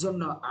এর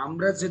জন্য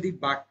আমরা যদি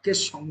বাক্যের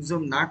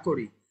সংযম না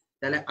করি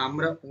তাহলে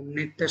আমরা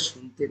অন্যেরটা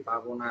শুনতে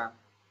পাবো না।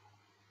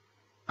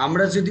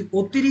 আমরা যদি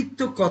অতিরিক্ত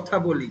কথা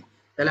বলি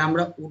তাহলে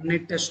আমরা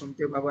অন্যেরটা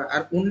শুনতে পাবো,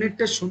 আর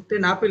অন্যেরটা শুনতে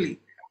না পেলে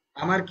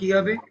আমার কি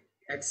হবে?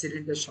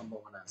 অ্যাক্সিডেন্টের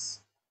সম্ভাবনা আছে,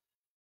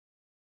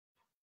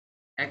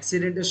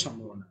 অ্যাক্সিডেন্টের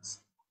সম্ভাবনা আছে।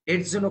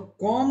 এর জন্য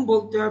কম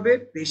বলতে হবে,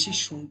 বেশি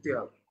শুনতে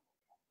হবে,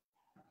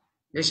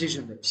 বেশি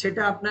শুনতে হবে।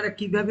 সেটা আপনারা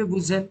কিভাবে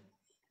বুঝেন?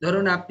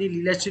 ধরুন আপনি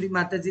লীলাচুরি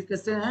মাতাজির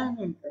কাছে, হ্যাঁ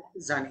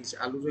জানিস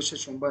আলু রসে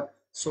সোমবার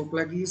চোখ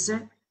লাগিয়েছে,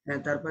 হ্যাঁ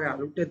তারপরে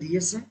আলুটা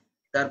দিয়েছে,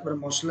 তারপরে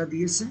মশলা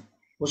দিয়েছে,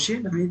 কষিয়ে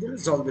নামিয়ে দিল,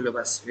 জল দিল,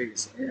 বাস হয়ে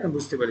গেছে,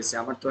 বুঝতে পেরেছি,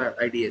 আমার তো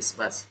আইডিয়া আছে,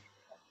 বাস।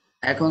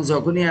 এখন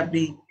যখনই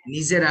আপনি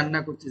নিজে রান্না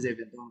করতে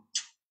যাবেন তখন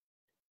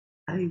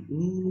আরে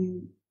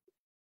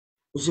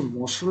ওই যে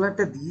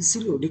মশলাটা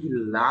দিয়েছিল ওটা কি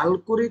লাল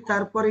করে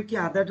তারপরে কি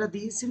আদাটা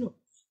দিয়েছিল,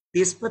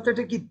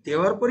 তেজপাতাটা কি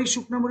দেওয়ার পরেই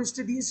শুকনো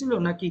মরিচটা দিয়েছিল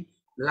নাকি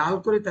লাল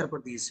করে তারপর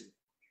দিয়েছিল?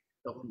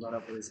 তখন ধরা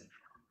পড়েছে,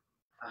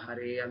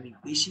 আরে আমি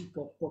বেশি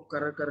পক পক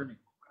করার কারণে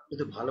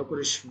তো ভালো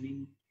করে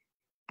শুনিনি।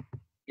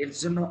 এর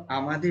জন্য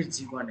আমাদের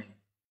জীবনে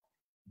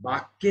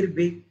বাক্যের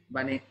বেগ,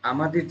 মানে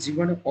আমাদের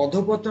জীবনে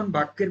অধপতন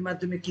বাক্যের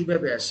মাধ্যমে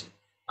কিভাবে আসে?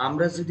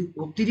 আমরা যদি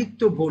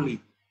অতিরিক্ত বলি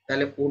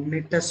তাহলে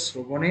অন্যেরটা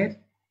শ্রবণের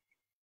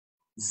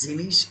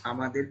জিনিস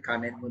আমাদের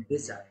কানের মধ্যে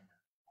যায় না।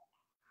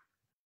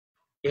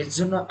 এর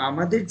জন্য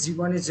আমাদের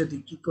জীবনে যদি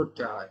কি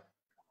করতে হয়,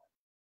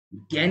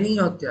 জ্ঞানী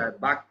হতে হয়,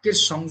 বাক্যের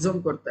সংযম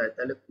করতে হয়,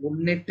 তাহলে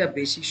অন্যেরটা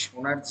বেশি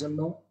শোনার জন্য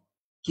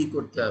কি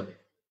করতে হবে?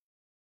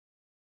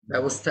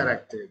 ব্যবস্থা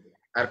রাখতে হবে,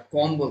 আর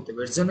কম বলতে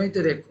হবে। এর জন্যই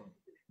তো দেখুন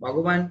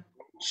ভগবান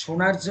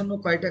শোনার জন্য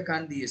কয়টা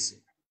কান দিয়েছে?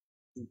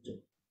 দুটো।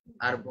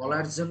 আর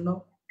বলার জন্য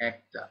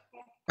একটা।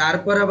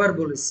 তারপর আবার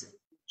বলেছে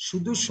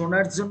শুধু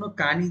শোনার জন্য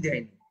কানই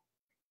দেয়নি,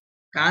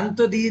 কান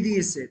তো দিয়ে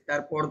দিয়েছে,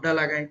 তার পর্দা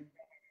লাগায়নি,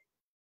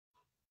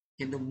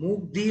 কিন্তু মুখ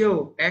দিয়েও,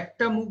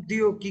 একটা মুখ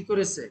দিয়েও কি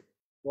করেছে?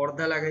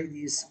 পর্দা লাগাই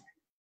দিয়েছে,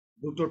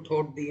 দুটো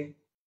ঠোঁট দিয়ে।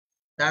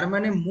 তার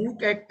মানে মুখ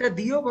একটা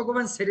দিয়েও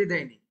ভগবান ছেড়ে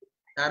দেয়নি,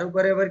 তার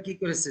উপরে আবার কি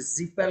করেছে?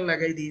 জিপার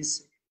লাগাই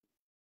দিয়েছে।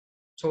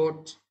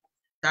 ঠোঁট।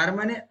 তার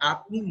মানে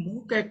আপনি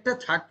মুখ একটা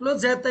থাকলেও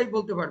যা তাই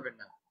বলতে পারবেন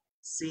না,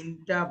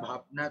 চিন্তা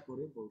ভাবনা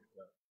করে বলতে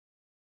হবে।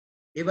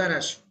 এবার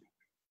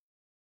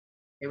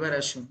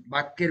আসুন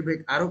বাক্যের বেগ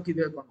আরো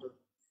কিভাবে কন্ট্রোল।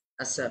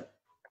 আচ্ছা,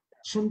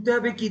 শুনতে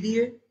হবে কি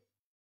দিয়ে?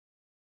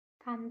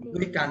 কান দিয়ে।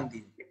 দুই কান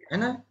দিয়ে, তাই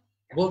না?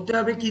 বলতে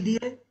হবে কি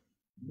দিয়ে?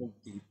 মুখ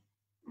দিয়ে।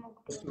 মুখ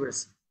বুঝতে দিয়ে।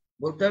 পেরেছি?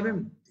 বলতে হবে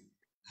মুখ দিয়ে।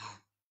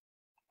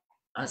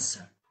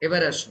 আচ্ছা,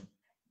 এবার আসুন,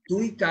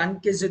 দুই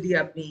কানকে যদি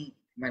আপনি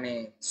মানে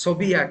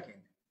ছবি আঁকেন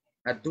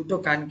আর দুটো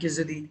কানকে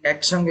যদি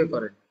একসঙ্গে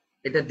করেন,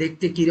 এটা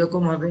দেখতে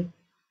কিরকম হবে?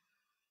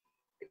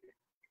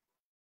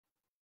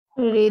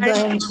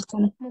 হৃদয়ের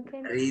মতন।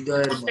 মুখের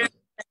হৃদয়ের মতো।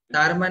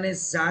 তার মানে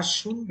যা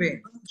শুনবেন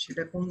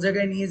সেটা কোন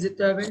জায়গায় নিয়ে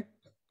যেতে হবে?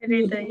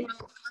 হৃদয়।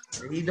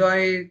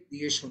 হৃদয়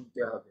দিয়ে শুনতে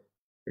হবে,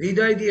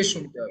 হৃদয় দিয়ে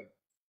শুনতে হবে।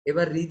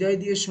 এবার হৃদয়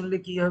দিয়ে শুনলে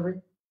কি হবে?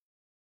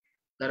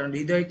 কারণ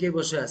হৃদয় কে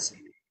বসে আছে?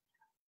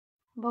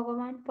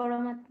 ভগবান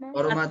পরমাত্মা।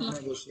 পরমাত্মা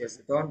বসে আছে।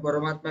 তখন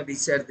পরমাত্মা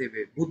বিচার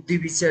দেবে, বুদ্ধি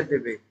বিচার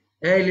দেবে,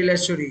 এই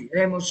লীলাশ্বরী,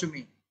 এই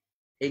মৌসুমী,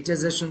 এইটা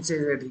যা শুনছে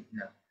এটা ঠিক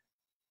না।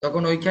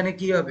 তখন ওইখানে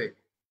কি হবে?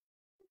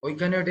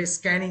 ওইখানে ওটা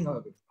স্ক্যানিং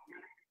হবে,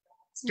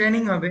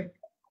 স্ক্যানিং হবে।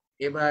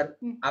 এবার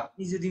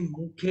আপনি যদি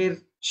মুখের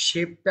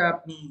শেপটা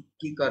আপনি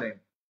কি করেন,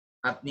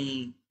 আপনি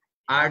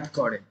আর্ট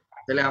করেন,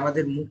 তাহলে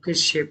আমাদের মুখের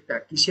শেপটা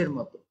কিসের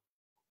মতো?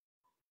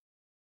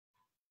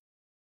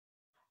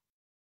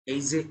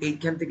 এই যে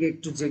এইখান থেকে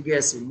একটু জেগে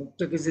আছে,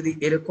 মুখটাকে যদি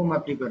এরকম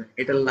আপনি করেন,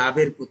 এটা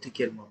লাভের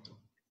প্রতীকের মতো,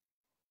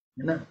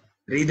 তাই না?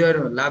 হৃদয়ের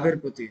লাভের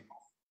প্রতীক।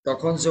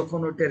 তখন যখন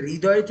ওটা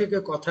হৃদয় থেকে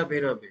কথা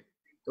বের হবে,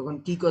 তখন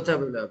কি কথা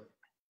বের হবে?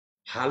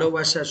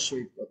 ভালোবাসার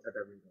সহিত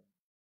কথাটা বের হবে।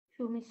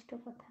 সুমিষ্ট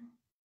কথা।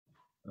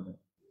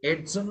 এর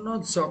জন্য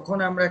যখন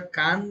আমরা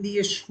কান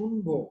দিয়ে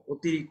শুনবো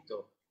অতিরিক্ত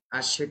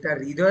আর সেটা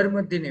হৃদয়ের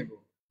মধ্যে নেব,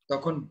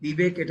 তখন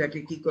বিবেক এটাকে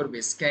কি করবে?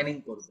 স্ক্যানিং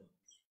করবে।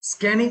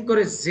 স্ক্যানিং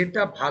করে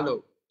যেটা ভালো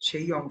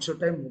সেই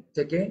অংশটাই মুখ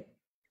থেকে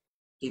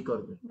কি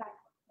করবে?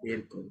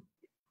 বের করবে,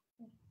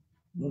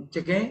 মুখ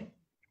থেকে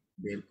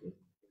বের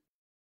করবে।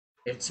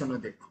 এর জন্য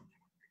দেখুন,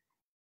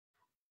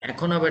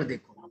 এখন আবার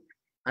দেখুন,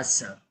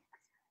 আচ্ছা,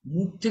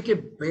 মুখ থেকে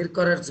বের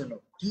করার জন্য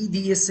কি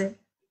দিয়েছে?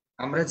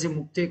 আমরা যে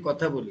মুখ থেকে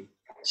কথা বলি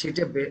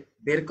সেটা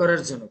বের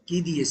করার জন্য কি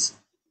দিয়েছে?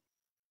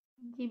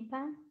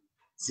 জিহ্বা।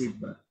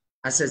 জিহ্বা।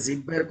 আচ্ছা,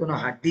 জিহ্বার কোনো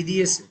হাড্ডি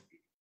দিয়েছে?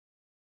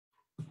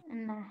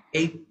 না।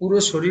 এই পুরো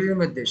শরীরের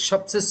মধ্যে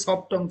সবচেয়ে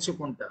সফট অংশ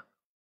কোনটা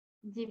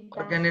জিহ্বা।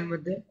 অর্গানের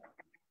মধ্যে?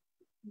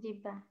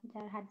 জিহ্বা,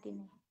 যার হাড্ডি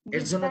নেই।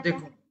 এর জন্য জিহ্বাটা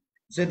দেখুন,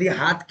 যদি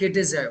হাত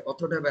কেটে যায়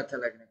অতটা ব্যথা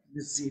লাগে না,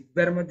 কিন্তু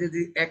জিহ্বার মধ্যে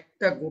যদি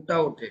একটা গোটা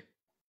ওঠে,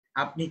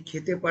 আপনি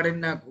খেতে পারেন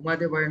না,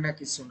 ঘুমাতে পারেন না,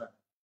 কিছু না।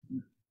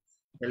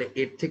 তাহলে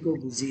এর থেকেও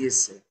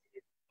বুঝিয়েছে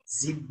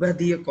জিহ্বা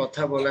দিয়ে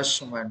কথা বলার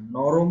সময়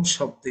নরম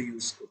শব্দ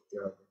ইউজ করতে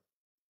হবে,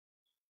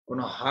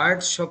 কোনো হার্ড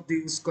শব্দ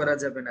ইউজ করা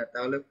যাবে না,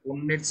 তাহলে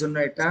অন্যের জন্য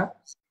এটা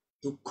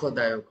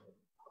দুঃখদায়ক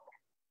হবে,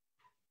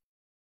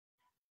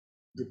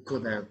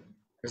 দুঃখদায়ক।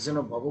 এর জন্য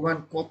ভগবান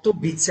কত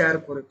বিচার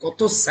করে, কত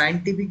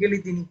সাইন্টিফিক্যালি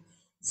তিনি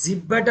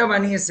জিহ্বাটা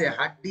বানিয়েছে,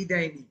 হাড্ডি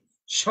দেয়নি,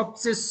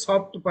 সবচেয়ে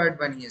সফট পার্ট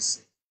বানিয়েছে।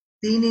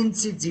 3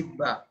 ইঞ্চি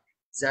জিহ্বা,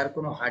 যার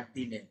কোনো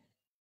হাড্ডি নেই।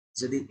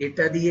 যদি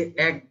এটা দিয়ে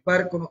একবার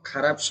কোনো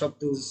খারাপ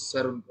শব্দ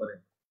উচ্চারণ করেন,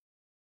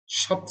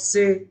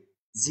 সবচেয়ে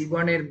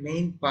জীবনের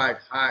মেইন পার্ট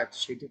হার্ট,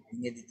 সেটা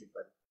ভেঙে দিতে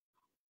পারে।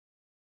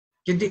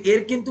 কিন্তু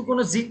এর কিন্তু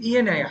কোনো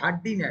ইয়ে নাই,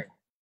 হাড্ডি নাই,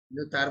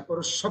 কিন্তু তারপর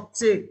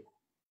সবচেয়ে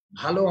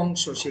ভালো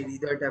অংশ সেই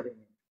হৃদয়টা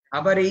ভেঙে।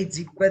 আবার এই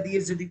জিহ্বা দিয়ে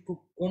যদি খুব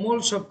কোমল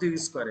শব্দ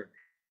ইউজ করেন,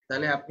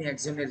 তাহলে আপনি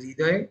একজনের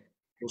হৃদয়ে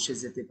বসে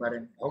যেতে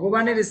পারেন,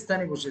 ভগবানের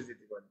স্থানে বসে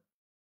যেতে পারেন।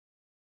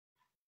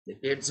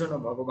 এর জন্য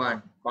ভগবান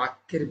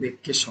বাক্যের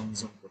বেগকে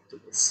সংযম করতে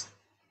বলছে,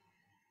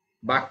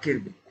 বাক্যের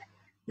বেগ।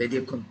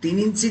 দেখুন 3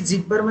 ইঞ্চি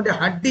জিহ্বার মধ্যে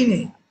হাড্ডি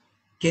নেই,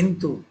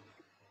 কিন্তু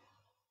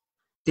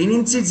 3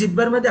 ইঞ্চি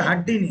জিহ্বার মধ্যে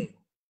হাড্ডি নেই,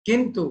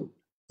 কিন্তু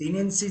 3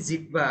 ইঞ্চি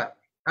জিহ্বা,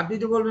 আপনি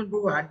তো বলবেন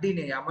প্রভু হাড্ডি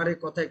নেই, আমার এই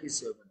কথায়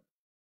কিছু হবে না।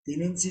 3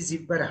 ইঞ্চি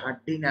জিহ্বার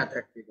হাড্ডি না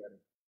থাকতে পারে,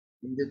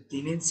 কিন্তু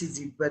 3 ইঞ্চি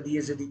জিহ্বা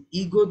দিয়ে যদি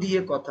ইগো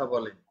দিয়ে কথা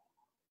বলেন,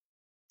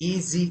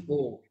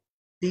 ইজিও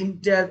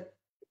 3টা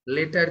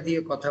লেটার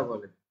দিয়ে কথা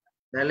বলেন,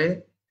 তাহলে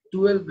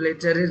 12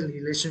 লেটারের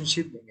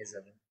রিলেশনশিপ ভেঙে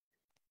যাবে।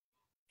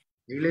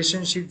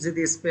 রিলেশনশিপ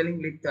যদি স্পেলিং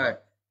লিখতে হয়,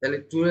 তাহলে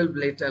 12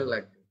 লেটার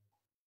লাগবে।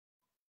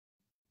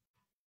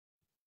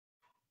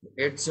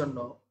 এর জন্য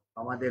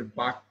আমাদের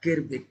বাক্যের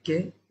বেগকে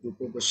রূপ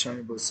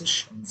গোস্বামী বলছে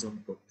সংযম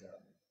করতে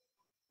হবে।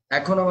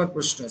 এখন আমার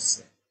প্রশ্ন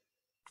হচ্ছে,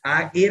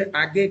 এর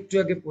আগে একটু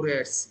আগে পড়ে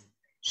আসছি,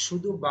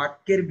 শুধু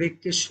বাক্যের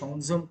বেগকে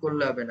সংযম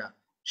করলে হবে না,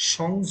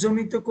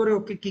 সংযমিত করে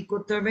ওকে কি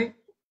করতে হবে?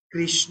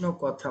 কৃষ্ণ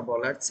কথা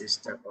বলার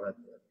চেষ্টা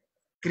করাতে হবে,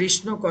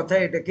 কৃষ্ণ কথা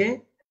এটাকে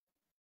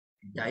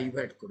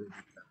ডাইভার্ট করে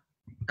দিতে হবে।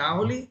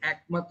 তাহলেই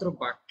একমাত্র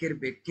বাক্যের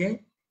বেগকে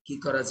কি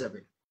করা যাবে?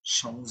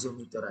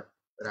 সংযমিত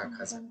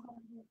রাখা যাবে,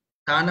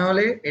 তা না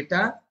হলে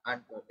এটা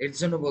এর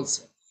জন্য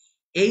বলছে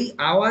এই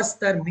আওয়াজ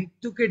তার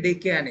মৃত্যুকে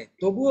ডেকে আনে,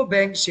 তবুও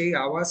ব্যাঙ সেই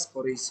আওয়াজ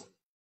করেই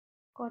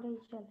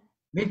চলে।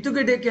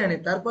 মৃত্যুকে ডেকে আনে,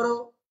 তারপরও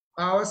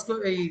আওয়াজ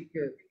এই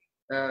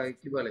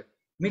কি বলে,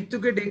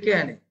 মৃত্যুকে ডেকে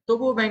আনে,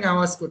 তবুও ব্যাঙ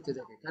আওয়াজ করতে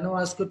থাকে। কেন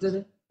আওয়াজ করতে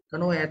থাকে?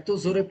 কারণ ও এত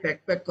জোরে প্যাক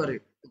প্যাক করে,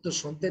 তো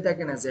শুনতে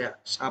থাকে না যে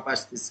সাপ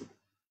আসতেছে।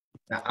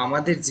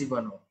 আমাদের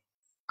জীবনও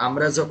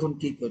আমরা যখন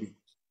কি করি,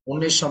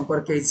 অন্যের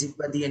সম্পর্কে এই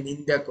জিহ্বা দিয়ে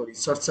নিন্দা করি,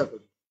 চর্চা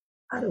করি,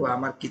 আরে ও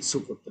আমার কিচ্ছু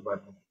করতে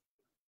পারবে না।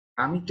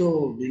 আমি তো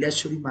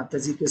লীলাশ্বরী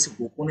মাতাজির কাছে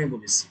গোপনে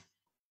বলেছি,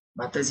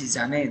 মাতাজি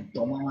জানে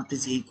দমা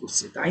মাতাজি এই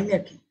করছে, তাই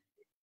নাকি?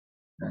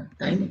 হ্যাঁ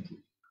তাই নাকি?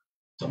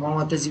 দমা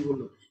মাতাজি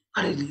বললো,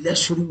 আরে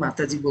লীলাশ্বরী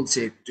মাতাজি বলছে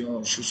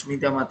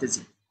সুস্মিতা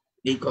মাতাজি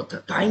এই কথা,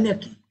 তাই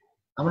নাকি?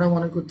 আমরা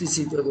মনে করতেছি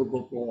তো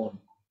গোপন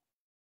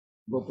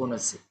গোপন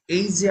আছে।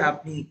 এই যে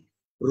আপনি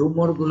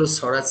রুমর গুলো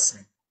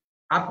ছড়াচ্ছেন,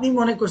 আপনি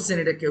মনে করছেন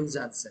এটা কেউ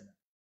জানছে না,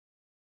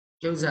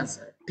 কেউ জানছে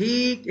না।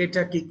 ঠিক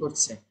এটা কি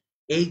করছে,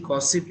 এই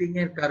গসিপিং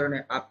এর কারণে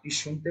আপনি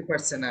শুনতে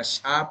পারছেন না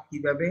সাপ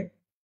কিভাবে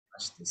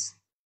আসতেছে।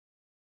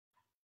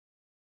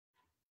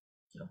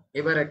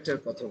 এবার একটা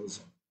কথা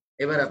বুঝুন,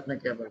 এবার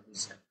আপনাকে আবার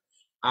বুঝান।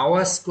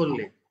 আওয়াজ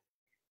করলে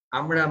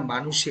আমরা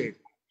মানুষের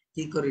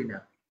কি করি না,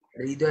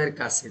 হৃদয়ের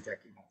কাছে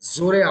থাকি।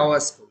 জোরে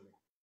আওয়াজ করলে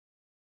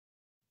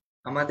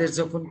আমাদের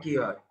যখন কি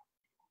হয়,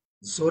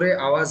 জোরে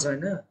আওয়াজ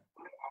হয় না,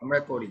 আমরা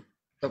করি,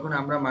 তখন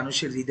আমরা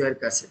মানুষের হৃদয়ের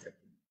কাছে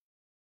থাকি।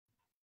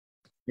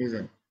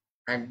 বুঝলেন?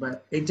 একবার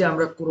এইটা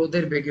আমরা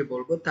ক্রোধের বেগে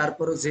বলবো,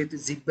 তারপরও যেহেতু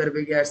জিহ্বার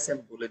বেগে আসছে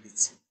আমি বলে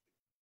দিচ্ছি।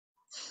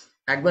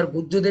 একবার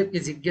বুদ্ধদেবকে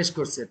জিজ্ঞেস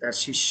করছে তার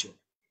শিষ্য,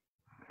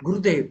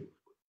 গুরুদেব,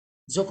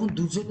 যখন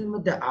দুজনের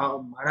মধ্যে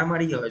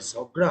মারামারি হয়,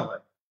 ঝগড়া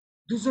হয়,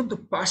 দুজন তো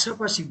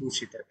পাশাপাশি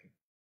বসে থাকে,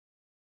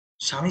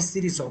 স্বামী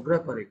স্ত্রী ঝগড়া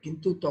করে,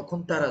 কিন্তু তখন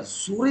তারা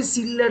জোরে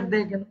চিল্লার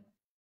দেয় কেন?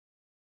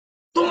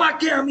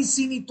 তোমাকে আমি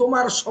চিনি,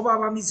 তোমার স্বভাব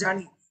আমি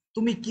জানি,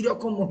 তুমি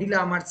কিরকম মহিলা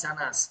আমার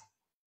জানা আছে।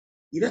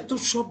 এরা তো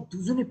সব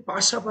দুজনে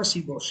পাশাপাশি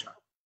বসা,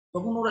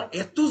 তখন ওরা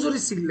এত জোরে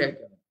চিল্লায়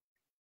কেন?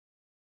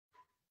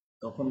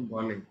 তখন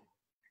বলে,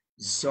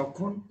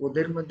 যখন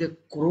ওদের মধ্যে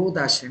ক্রোধ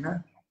আসে না,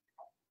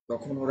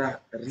 তখন ওরা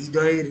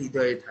হৃদয়ে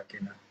হৃদয়ে থাকে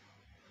না,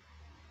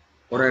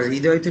 ওরা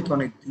হৃদয় থেকে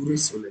অনেক দূরে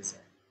চলে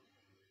যায়।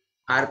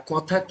 আর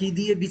কথা কি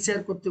দিয়ে বিচার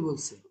করতে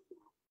বলছে?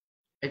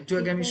 একটু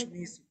আগে আমি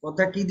শুনিয়েছি,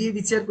 কথা কি দিয়ে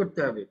বিচার করতে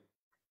হবে?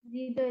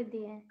 হৃদয়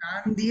দিয়ে,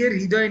 কান দিয়ে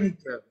হৃদয়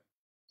নিতে হবে।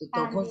 তো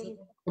তখন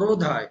যখন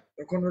ক্রোধ হয়,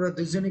 তখন ওরা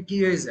দুজনে কি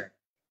হয়ে যায়,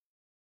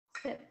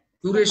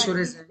 দূরে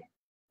সরে যায়।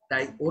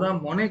 তাই ওরা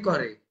মনে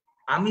করে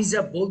আমি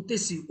যা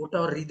বলতেছি ওটা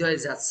ওর হৃদয়ে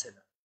যাচ্ছে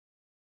না,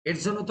 এর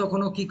জন্য তখন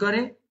ও কি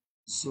করে,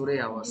 জোরে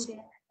আওয়াজ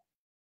করে।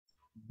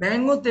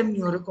 ব্যাঙও তেমনি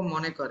ওরকম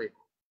মনে করে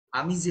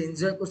আমি যে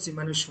এনজয় করছি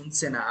মানুষ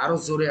শুনছে না, আরো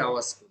জোরে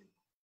আওয়াজ করি,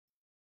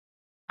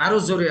 আরো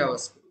জোরে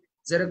আওয়াজ করি।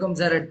 যেরকম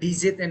যারা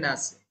ডিজেতে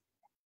নাচে,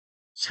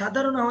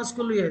 সাধারণ আওয়াজ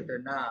করলেই হয়তো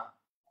না,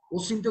 ও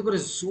চিন্তা করে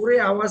জোরে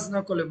আওয়াজ না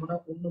করলে মনে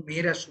হয় অন্য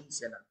মেয়েরা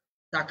শুনছে না,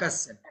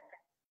 তাকাচ্ছে না।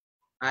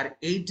 আর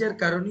এইটার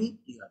কারণেই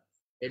কি হয়,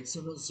 এর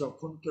জন্য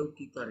যখন কেউ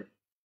কি করে,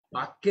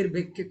 বাক্যের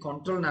বেগকে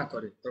কন্ট্রোল না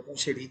করে, তখন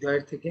সে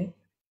হৃদয়ের থেকে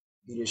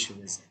দূরে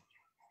সরে যায়।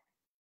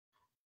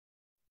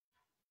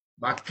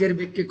 বাক্যের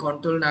বেগকে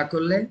কন্ট্রোল না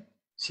করলে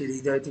সে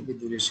হৃদয় থেকে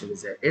দূরে সরে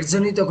যায়। এর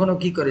জন্যই তখন ও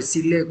কি করে,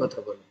 চিল্লিয়ে কথা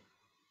বলে,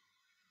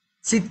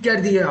 চিৎকার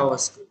দিয়ে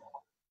আওয়াজ করে।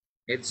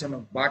 এর জন্য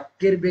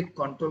বাক্যের বেগ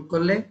কন্ট্রোল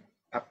করলে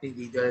আপনি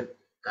হৃদয়ের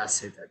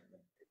কাছে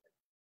থাকবেন,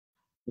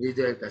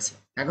 হৃদয়ের কাছে।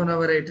 এখন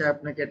আবার এটা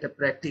আপনাকে একটা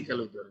প্র্যাকটিক্যাল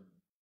উদাহরণ।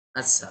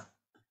 আচ্ছা,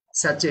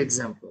 সাচ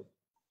এক্সাম্পল,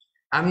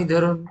 আমি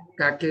ধরুন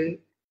কাকে,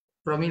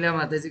 প্রমিলা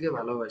মাতাজিকে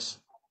ভালোবাসি,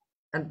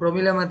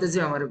 প্রমিলা মাতাজি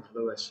আমার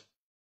ভালোবাসে।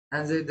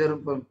 যে ধরুন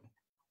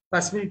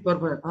 5 মিনিট পর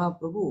পর, হ্যাঁ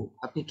প্রভু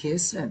আপনি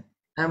খেয়েছেন?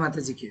 হ্যাঁ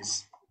মাতাজি খেয়েছি।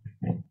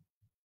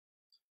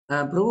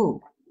 হ্যাঁ প্রভু,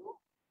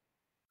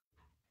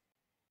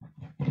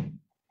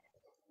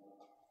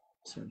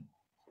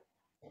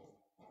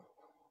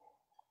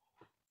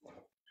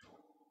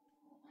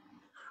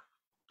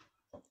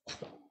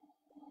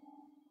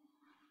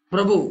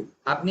 প্রভু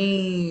আপনি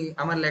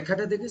আমার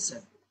লেখাটা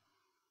দেখেছেন?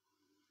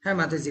 হ্যাঁ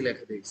মাতাজি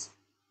লেখা দেখেছি।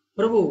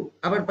 প্রভু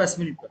আবার 5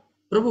 মিনিট পর,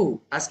 প্রভু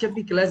আজকে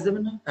আপনি ক্লাস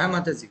দেবেন না? হ্যাঁ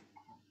মাতাজি।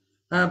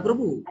 হ্যাঁ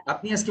প্রভু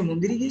আপনি আজকে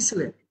মন্দিরে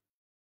গিয়েছিলেন?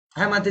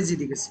 হ্যাঁ মাতাজি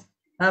দেখেছি।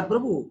 হ্যাঁ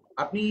প্রভু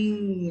আপনি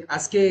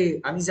আজকে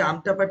আমি যে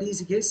আমটা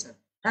পাঠিয়েছি খেয়েছেন?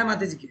 হ্যাঁ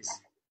মাতাজি খেয়েছি।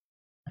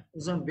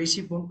 যখন বেশি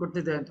ফোন করতে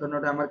দেন তখন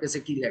ওটা আমার কাছে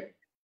কি লাগে,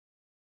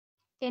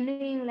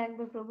 এনোয়িং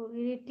লাগবে প্রভু,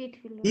 ইরিটেট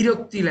ফিল হবে,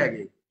 বিরক্তি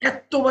লাগে।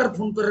 এতবার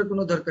ফোন করার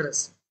কোনো দরকার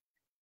আছে?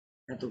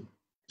 এত।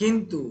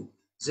 কিন্তু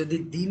যদি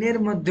দিনের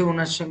মধ্যে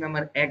ওনার সঙ্গে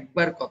আমার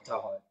একবার কথা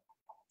হয়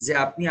যে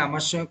আপনি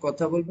আমার সঙ্গে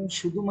কথা বলবেন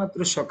শুধুমাত্র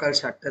সকাল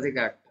 7টা থেকে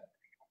 8টা,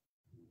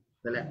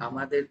 তাহলে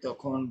আমাদের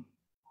তখন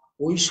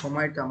ওই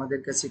সময়টা আমাদের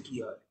কাছে কি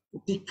হয়,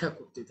 প্রতীক্ষা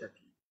করতে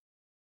থাকি,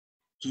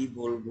 কি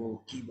বলবো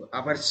কি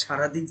আবার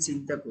সারাদিন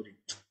চিন্তা করি,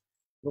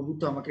 প্রভু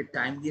তো আমাকে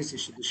টাইম দিয়েছে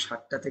শুধু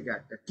 7টা থেকে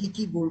 8টা, কি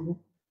কি বলবো।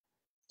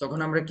 তখন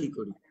আমরা কি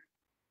করি,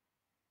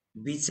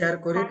 বিচার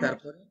করে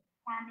তারপরে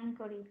প্ল্যানিং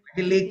করি,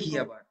 লেখি।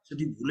 আবার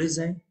যদি ভুলে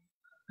যায়,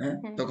 হ্যাঁ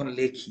তখন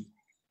লেখি,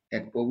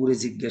 এক প্রভুরে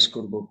জিজ্ঞেস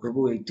করব, প্রভু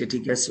এইটা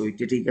ঠিক আছে,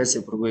 ওইটা ঠিক আছে,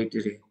 প্রভু এইটা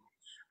ঠিক।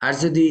 আর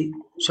যদি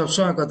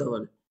সবসময় কথা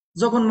বলে,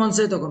 যখন মন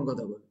চায় তখন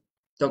কথা বলে,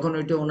 তখন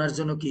ওইটা ওনার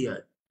জন্য কি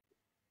হয়,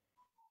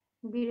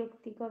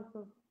 বিরক্তিকর।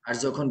 আর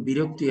যখন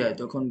বিরক্তি হয়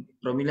তখন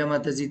প্রমিলা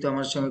মাতাজি তো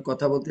আমার সঙ্গে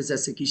কথা বলতে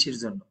চাচ্ছে কিসের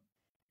জন্য,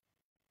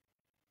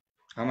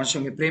 আমার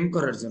সঙ্গে প্রেম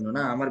করার জন্য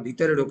না, আমার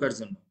ভিতরে ঢোকার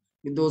জন্য।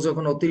 কিন্তু ও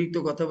যখন অতিরিক্ত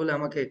কথা বলে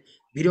আমাকে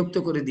বিরক্ত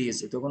করে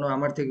দিয়েছে, তখন ও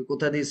আমার থেকে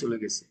কোথা দিয়ে চলে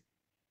গেছে?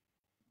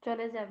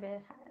 চলে যাবে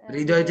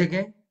হৃদয় থেকে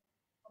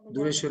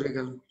দূরে যাবে। সরে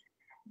গেল।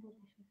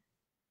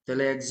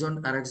 তাহলে একজন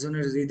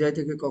আরেকজনের হৃদয়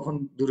থেকে কখন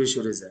দূরে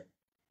সরে যায়?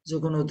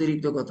 যখন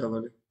অতিরিক্ত কথা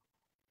বলে।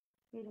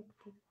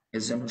 বিরক্তি।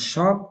 এর জন্য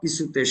সব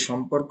কিছুতে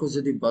সম্পর্ক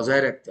যদি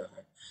বজায় রাখতে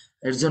হয়,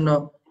 এর জন্য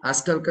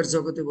আজকালকার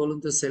জগতে বলুন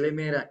তো, ছেলে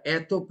মেয়েরা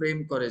এত প্রেম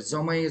করে,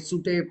 জমায়ে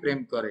চুটে প্রেম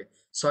করে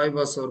 6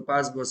 বছর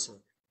 5 বছর,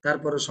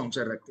 তারপরে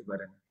সংসার রাখতে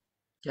পারে না।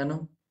 কেন?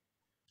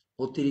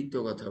 অতিরিক্ত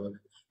কথা বলে।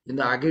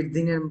 কিন্তু আগের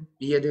দিনের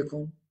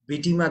দেখুন,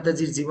 বিটি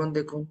মাতাজির জীবন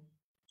দেখুন,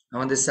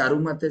 আমাদের সারু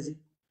মাতাজি,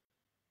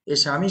 এ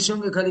স্বামীর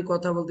সঙ্গে খালি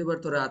কথা বলতে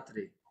পারতো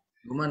রাত্রে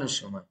ঘুমানোর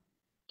সময়,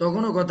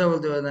 তখনও কথা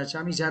বলতে পারে না।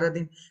 স্বামী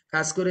সারাদিন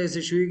কাজ করে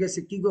এসে শুয়ে গেছে,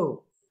 কি গো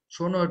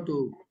শোনো একটু,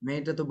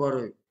 মেয়েটা তো বড়,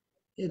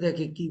 এ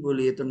দেখে কি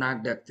বলি, এ তো নাক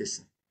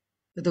ডাকতেছে,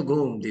 এ তো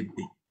ঘুম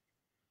দিব্যি।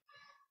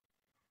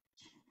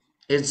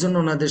 এর জন্য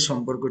ওনাদের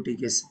সম্পর্ক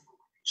টিকেছে।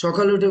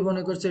 সকালে উঠে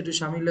মনে করছে একটু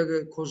স্বামীর লাগে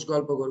খোশ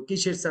গল্প করো,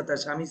 কিসের সাথে?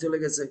 স্বামী চলে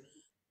গেছে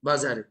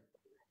বাজারে,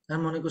 আর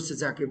মনে করছে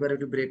যাকে এবার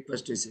একটু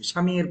ব্রেকফাস্ট হয়েছে,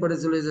 স্বামী এরপরে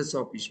চলে যাচ্ছে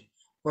অফিসে,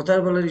 কথা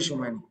বলারই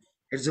সময় নেই।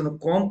 এর জন্য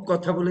কম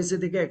কথা বলেছে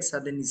দেখে এক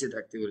ছাদের নিচে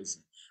থাকতে বলেছে।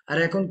 আর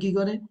এখন কি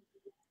করে?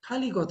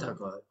 খালি কথা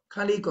কয়,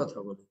 খালি কথা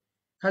বলে,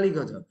 খালি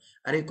কথা।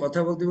 আর এই কথা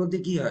বলতে বলতে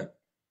কি হয়?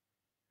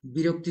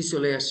 বিরক্তি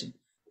চলে আসে।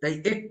 তাই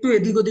একটু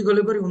এদিক ওদিক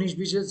হলে পরে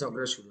 19-20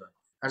 ঝগড়া শুরু হয়।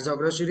 আর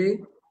ঝগড়া শুরু,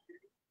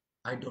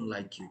 I don't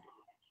like you,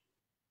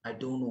 I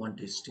don't want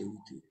to stay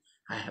with you,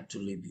 I have to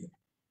leave you.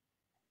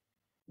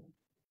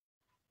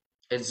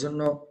 এর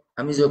জন্য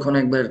আমি যখন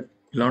একবার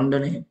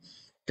লন্ডনে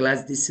ক্লাস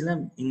দিচ্ছিলাম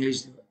ইংলিশ,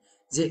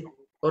 যে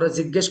ওরা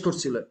জিজ্ঞেস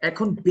করছিল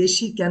এখন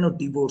বেশি কেন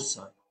ডিভোর্স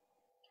হয়,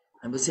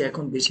 আমি বলছি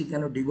এখন বেশি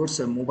কেন ডিভোর্স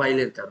হয়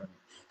মোবাইলের কারণে।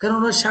 কারণ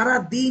ওরা সারা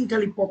দিন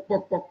খালি পক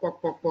পক পক পক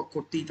পক পক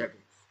করতেই থাকে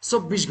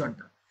 24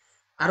 ঘন্টা।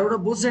 আর ওরা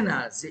বোঝে না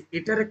যে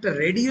এটার একটা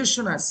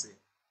রেডিয়েশন আছে।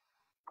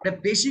 এটা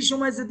বেশি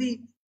সময় যদি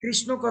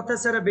কৃষ্ণ কথা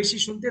ছাড়া বেশি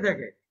শুনতে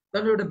থাকে,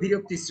 তাহলে ওটা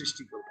বিরক্তি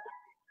সৃষ্টি করবে।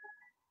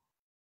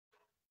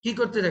 কি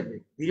করতে থাকবে?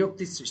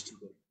 বিরক্তি সৃষ্টি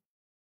করবে।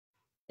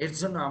 এর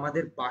জন্য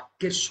আমাদের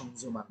বাক্যের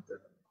সংযম আনতে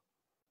হবে।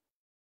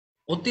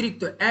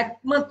 অতিরিক্ত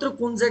একমাত্র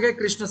কোন জায়গায়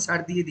কৃষ্ণ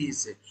ছাড় দিয়ে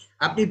দিয়েছে,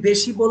 আপনি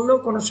বেশি বললেও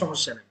কোনো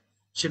সমস্যা নেই,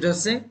 সেটা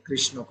হচ্ছে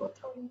কৃষ্ণ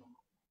কথা।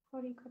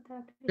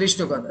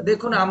 কৃষ্ণ কথা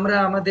দেখুন, আমরা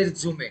আমাদের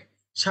জুমে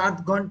 7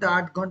 ঘন্টা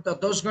 8 ঘন্টা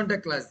 10 ঘন্টা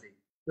ক্লাস দিই,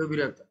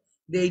 বিরক্ত।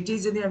 এইটাই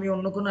যদি আমি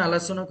অন্য কোনো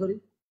আলোচনা করি,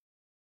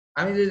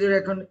 আমি যদি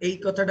এখন এই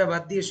কথাটা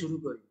বাদ দিয়ে শুরু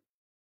করি,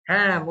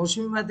 হ্যাঁ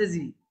মৌসুমী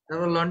মাতাজি,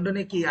 তারপর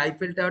লন্ডনে কি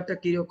আইফেল টাওয়ারটা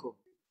কিরকম,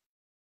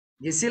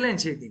 গেছিলেন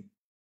সেদিন?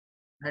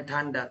 হ্যাঁ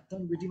ঠান্ডা।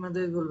 তখন বিটি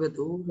মাতাজি বলবে,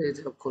 তো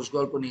খোশ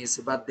গল্প নিয়েছে,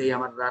 বাদ দেই,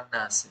 আমার রান্না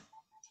আছে।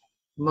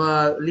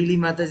 লিলি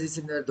মাতাজি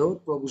ধর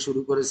প্রভু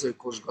শুরু করেছে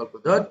খোশ গল্প,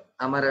 ধর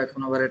আমার এখন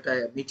আবার একটা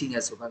মিটিং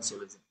আছে, ওখানে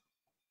চলে যায়।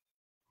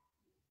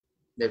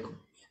 দেখুন,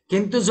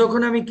 কিন্তু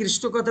যখন আমি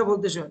কৃষ্ণ কথা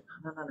বলতে শুনি,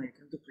 না না না,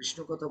 এখানে তো কৃষ্ণ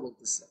কথা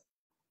বলতেছে,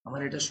 আমার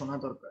এটা শোনা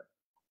দরকার।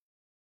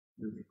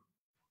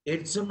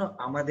 এর জন্য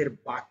আমাদের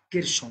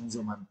বাক্যের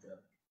সংযম আনতে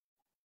হবে।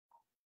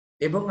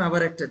 এবং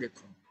আবার একটা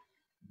দেখুন,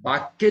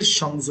 বাক্যের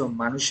সংযম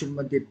মানুষের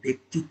মধ্যে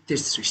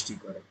ব্যক্তিত্বের সৃষ্টি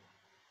করে।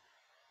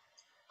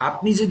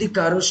 আপনি যদি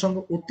কারোর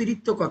সঙ্গে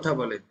অতিরিক্ত কথা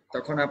বলেন,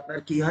 তখন আপনার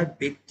কি হয়?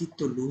 ব্যক্তিত্ব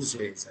লুজ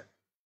হয়ে যায়।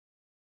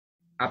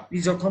 আপনি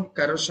যখন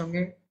কারোর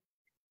সঙ্গে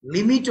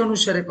লিমিট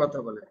অনুসারে কথা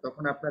বলেন,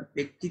 তখন আপনার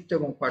ব্যক্তিত্ব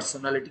এবং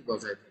পার্সোনালিটি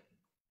বজায় থাকে।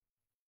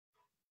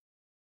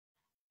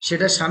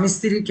 সেটা স্বামী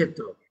স্ত্রীর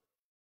ক্ষেত্রে,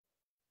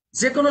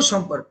 যে কোনো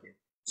সম্পর্কে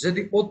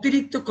যদি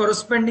অতিরিক্ত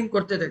করসপেন্ডিং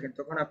করতে থাকেন,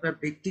 তখন আপনার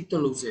ব্যক্তিত্ব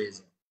লুজ হয়ে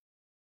যায়।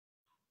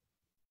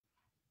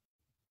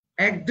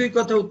 1-2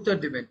 কথা উত্তর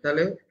দিবেন,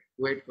 তাহলে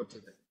ওয়েট করতে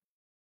থাকেন।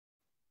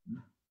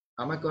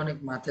 আমাকে অনেক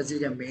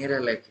মাতাজিরা মেয়েরা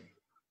লেখে,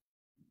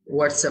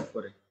 হোয়াটসঅ্যাপ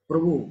করে,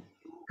 প্রভু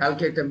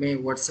কালকে একটা মেয়ে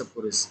হোয়াটসঅ্যাপ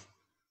করেছে,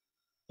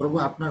 প্রভু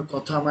আপনার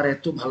কথা আমার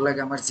এত ভালো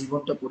লাগে, আমার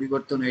জীবনটা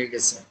পরিবর্তন হয়ে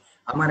গেছে,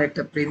 আমার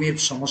একটা প্রেমের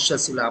সমস্যা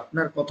ছিল,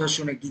 আপনার কথা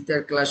শুনে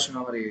গীতার ক্লাস শুনে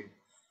আমার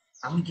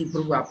আমি কি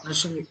প্রভু আপনার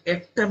সঙ্গে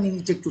একটা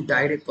মিনিট একটু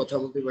ডাইরেক্ট কথা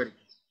বলতে পারি?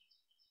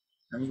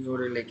 আমি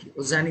ওরে লেখি, ও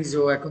জানি যে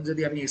ও এখন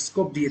যদি আমি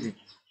স্কোপ দিয়ে দিই,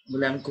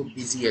 বলে আমি খুব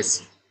বিজি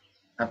আছি,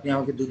 আপনি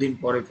আমাকে 2 দিন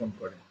পরে ফোন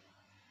করেন।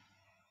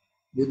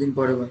 2 দিন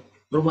পরে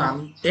প্রভু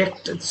আমি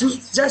একটা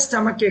জাস্ট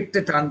আমাকে একটা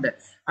টান দেয়,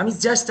 আমি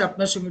জাস্ট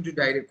আপনার সঙ্গে একটু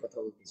ডাইরেক্ট কথা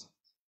বলতে চাই।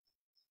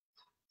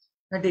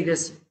 হ্যাঁ ঠিক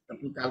আছে,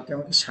 আপনি কালকে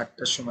আমাকে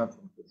 7টার সময়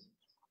ফোন করুন।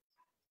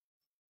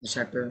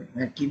 7টা,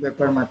 হ্যাঁ কি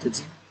ব্যাপার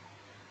মাতাজি?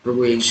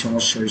 প্রভু এই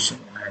সমস্যা, ওই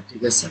সময়, হ্যাঁ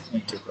ঠিক আছে আপনি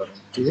এটা করেন,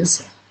 ঠিক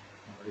আছে,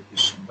 হরে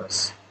কৃষ্ণ, বাস।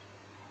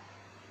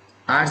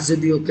 আর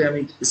যদি ওকে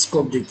আমি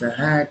স্কোপ দিতাম,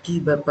 হ্যাঁ কি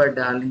ব্যাপার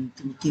ডার্লিং,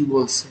 তুমি কি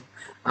বলছো,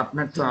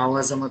 আপনার তো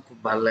আওয়াজ আমার খুব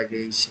ভালো লাগে,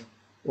 এই সে,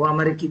 ও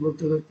আমারে কি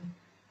বলতে হতো,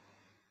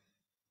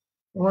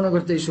 মনে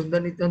করতে এই সুন্দর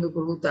নিত্যান্ত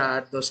করবো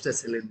তার 10টা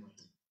ছেলের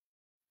মতো।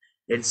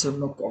 এর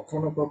জন্য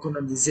কখনো কখনো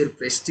নিজের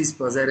প্রেস্টিজ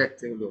বজায়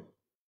রাখতে হলো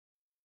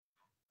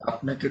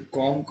আপনাকে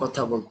কম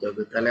কথা বলতে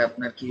হবে, তাহলে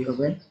আপনার কি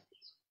হবে?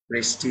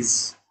 প্রেস্টিজ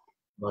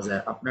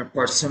বজায়, আপনার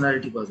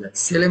পার্সোনালিটি বজায়।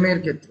 ছেলে মেয়ের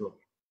ক্ষেত্রে,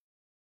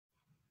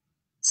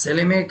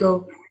 ছেলে মেয়েকেও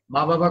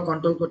মা বাবা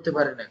কন্ট্রোল করতে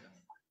পারে না।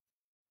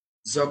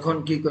 যখন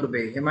কি করবে,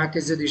 হেমাকে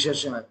যদি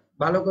সবসময়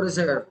ভালো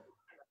করেছে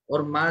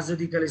ওর মা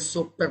যদি খালি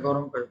চোখটা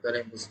গরম করে তাহলে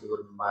আমি বুঝতে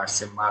পারবো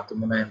মারছে, মা তো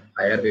মনে হয়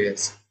ফায়ার হয়ে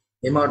আছে,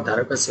 এ মা ওর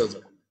ধারে কাছেও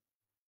যাবে না।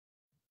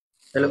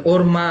 তাহলে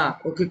ওর মা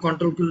ওকে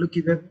কন্ট্রোল করলো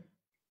কিভাবে?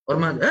 ওর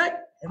মা,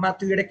 এ মা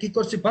তুই এটা কি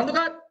করছিস, বন্ধ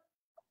কর,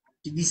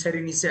 টিভি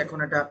সারিয়ে নিছে, এখন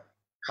এটা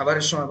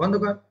খাবারের সময়, বন্ধ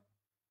কর।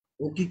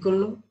 ও কি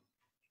করলো?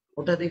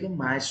 ওটা দেখে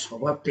মায়ের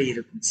স্বভাবটা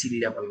এরকম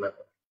চিল্লা পাল্লা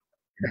করে।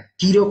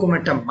 কিরকম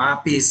একটা মা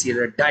পেয়েছি,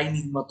 এটা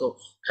ডাইনির মতো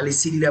খালি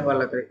চিল্লা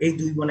পাল্লা করে, এই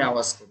দুই বোনে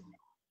আওয়াজ করবে।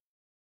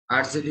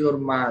 আর যদি ওর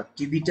মা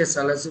টিভিটা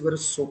চালাচ্ছে করে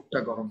চোখটা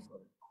গরম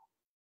করে,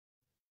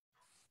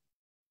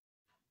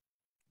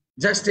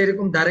 জাস্ট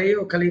এরকম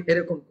দাঁড়িয়েও খালি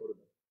এরকম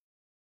করবে,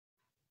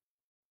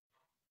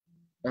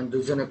 কারণ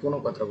দুজনে কোনো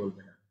কথা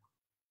বলবে না।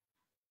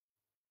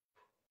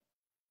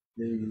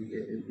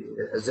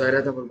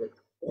 জয়রাধা বলবে,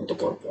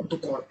 কত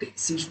কর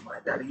দেখছিস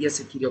মায় দাঁড়িয়ে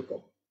আছে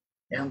কিরকম,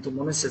 এখন তো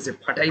মনে হচ্ছে যে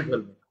ফাটাই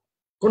ফেলবে।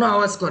 কোনো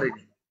আওয়াজ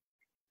করেনি,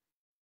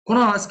 কোনো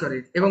আওয়াজ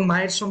করেনি, এবং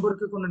মায়ের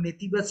সম্পর্কে কোনো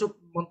নেতিবাচক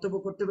মন্তব্য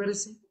করতে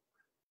পেরেছে?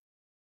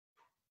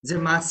 যে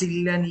মা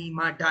চিল্লানি,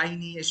 মা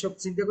ডাইনি, এসব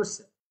চিন্তা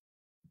করছে?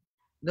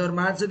 ধর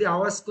মা যদি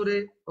আওয়াজ করে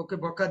ওকে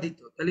বকা দিত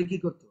তাহলে কি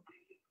করতো?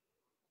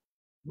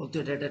 বলতো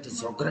এটা একটা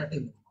ঝগড়াটে,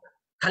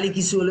 খালি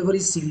কিছু হলে পরে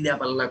চিল্লা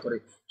পাল্লা করে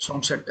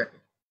সংসারটাকে,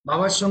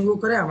 বাবার সঙ্গেও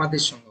করে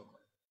আমাদের সঙ্গেও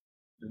করে।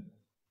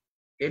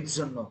 এর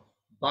জন্য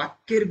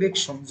বাক্যের বেগ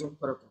সংযম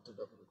করা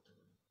কতটা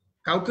গুরুত্বপূর্ণ।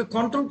 কাউকে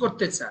কন্ট্রোল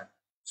করতে চান,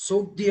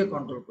 চোখ দিয়ে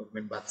কন্ট্রোল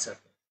করবেন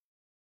বাচ্চাকে,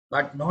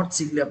 বাট নট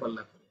চিল্লা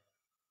পাল্লা করে,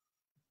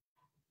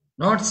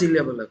 নট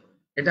চিল্লা পাল্লা করে।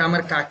 এটা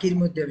আমার কাকির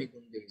মধ্যে আমি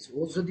গুণ দেখেছি।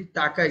 ও যদি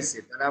তাকাইছে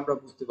তাহলে আমরা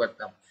বুঝতে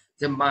পারতাম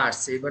যে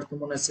মারছে, এবার তো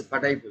মনে হচ্ছে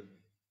ফাটাই ফেলবে,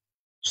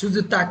 শুধু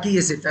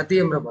তাকিয়েছে তাতেই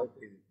আমরা ভয়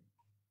পেয়ে যেতাম।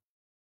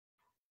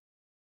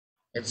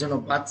 এর জন্য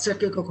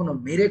বাচ্চাকে কখনো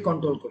মেরে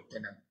কন্ট্রোল করতে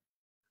না,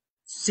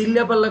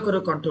 চিল্লা পাল্লা করে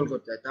কন্ট্রোল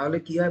করতে হয়। তাহলে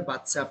কি হয়,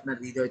 বাচ্চা আপনার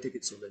হৃদয় থেকে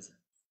চলে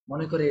যায়,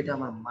 মনে করে এটা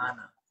আমার মা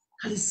না,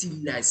 খালি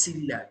চিল্লায়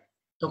চিল্লায়।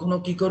 তখন ও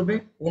কি করবে,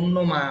 অন্য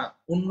মা,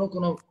 অন্য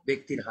কোনো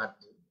ব্যক্তির হাত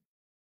ধরবে।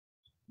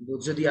 কিন্তু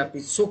যদি আপনি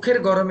চোখের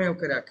গরমে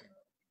ওকে রাখেন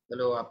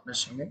তাহলে ও আপনার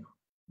সঙ্গে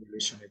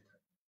রিলেশনে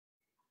থাকবে,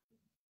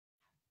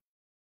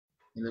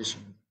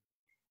 রিলেশনে।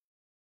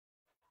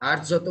 আর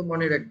যত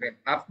মনে রাখবেন,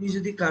 আপনি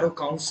যদি কারো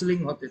কাউন্সিলিং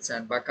হতে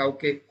চান বা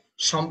কাউকে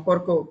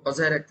সম্পর্ক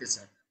বজায় রাখতে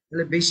চান,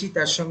 তাহলে বেশি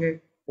তার সঙ্গে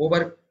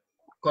ওভার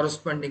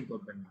করসপন্ডিং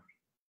করবেন না।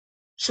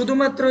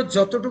 শুধুমাত্র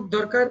যতটুক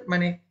দরকার,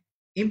 মানে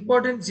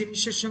ইম্পর্টেন্ট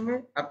জিনিসের সঙ্গে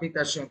আপনি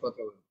তার সঙ্গে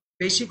কথা বলবেন।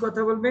 বেশি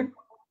কথা বলবেন,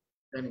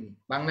 জানি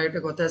বাংলায়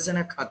একটা কথা আছে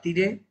না,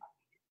 খাতিরে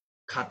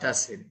খাতা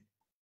সেরে,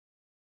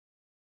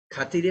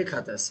 খাতিরে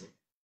খাতা সেরে।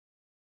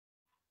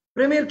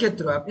 প্রেমের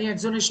ক্ষেত্রে আপনি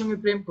একজনের সঙ্গে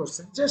প্রেম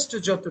করছেন, জাস্ট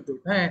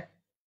যতটুকু, হ্যাঁ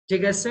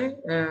ঠিক আছে,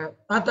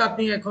 হয়তো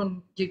আপনি এখন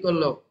কি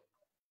করলো,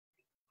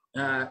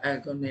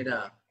 এখন এরা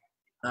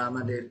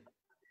আমাদের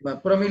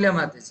প্রমিলা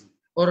মাতেজি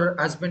ওর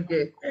হাজবেন্ডকে,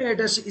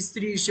 এটা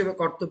স্ত্রী হিসেবে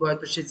কর্তব্য,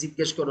 হয়তো সে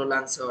জিজ্ঞেস করো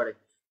লাঞ্চ আওয়ারে,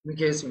 তুমি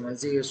খেয়েছো না,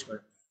 জিজ্ঞেস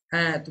করে,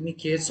 হ্যাঁ তুমি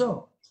খেয়েছো,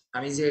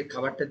 আমি যে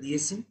খাবারটা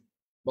দিয়েছি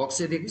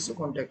বক্সে দেখেছো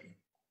কোনটাকে,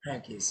 হ্যাঁ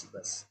খেয়েছি,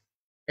 বাস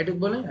এটুকু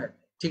বলে, হ্যাঁ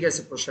ঠিক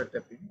আছে প্রসাদটা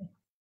পেয়ে।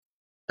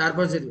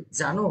 তারপর যে,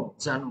 জানো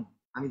জানো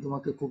আমি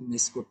তোমাকে খুব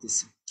মিস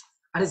করতেছি,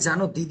 আরে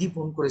জানো দিদি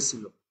ফোন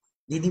করেছিল,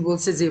 দিদি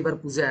বলছে যে এবার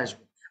পূজায়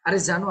আসবে, আরে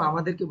জানো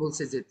আমাদেরকে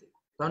বলছে যেতে,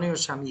 তখন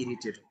ওর স্বামী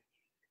ইরিটেট,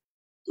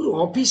 তোর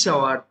অফিস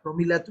আওয়ার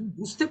প্রমিলা, তুমি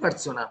বুঝতে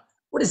পারছো না,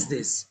 হোয়াট ইজ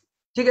দিস,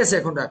 ঠিক আছে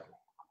এখন রাখো।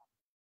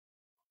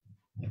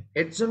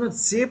 এর জন্য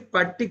যে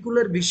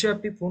পার্টিকুলার বিষয়ে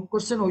আপনি ফোন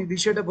করছেন ওই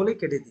বিষয়টা বলে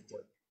কেটে দিতে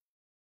হবে,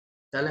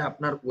 তাহলে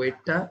আপনার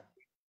ওয়েটটা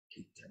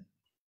ঠিক থাকবে,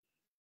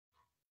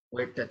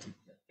 ওয়েটটা ঠিক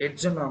থাকবে। এর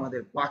জন্য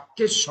আমাদের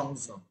বাক্যের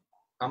সংযম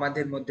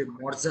আমাদের মধ্যে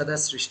মর্যাদা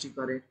সৃষ্টি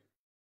করে,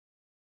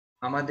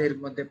 আমাদের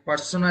মধ্যে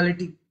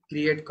পার্সোনালিটি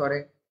ক্রিয়েট করে,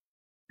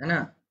 তাই না?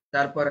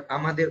 তারপর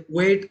আমাদের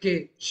ওয়েটকে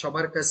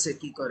সবার কাছে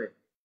কি করে,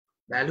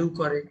 ভ্যালু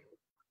করে।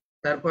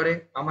 তারপরে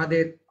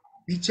আমাদের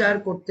বিচার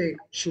করতে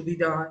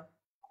সুবিধা হয়,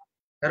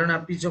 কারণ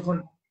আপনি যখন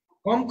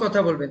কম কথা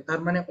বলবেন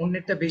তার মানে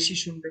অন্যেরটা বেশি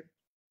শুনবেন,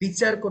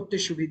 বিচার করতে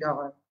সুবিধা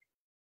হয়,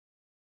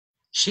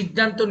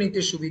 সিদ্ধান্ত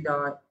নিতে সুবিধা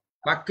হয়।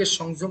 বাক্যের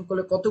সংযম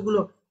করলে কতগুলো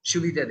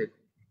সুবিধা দেবে,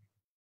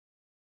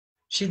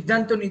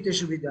 সিদ্ধান্ত নিতে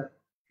সুবিধা।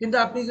 কিন্তু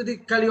আপনি যদি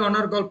খালি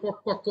অনর্গল পক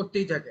পক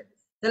করতেই থাকেন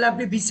তাহলে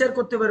আপনি বিচার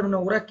করতে পারবেন না,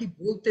 ওরা কি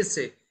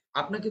বলতেছে,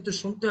 আপনাকে তো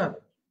শুনতে হবে,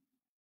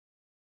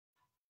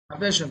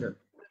 আপনার শুনতে হবে।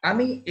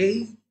 আমি এই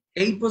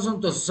এই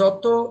পর্যন্ত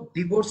যত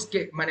ডিভোর্স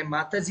মানে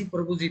মাতাজি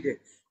প্রভুজিদের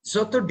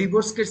যত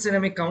ডিভোর্স কেসের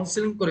আমি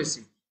কাউন্সিলিং করেছি,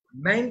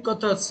 মেইন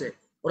কথা হচ্ছে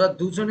ওরা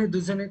দুজনে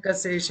দুজনের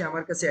কাছে এসে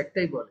আমার কাছে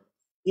একটাই বলে,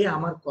 এ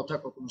আমার কথা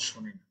কখনো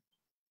শোনে না।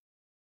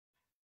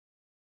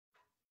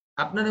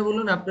 আপনারা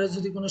বলুন, আপনারা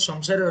যদি কোনো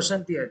সংসারে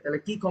অশান্তি হয় তাহলে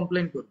কি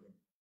কমপ্লেন করবেন?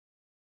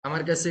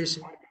 আমার কাছে এসে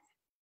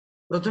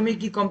প্রথমেই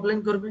কি কমপ্লেন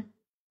করবে,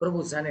 প্রভু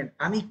জানেন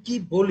আমি কি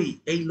বলি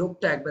এই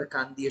লোকটা একবার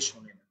কান দিয়ে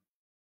শোনে না,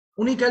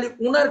 উনি খালি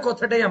উনার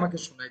কথাটাই আমাকে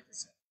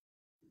শোনাইতেছে।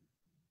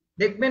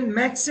 দেখবেন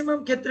ম্যাক্সিমাম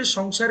ক্ষেত্রে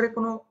সংসারে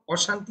কোনো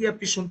অশান্তি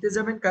আপনি শুনতে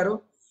যাবেন কারো,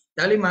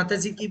 তাহলে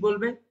মাতাজি কি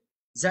বলবে,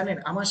 জানেন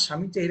আমার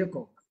স্বামীটা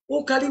এরকম, ও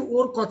খালি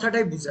ওর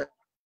কথাটাই বুঝায়।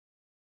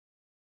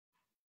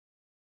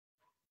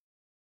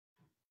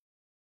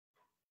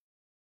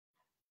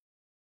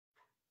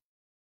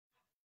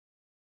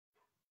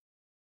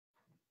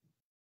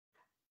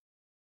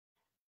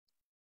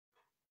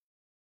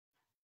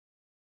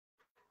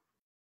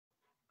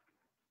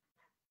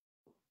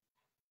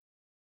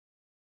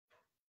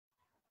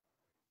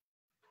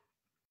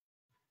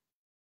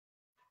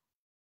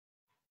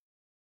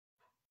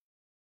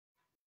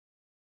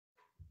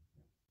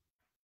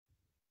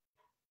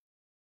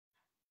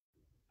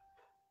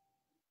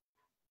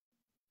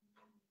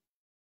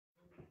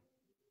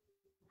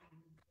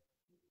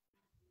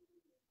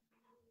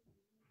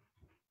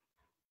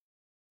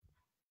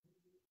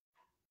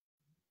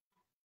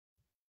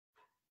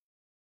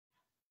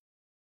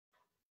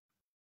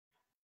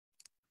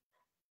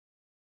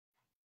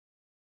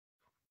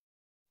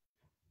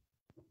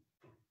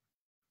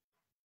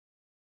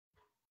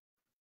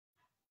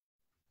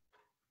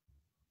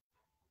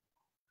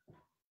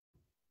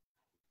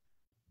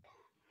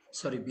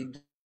 সরি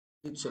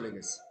বিদ্যুৎ চলে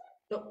গেছে।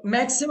 তো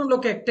ম্যাক্সিমাম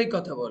লোক একটাই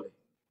কথা বলে,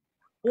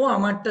 ও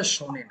আমারটা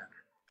শোনে না,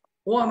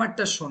 ও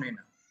আমারটা শোনে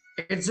না,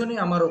 এর জন্যই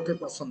আমার ওকে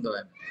পছন্দ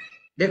হয় না।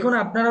 দেখুন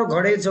আপনারাও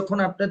ঘরে যখন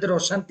আপনাদের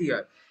অশান্তি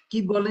হয় কি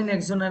বলেন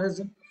একজন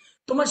আরেকজন,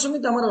 তোমার সঙ্গে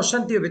তো আমার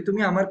অশান্তি হবে,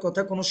 তুমি আমার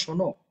কথা কোনো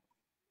শোনো,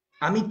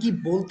 আমি কি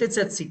বলতে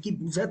চাচ্ছি কি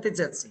বুঝাতে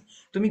চাচ্ছি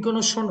তুমি কোনো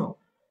শোনো।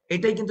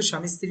 এটাই কিন্তু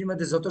স্বামী স্ত্রীর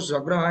মধ্যে যত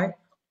ঝগড়া হয়,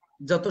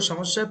 যত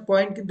সমস্যার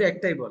পয়েন্ট কিন্তু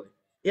একটাই বলে,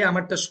 এ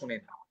আমারটা শোনে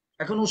না।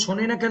 এখন ও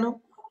শোনে না কেন?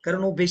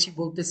 কারণ ও বেশি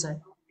বলতে চায়,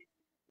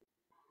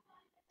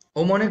 ও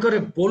মনে করে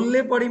বললে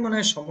পরেই মনে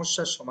হয়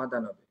সমস্যার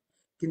সমাধান হবে,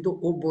 কিন্তু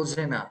ও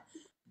বোঝে না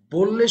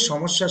বললে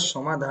সমস্যার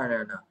সমাধান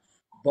হয় না,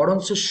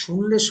 বরঞ্চ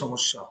শুনলে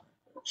সমস্যা হয়,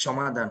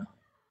 সমাধান হয়।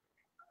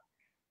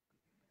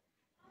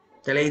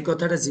 তাহলে এই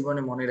কথাটা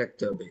জীবনে মনে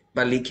রাখতে হবে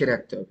বা লিখে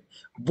রাখতে হবে,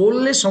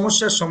 বললে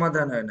সমস্যার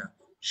সমাধান হয় না,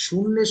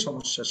 শুনলে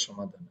সমস্যার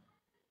সমাধান হয়।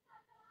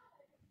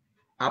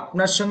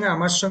 আপনার সঙ্গে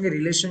আমার সঙ্গে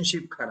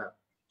রিলেশনশিপ খারাপ,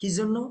 কি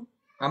জন্য?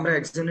 আমরা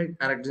একজনের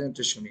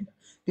আরেকজনের শুনি না।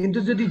 কিন্তু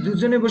যদি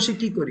দুজনে বসে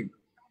কি করি,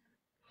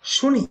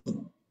 শুনি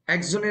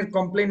একজনের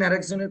কমপ্লেন আর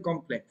একজনের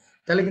কমপ্লেন,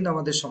 তাহলে কিন্তু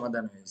আমাদের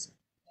সমাধান হয়ে যায়।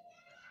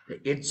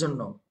 এর জন্য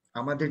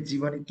আমাদের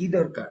জীবনে কি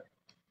দরকার?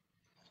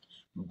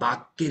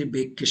 বাক্যের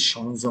বেগকে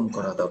সংযম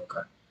করা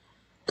দরকার,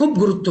 খুব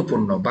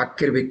গুরুত্বপূর্ণ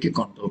বাক্যের বেগকে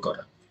কন্ট্রোল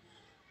করা।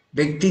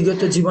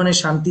 ব্যক্তিগত জীবনে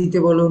শান্তিতে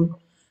বলুন,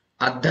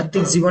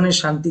 আধ্যাত্মিক জীবনে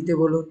শান্তিতে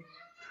বলুন,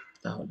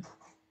 তাহলে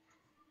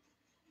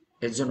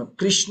এর জন্য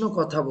কৃষ্ণ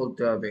কথা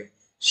বলতে হবে,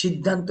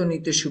 সিদ্ধান্ত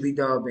নিতে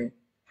সুবিধা হবে,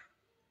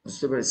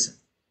 বুঝতে পেরেছেন?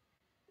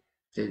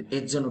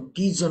 এর জন্য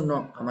কি জন্য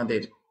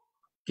আমাদের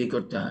কি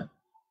করতে হয়?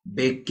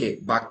 বেগকে,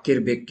 বাক্যের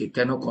বেগকে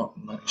কেন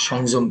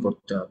সংযম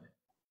করতে হবে?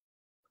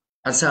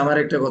 আচ্ছা আমার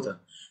একটা কথা,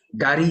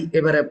 গাড়ি,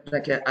 এবার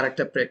আপনাকে আর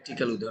একটা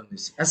প্র্যাকটিক্যাল উদাহরণ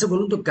দিচ্ছি। আচ্ছা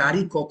বলুন তো,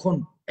 গাড়ি কখন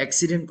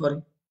অ্যাক্সিডেন্ট করে?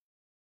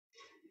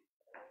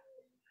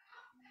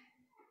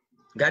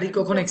 গাড়ি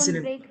কখন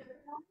অ্যাক্সিডেন্ট করে?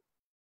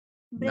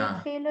 না,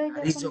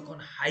 গাড়ি যখন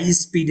হাই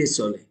স্পিডে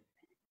চলে।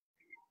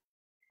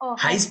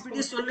 হাই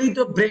স্পিডে চললেই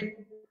তো ব্রেক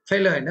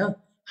ফেল হয় না,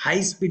 হাই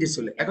স্পিডে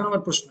চলে। এখন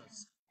আমার প্রশ্ন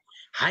আছে,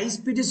 হাই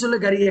স্পিডে চলে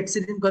গাড়ি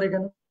অ্যাক্সিডেন্ট করে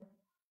কেন?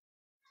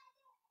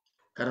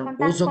 কারণ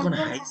ও যখন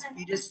হাই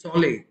স্পিডে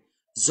চলে,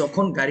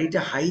 যখন গাড়িটা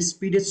হাই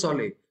স্পিডে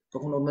চলে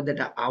তখন ওর মধ্যে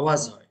একটা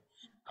আওয়াজ হয়,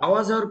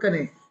 আওয়াজ হওয়ার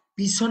কারণে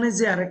পিছনে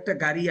যে আরেকটা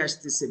গাড়ি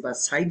আসতেছে বা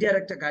সাইডে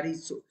আরেকটা গাড়ি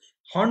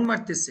হর্ন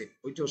মারতেছে,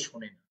 ওইটাও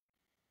শোনে না,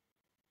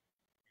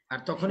 আর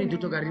তখনই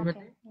দুটো গাড়ির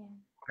মধ্যে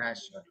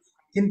ক্র্যাশ হয়।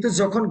 কিন্তু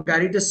যখন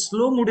গাড়িটা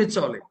স্লো মোডে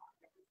চলে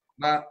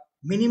বা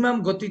মিনিমাম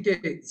গতিতে,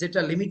 যেটা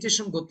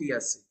লিমিটেশন গতি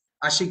আছে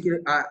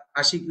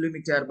 80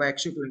 কিলোমিটার বা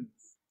 100 কিলোমিটার,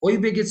 ওই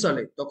বেগে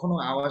চলে, তখনও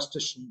আওয়াজটা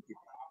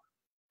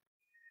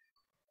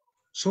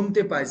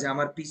শুনতে পায় যে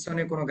আমার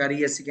পিছনে কোনো গাড়ি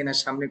আছে কিনা,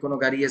 সামনে কোনো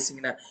গাড়ি আছে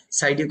কিনা,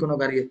 সাইডে কোনো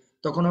গাড়ি,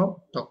 তখনও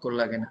টক্কর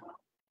লাগে না।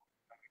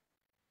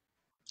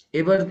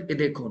 এবার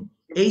দেখুন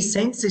এই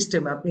সেম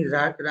সিস্টেম আপনি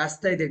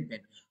রাস্তায়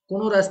দেখবেন,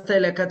 কোন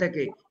রাস্তায় লেখা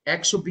থাকে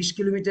 120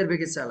 কিলোমিটার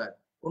বেগে চালায়,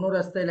 কোন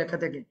রাস্তায় লেখা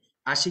থাকে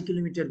 80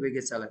 কিলোমিটার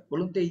বেগে চালায়।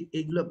 বলুন তো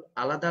এইগুলো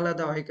আলাদা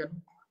আলাদা হয় কেন?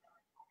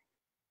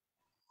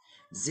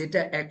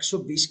 যেটা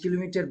 120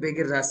 কিলোমিটার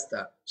বেগের রাস্তা,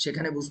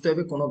 সেখানে বুঝতে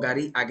হবে কোনো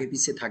গাড়ি আগে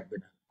পিছে থাকবে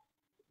না,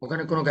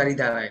 ওখানে কোনো গাড়ি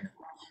দাঁড়ায় না।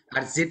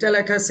 আর যেটা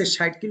লেখা আছে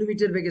 60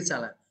 কিলোমিটার বেগে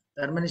চালায়,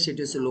 তার মানে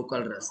সেটা হচ্ছে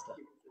লোকাল রাস্তা,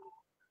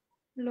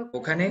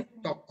 ওখানে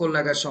টক্কর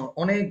লাগার সময়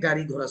অনেক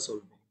গাড়ি ঘোড়া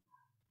চলবে।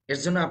 এর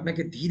জন্য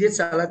আপনাকে ধীরে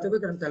চালাতে হবে,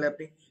 কারণ তাহলে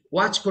আপনি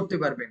ওয়াচ করতে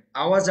পারবেন,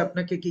 আওয়াজ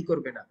আপনাকে কি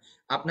করবে না,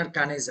 আপনার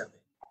কানে যাবে।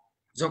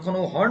 যখন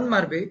ও হর্ন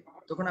মারবে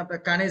তখন আপনার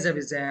কানে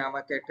যাবে যে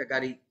আমাকে একটা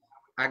গাড়ি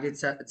আগে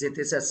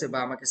যেতে চাচ্ছে বা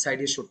আমাকে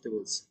সাইডে সরতে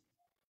বলছে।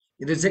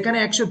 কিন্তু যেখানে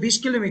 120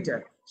 কিলোমিটার,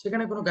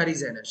 সেখানে কোনো গাড়ি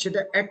যায় না,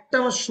 সেটা একটা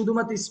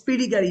শুধুমাত্র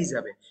স্পিডি গাড়ি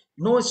যাবে,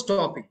 নো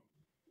স্টপিং,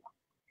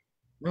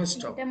 নো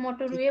স্টপ। এটা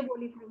মোটরওয়ে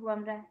বলি প্রভু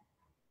আমরা।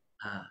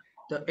 হ্যাঁ,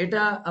 তো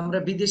এটা আমরা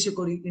বিদেশে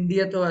করি,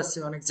 ইন্ডিয়াতেও আছে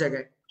অনেক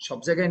জায়গায়, সব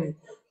জায়গায় নেই।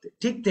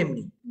 ঠিক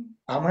তেমনি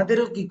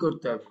আমাদেরও কি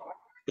করতে হবে,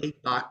 এই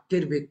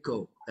বাক্যের বেগ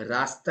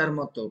রাস্তার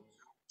মতো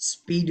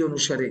স্পিড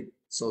অনুসারে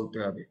চলতে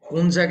হবে।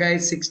 কোন জায়গায়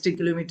 60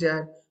 কিলোমিটার,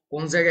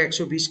 কোন জায়গায়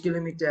 120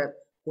 কিলোমিটার,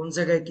 কোন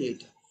জায়গায় কি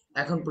এটা।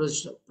 এখন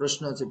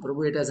প্রশ্ন হচ্ছে, প্রভু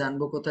এটা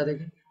জানবো কোথা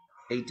থেকে?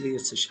 এইটাই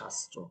হচ্ছে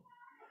শাস্ত্র।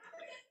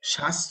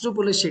 শাস্ত্র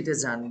বলে সেটা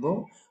জানবো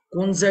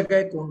কোন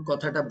জায়গায় কোন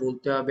কথাটা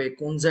বলতে হবে,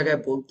 কোন জায়গায়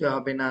বলতে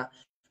হবে না,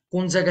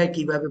 কোন জায়গায়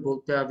কিভাবে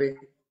বলতে হবে।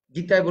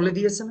 গীতায় বলে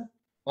দিয়েছে না,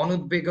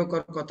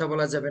 অনুদ্বেগকর কথা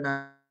বলা যাবে না,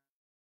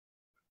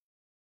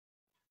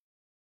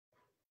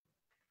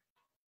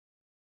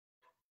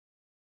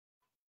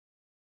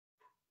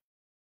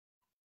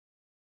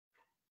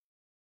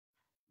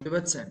 বুঝতে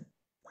পারছেন?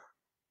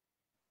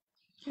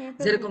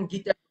 যেরকম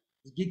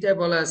গীতায়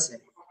বলা আছে,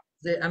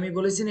 যে আমি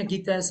বলেছি না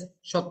গীতা আছে,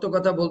 সত্য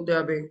কথা বলতে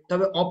হবে,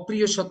 তবে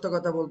অপ্রিয় সত্য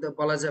কথা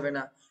বলা যাবে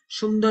না,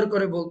 সুন্দর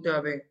করে বলতে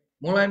হবে,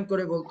 মোলায়েম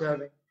করে বলতে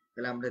হবে।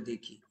 তাহলে আমরা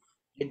দেখি,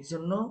 এর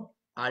জন্য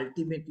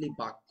আলটিমেটলি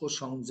বাক্য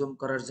সংযম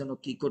করার জন্য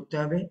কি করতে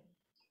হবে?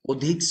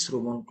 অধিক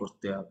শ্রবণ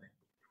করতে হবে।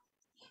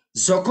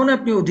 যখন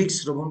আপনি অধিক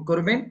শ্রবণ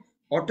করবেন,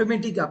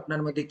 অটোমেটিক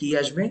আপনার মধ্যে কি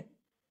আসবে?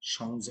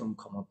 সংযম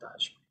ক্ষমতা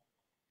আসবে।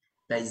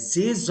 তাই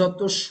যে যত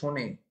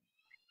শোনে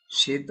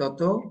সে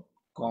তত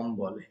কম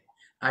বলে,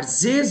 আর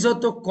যে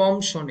যত কম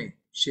শোনে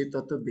সে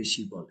তত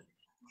বেশি বলে।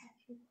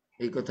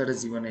 এই কথাটা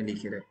জীবনে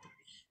লিখে রাখতে,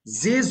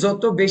 যে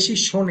যত বেশি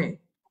শোনে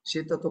সে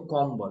তত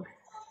কম বলে।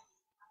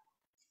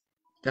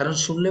 কারণ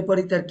শুনলে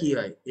পরে তার কি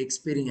হয়,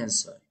 এক্সপিরিয়েন্স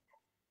হয়,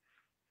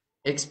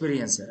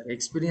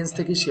 এক্সপিরিয়েন্স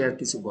থেকে সে আর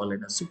কিছু বলে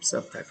না,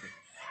 চুপচাপ থাকে।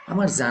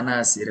 আমার জানা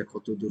আছে এরা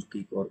কত দূর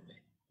কি করবে,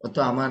 অত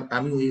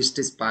আমি ওই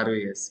স্টেজ পার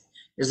হয়ে আছি,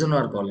 এজন্য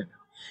আর বলে না।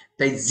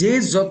 তাই যে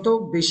যত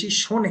বেশি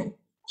শোনে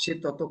সে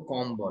তত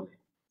কম বলে,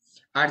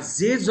 আর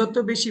যে যত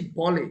বেশি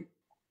বলে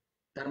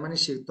তার মানে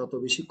সে তত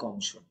বেশি কম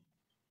শোনে।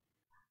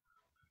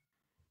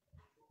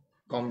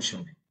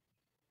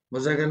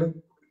 বোঝা গেল?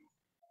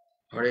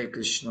 হরে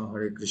কৃষ্ণ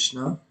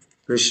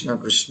কৃষ্ণ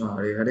কৃষ্ণ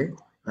হরে হরে,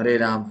 হরে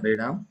রাম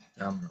রাম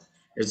রাম।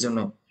 এর জন্য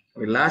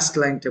ওই লাস্ট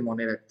লাইনটা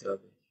মনে রাখতে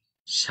হবে,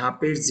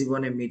 সাপের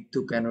জীবনে মৃত্যু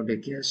কেন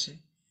ডেকে আসে?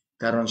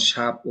 কারণ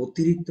সাপ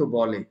অতিরিক্ত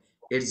বলে,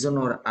 এর জন্য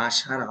ওর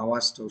আশার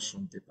আওয়াজটাও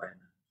শুনতে পায়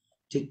না।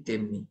 ঠিক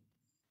তেমনি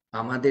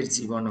আমাদের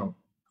জীবনেও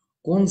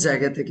কোন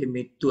জায়গা থেকে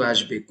মৃত্যু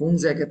আসবে, কোন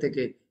জায়গা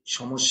থেকে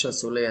সমস্যা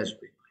চলে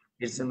আসবে,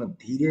 এর জন্য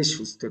ধীরে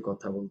সুস্থে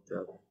কথা বলতে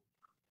হবে।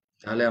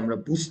 তাহলে আমরা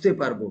বুঝতে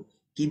পারবো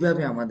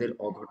কিভাবে আমাদের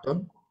অঘটন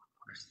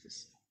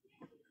আসতেছে।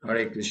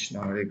 হরে কৃষ্ণ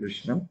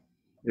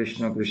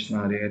কৃষ্ণ কৃষ্ণ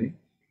হরে হরে,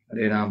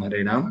 হরে রাম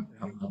রাম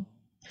রাম।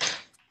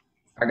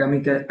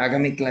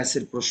 আগামী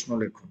ক্লাসের প্রশ্ন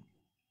লিখুন।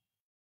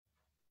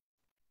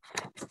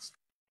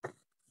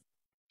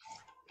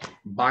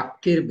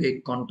 বাক্যের বেগ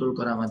কন্ট্রোল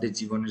করা আমাদের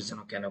জীবনের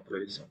জন্য কেন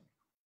প্রয়োজন?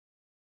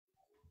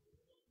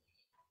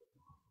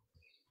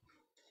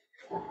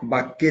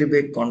 বাক্যের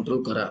বেগ কন্ট্রোল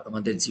করা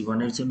আমাদের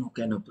জীবনের জন্য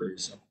কেন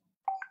প্রয়োজন?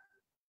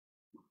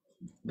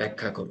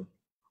 ব্যাখ্যা করুন।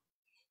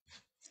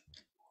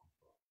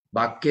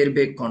 বাক্যের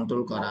বেগ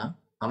কন্ট্রোল করা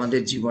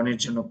আমাদের জীবনের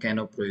জন্য কেন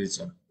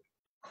প্রয়োজন?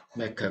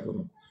 ব্যাখ্যা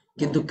করুন।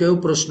 কিন্তু কেউ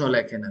প্রশ্ন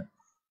লেখে না।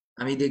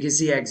 আমি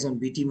দেখেছি একজন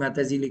বিটি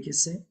মাতাজি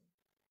লিখেছে,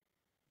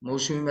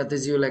 মৌসুমী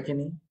মাতাজিও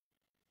লেখেনি।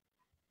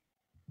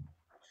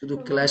 শুধু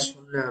ক্লাস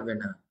শুনলে হবে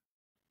না,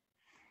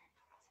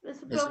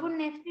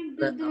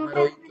 আমার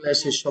ওই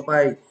ক্লাসে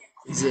সবাই,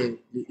 যে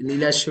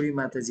লীলাশ্বরী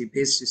মাতাজি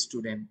বেস্ট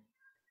স্টুডেন্ট,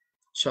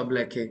 সব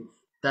লেখে।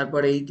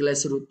 তারপরে এই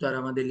ক্লাসের উত্তর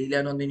আমাদের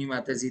লীলানন্দিনী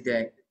মাতাজি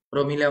দেয়,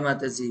 প্রমিলা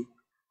মাতাজি,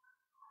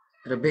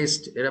 এরা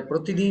বেস্ট, এরা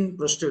প্রতিদিন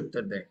প্রশ্নের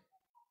উত্তর দেয়।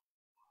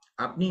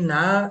 আপনি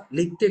না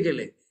লিখতে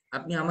গেলে,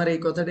 আপনি আমার এই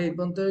কথাটা এই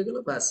পর্যন্ত হয়ে গেল,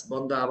 বাস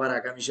বন্ধ, আবার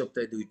আগামী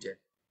সপ্তাহে 2টায়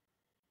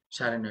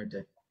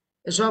 9:30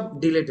 এসব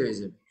ডিলেট হয়ে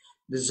যাবে।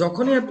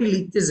 যখনই আপনি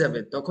লিখতে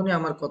যাবেন তখনই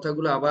আমার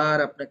কথাগুলো আবার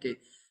আপনাকে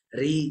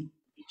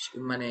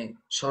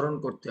স্মরণ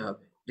করতে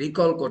হবে,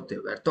 রিকল করতে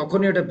হবে, আর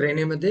তখনই ওটা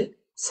ব্রেনের মধ্যে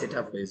সেট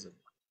আপ হয়ে যাবে।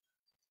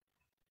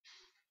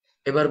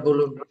 এবার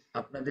বলুন,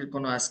 আপনাদের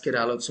কোনো আজকের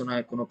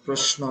আলোচনায় কোনো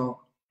প্রশ্ন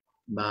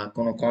বা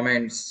কোনো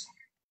কমেন্টস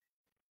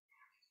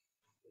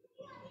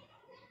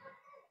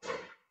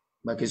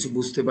বা কিছু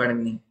বুঝতে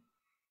পারেননি,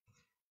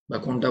 বা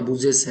কোনটা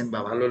বুঝেছেন বা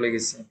ভালো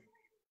লেগেছে,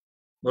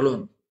 বলুন।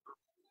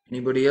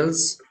 Anybody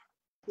else?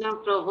 না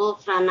প্রভু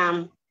প্রণাম।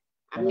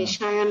 আপনি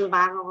স্বয়ং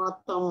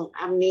ভাগবতম,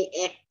 আপনি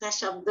একটা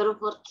শব্দের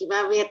উপর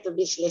কিভাবে এত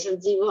বিশ্লেষণ,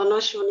 জীবনও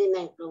শুনি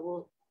নাই প্রভু,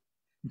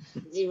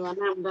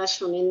 জীবনে আমরা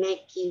শুনি নাই,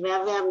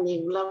 কিভাবে আপনি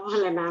এগুলা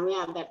বলেন। আমি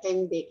আধা টাইম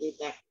দেখি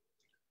থাকি,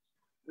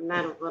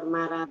 আপনার উপর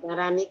মা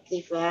রাধারানী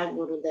কৃপা,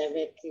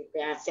 গুরুদেবের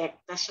কৃপা আছে,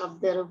 একটা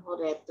শব্দের উপর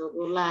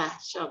এতগুলা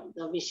শব্দ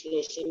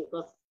বিশ্লেষণ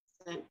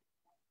করছেন।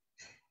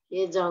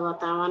 এই জগৎ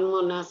আমার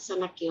মনে হচ্ছে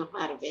না কেউ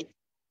পারবে।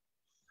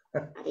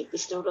 হরে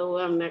কৃষ্ণ প্রভু,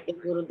 আপনাকে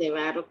গুরুদেব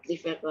আরো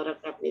কৃপা করক,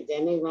 আপনি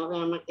যেন এইভাবে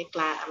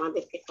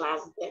আমাদেরকে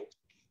ক্লাস দেন,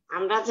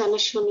 আমরা যেন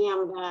শুনি,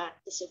 আমরা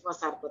কিছু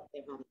প্রচার করতে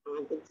পারি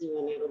আমাদের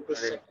জীবনের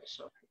উদ্দেশ্যটা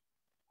সব।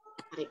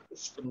 হরে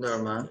কৃষ্ণ।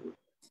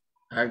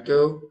 আর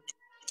কেউ?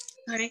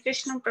 হরে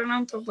কৃষ্ণ,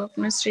 প্রণাম প্রভু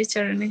আপনার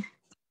শ্রীচরণে।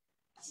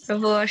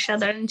 প্রভু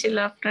অসাধারণ ছিল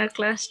আপনার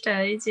ক্লাসটা,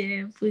 এই যে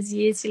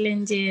বুঝিয়েছিলেন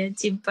যে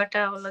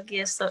জিহ্বাটা হলো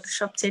গিয়ে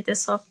সবচেয়ে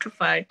সফট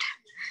পার্ট,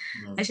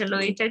 আসলে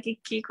ওইটাকে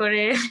কি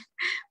করে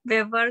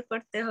ব্যবহার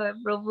করতে হয়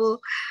প্রভু,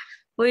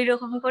 ওই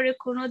রকম করে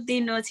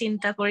কোনোদিনও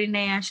চিন্তা করি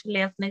নাই আসলে।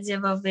 আপনি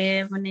যেভাবে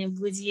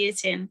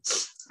বুঝিয়েছেন,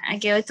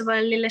 আগে হয়তো বা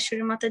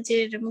লীলাশ্বরী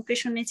মাতাজির মুখে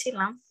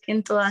শুনেছিলাম,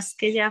 কিন্তু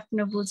আজকে যে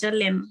আপনি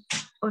বুঝালেন,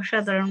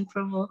 অসাধারণ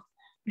প্রভু,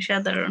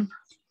 অসাধারণ।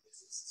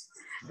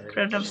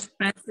 প্রণাম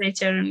আপনার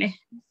শ্রীচরণে।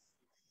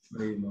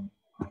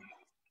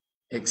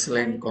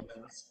 Excellent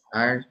comments.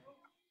 And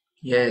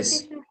yes,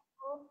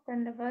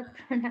 ধন্যবাদ,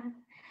 প্রণাম।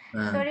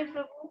 সরি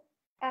প্রভু,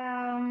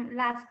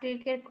 লাস্ট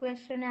উইকের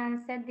কোয়েশ্চনে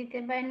আনসার দিতে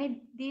পারিনি।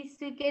 দিস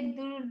উইকের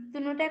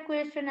দুটোটা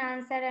কোয়েশ্চনে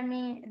আনসার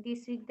আমি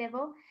this week Dev.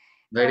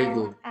 very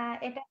good.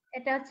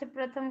 এটা হচ্ছে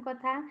প্রথম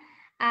কথা।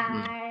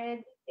 আর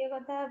দ্বিতীয়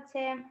কথা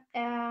হচ্ছে,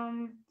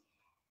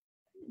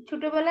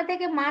 ছোটবেলা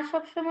থেকে মা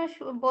সবসময়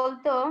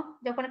বলতো,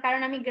 যখন,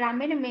 কারণ আমি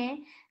গ্রামের মেয়ে,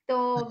 তো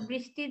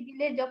বৃষ্টি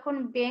দিলে যখন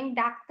ব্যাঙ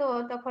ডাকতো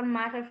তখন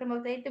মা সবসময়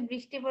বলতো, এই তো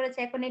বৃষ্টি পড়েছে,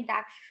 এখন এই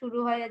ডাক শুরু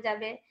হয়ে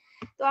যাবে।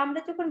 তো আমরা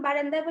যখন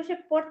বারান্দায় বসে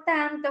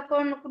পড়তাম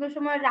তখন কোনো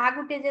সময় রাগ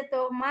উঠে যেত,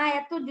 মা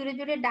এত জোরে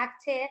জোরে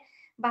ডাকছে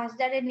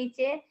বাঁশঝাড়ের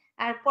নিচে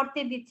আর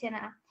পড়তে দিচ্ছে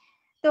না।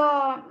 তো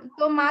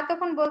তো মা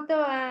তখন বলতো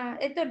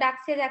এই তো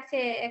ডাকছে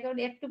এখন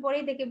একটু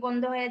পরেই দেখি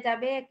বন্ধ হয়ে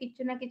যাবে,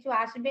 কিছু না কিছু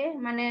আসবে।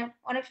 মানে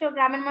অনেক সময়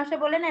গ্রামের মানুষ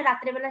বলে না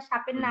রাত্রেবেলা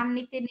সাপের নাম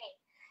নিতে নেই,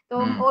 তো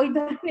ওই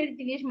ধরনের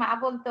জিনিস মা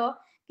বলতো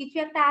কিছু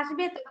একটা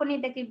আসবে তখনই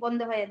দেখি বন্ধ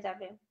হয়ে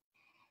যাবে।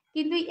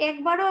 কিন্তু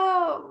একবারও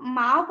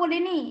মাও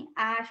বলেনি,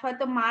 আর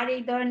হয়তো মার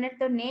এই ধরনের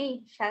তো নেই,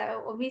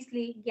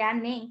 অবভিয়াসলি জ্ঞান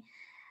নেই।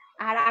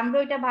 আর আমরা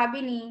এটা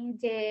ভাবিনি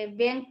যে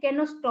ব্যাংক কেন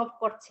স্টপ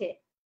করছে,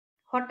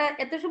 হঠাৎ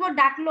এত সময়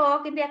ডাকলো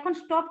কিন্তু এখন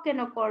স্টপ কেন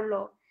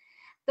করলো।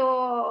 তো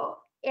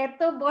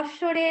এত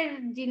বছরের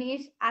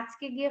জিনিস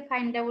আজকে গিয়ে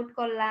ফাইন্ড আউট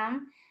করলাম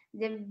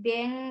যে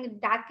ব্যাংক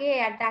ডাকে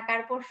আর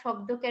ডাকার পর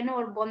শব্দ কেন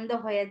ওর বন্ধ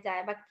হয়ে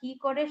যায় বা কি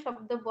করে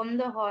শব্দ বন্ধ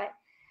হয়।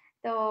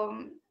 তো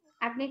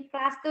আপনি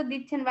ক্লাস তো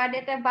দিচ্ছেন, বাট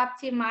এটা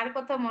ভাবছি মার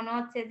কথা মনে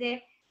হচ্ছে যে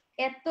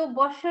এত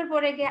বছর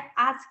পরে গিয়ে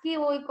আজকে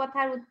ওই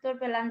কথার উত্তর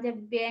পেলাম যে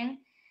ব্যাং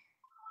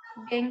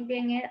ব্যাং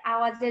ব্যাং এর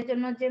আওয়াজের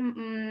জন্য যে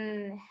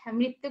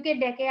মৃত্যুকে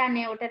ডেকে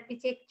আনে, ওটার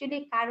পিছে অ্যাকচুয়ালি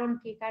কারণ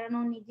কি, কারণ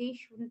ও নিজেই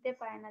শুনতে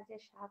পায় না যে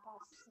সাপ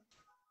আসছে।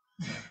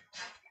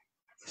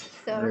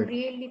 তো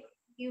রিয়েলি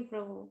থ্যাংক ইউ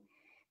প্রভু,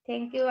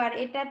 থ্যাংক ইউ। আর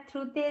এটা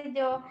থ্রুতে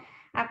যে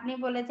আপনি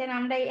বলেছেন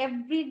আমরা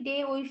এভরিডে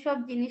ওই সব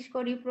জিনিস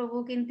করি প্রভু,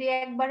 কিন্তু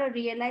একবারও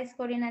রিয়েলাইজ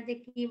করি না যে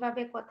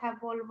কিভাবে কথা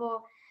বলবো,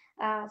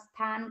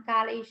 স্থান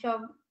কাল এইসব,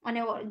 মানে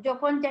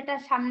যখন যেটা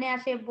সামনে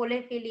আসে বলে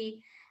ফেলি,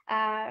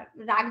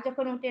 রাগ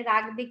যখন উঠে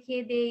রাগ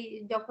দেখিয়ে দেই,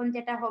 যখন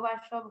যেটা হবার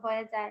সব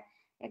হয়ে যায়,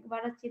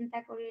 একবারও চিন্তা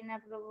করি না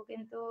প্রভু।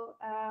 কিন্তু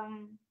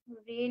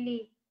রিয়েলি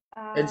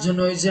এর জন্য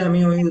ওই যে আমি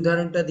ওই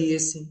উদাহরণটা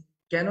দিয়েছি,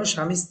 কেন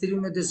স্বামী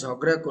স্ত্রীর মধ্যে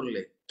ঝগড়া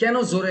করলে কেন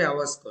জোরে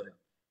আওয়াজ করে,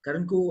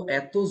 কারণ কি ও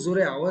এত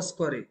জোরে আওয়াজ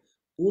করে,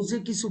 ও যে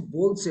কিছু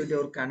বলছে এটা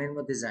ওর কানের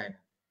মধ্যে যায় না,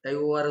 তাই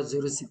ও আরো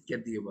জোরে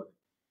চিৎকার দিয়ে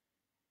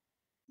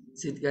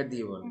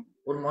বলে,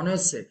 ওর মনে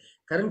হচ্ছে,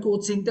 কারণ কি ও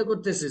চিন্তা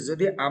করতেছে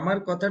যদি আমার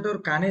কথাটা ওর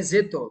কানে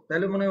যেত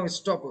তাহলে মনে হয়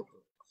স্টপ হতো,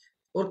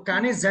 ওর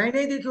কানে যায়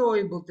নাই দেখে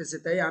ওই বলতেছে,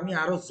 তাই আমি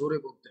আরো জোরে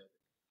বলতে হবে,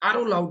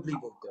 আরো লাউডলি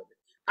বলতে হবে,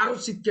 আরো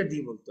চিৎকার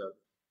দিয়ে বলতে হবে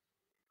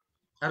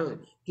আরো।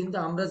 কিন্তু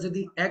আমরা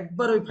যদি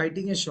একবার ওই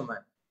ফাইটিং এর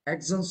সময়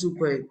একজন চুপ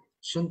হয়ে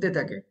শুনতে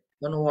থাকে,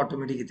 তখন ও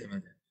অটোমেটিকই থেমে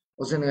যায়,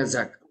 ওখানে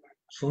যাক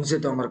শুনছে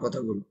তো আমার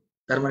কথাগুলো,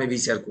 তার মানে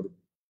বিচার করবো।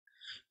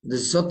 কিন্তু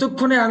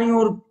যতক্ষণে আমি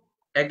ওর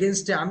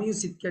এগেনস্টে আমিও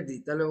চিৎকার দিই,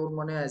 তাহলে ওর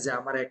মনে হয় যে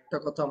আমার একটা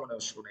কথা মনে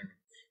হয় শোনেনি,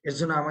 এর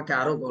জন্য আমাকে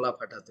আরো গলা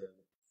ফাটাতে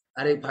হবে।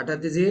 আর এই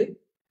ফাটাতে যেয়ে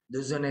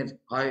দুজনের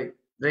হয়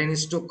ব্রেন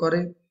স্ট্রোক করে,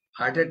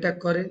 হার্ট অ্যাটাক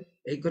করে,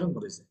 এই করে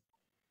মরে যায়।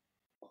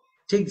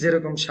 ঠিক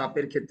যেরকম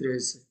সাপের ক্ষেত্রে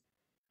হয়েছে,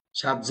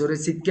 সাপ জোরে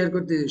চিৎকার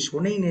করতে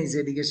শোনেই নেই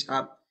যেদিকে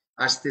সাপ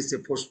আসতেছে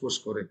ফোঁস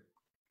করে,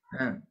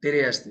 হ্যাঁ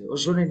তেড়ে আসতে, ও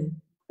শোনেনি,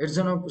 এর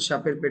জন্য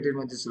সাপের পেটের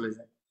মধ্যে চলে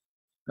যায়।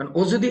 কারণ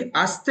ও যদি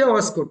আস্তে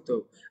আওয়াজ করতো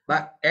বা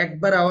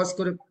একবার আওয়াজ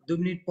করে 2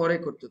 মিনিট পরে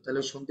করতো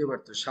তাহলে শুনতে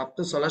পারতো। সাপ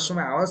তো চলার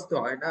সময় আওয়াজ তো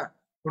হয় না,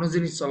 কোনো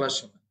জিনিস চলার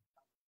সময়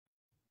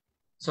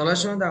তো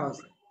আওয়াজ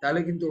হয়, তাহলে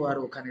কিন্তু ও আর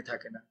ওখানে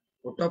থাকে না,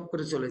 ও টপ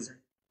করে চলে যায়।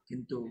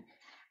 কিন্তু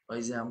ওই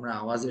যে আমরা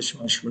আওয়াজের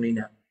সময় শুনি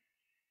না,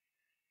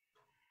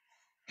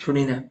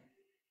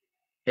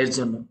 এর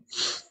জন্য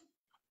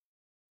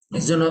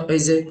ওই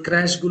যে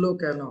ক্র্যাশ গুলো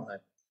কেন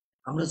হয়,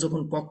 আমরা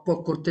যখন পক পক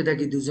করতে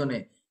থাকি দুজনে,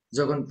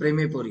 যখন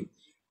প্রেমে পড়ি,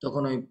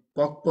 তখন ওই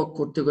পক পক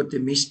করতে করতে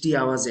মিষ্টি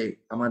আওয়াজে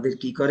আমাদের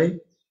কি করে,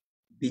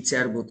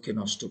 বিচার বোধকে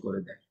নষ্ট করে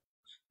দেয়।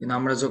 কিন্তু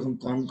আমরা যখন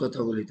কম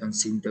কথা বলি তখন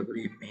চিন্তা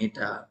করি,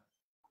 মেয়েটা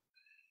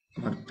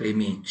আমার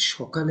প্রেমিক,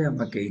 সকালে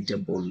আমাকে এইটা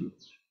বললো,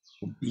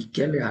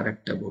 বিকেলে আর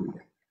একটা বললো,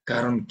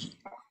 কারণ কি,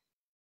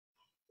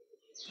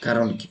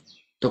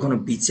 তখন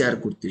বিচার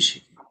করতে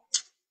শিখে,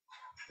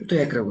 তো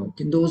একরকম।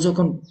 কিন্তু ও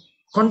যখন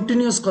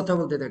কন্টিনিউয়াস কথা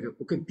বলতে থাকে,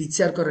 ওকে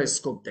বিচার করার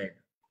স্কোপ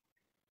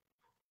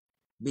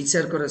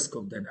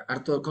দেয় না, আর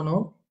তখন ও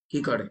কি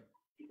করে,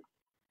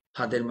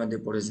 ফাঁদের মধ্যে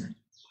পড়ে যায়।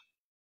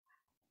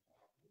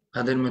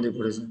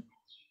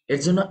 এর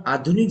জন্য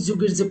আধুনিক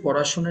যুগের যে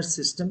পড়াশোনার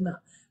সিস্টেম না,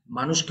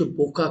 মানুষকে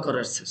বোকা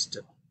করার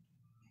সিস্টেম,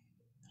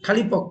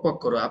 খালি পক পক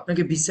করো,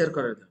 আপনাকে বিচার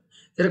করার দাও।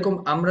 এরকম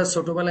আমরা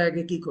ছোটবেলায়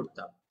আগে কি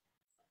করতাম,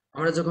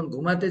 আমরা যখন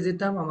ঘুমাতে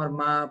যেতাম আমার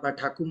মা বা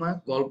ঠাকুমা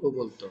গল্প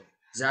বলতো,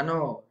 জানো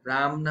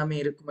রাম নামে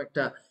এরকম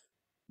একটা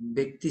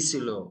ব্যক্তি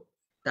ছিল,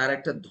 তার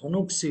একটা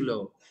ধনুক ছিল,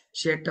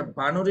 সে একটা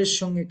বানরের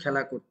সঙ্গে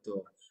খেলা করত,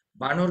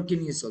 বানরকে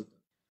নিয়ে চলতো।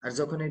 আর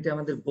যখন এটা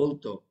আমাদের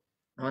বলতো,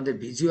 আমাদের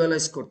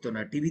ভিজুয়ালাইজ করতো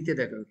না, টিভিতে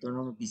দেখা, তখন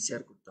আমরা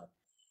বিচার করতাম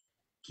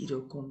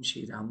কিরকম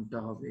সেই রামটা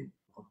হবে,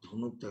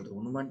 ধনুকটা হবে,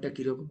 হনুমানটা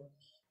কিরকম।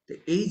 তো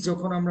এই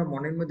যখন আমরা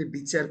মনের মধ্যে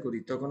বিচার করি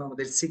তখন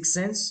আমাদের সিক্স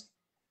সেন্স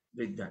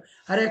বৃদ্ধি হয়।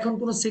 আর এখন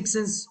কোনো সিক্স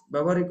সেন্স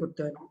ব্যবহারই করতে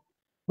হয় না,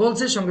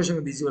 বলছে সঙ্গে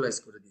সঙ্গে ভিজুয়ালাইজ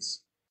করে দিস।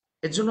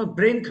 এর জন্য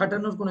ব্রেন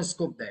খাটানোর কোনো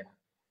স্কোপ দেয় না।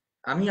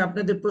 আমি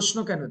আপনাদের প্রশ্ন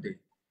কেন দেই,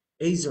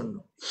 এই জন্য,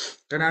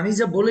 কারণ আমি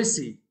যা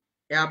বলেছি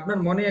আপনার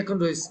মনে এখন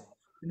রয়েছে,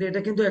 কিন্তু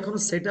এটা কিন্তু এখনো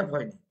সেট আপ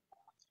হয়নি।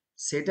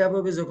 সেট আপ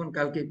হবে যখন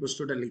কালকে এই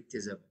প্রশ্নটা লিখতে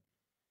যাবে,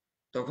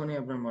 তখনই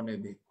আপনার মনে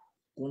হবে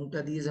কোনটা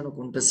দিয়ে যেন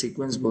কোনটা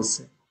সিকোয়েন্স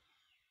বলছে,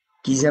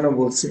 কি যেন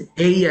বলছে।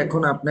 এই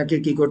এখন আপনাকে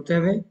কি করতে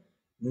হবে,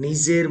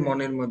 নিজের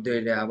মনের মধ্যে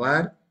এলে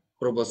আবার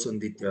প্রবচন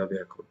দিতে হবে।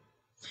 এখন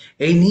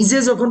এই নিজে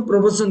যখন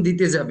প্রবচন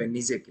দিতে যাবেন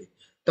নিজেকে,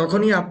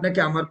 তখনই আপনাকে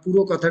আমার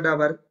পুরো কথাটা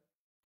আবার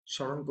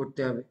স্মরণ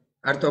করতে হবে।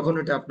 আর তখন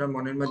ওটা আপনার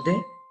মনের মধ্যে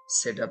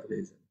সেট আপ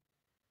হয়ে যাবে।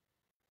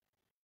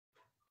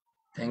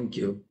 Thank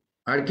you.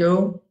 আর কেউ?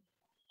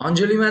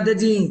 অঞ্জলি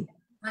মাতাজি।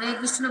 হরে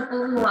কৃষ্ণ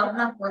প্রভু,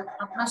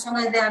 আপনার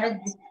সঙ্গে যদি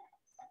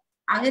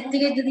আগের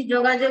থেকে যদি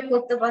যোগাযোগ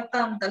করতে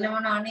পারতাম তাহলে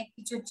মানে অনেক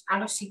কিছু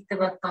আরো শিখতে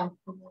পারতাম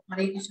প্রভু।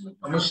 হরে কৃষ্ণ।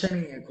 সমস্যা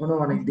নেই, এখনো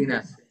অনেক দিন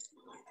আছে।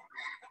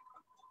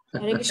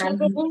 হরে কৃষ্ণ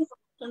প্রভু,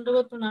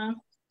 ধন্যবাদ প্রণাম।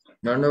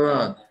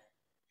 ধন্যবাদ।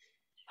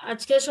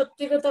 আজকে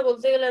সত্যি কথা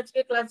বলতে গেলে আজকে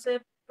ক্লাসে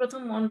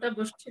প্রথম মনটা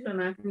বসছিল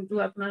না, কিন্তু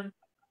আপনার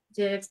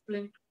যে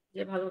এক্সপ্লেন,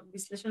 যে ভালো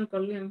বিশ্লেষণ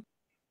করলেন,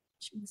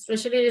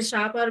 স্পেশালি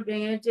সাপ আর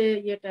ব্যাঙের যে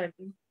ইয়েটা আর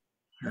কি,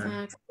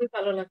 খুবই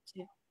ভালো লাগছে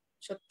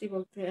সত্যি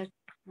বলতে।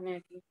 মানে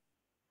আর কি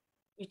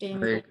এটাই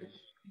আমার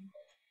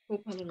খুব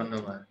ভালো লাগছে।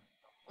 ধন্যবাদ।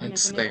 অনেক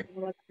অনেক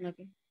ধন্যবাদ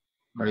আপনাকে।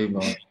 হরি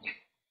বল।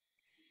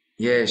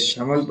 ইয়েস,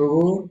 শ্যামল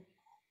প্রভু।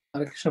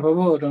 হরে কৃষ্ণ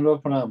প্রভু, ধন্যবাদ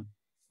প্রণাম।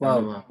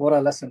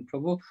 ওয়াও, লেসন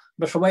প্রভু।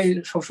 আমরা সবাই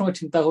সবসময়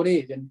চিন্তা করি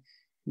যে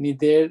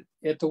নিজের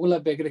এতগুলা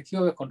ব্যাগরে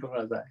কিভাবে কন্ট্রোল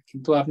করা যায়,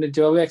 কিন্তু আপনি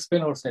যেভাবে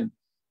এক্সপ্লেন করছেন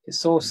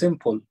সো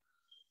সিম্পল।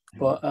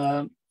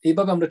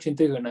 এইভাবে আমরা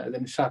চিন্তাই করি না,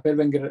 যেন সাপের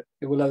ব্যাংকের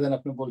এগুলা যেন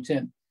আপনি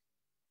বলছেন,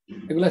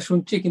 এগুলা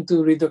শুনছি কিন্তু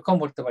হৃদয়ক্ষম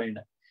করতে পারি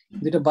না।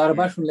 যেটা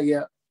বারবার শুনলে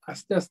গিয়া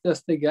আস্তে আস্তে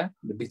আস্তে গিয়া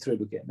ভিতরে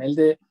ঢুকে,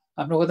 নাইলে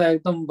আপনার কথা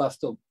একদম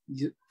বাস্তব।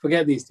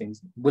 forget these things,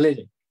 ভুলে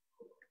যাই।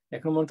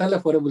 এখন মনে থাকলে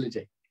পরে ভুলে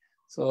যাই।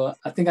 So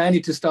I think I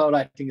need to start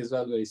writing as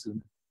well very soon.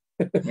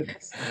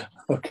 Yes.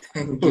 Okay.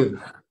 Thank you.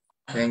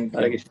 Thank you.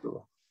 Hare Krishna.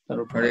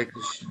 Hare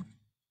Krishna.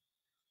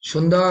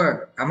 সুন্দর,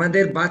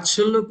 আমাদের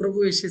বাৎসল্য প্রভু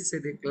এসেছে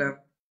দেখলাম,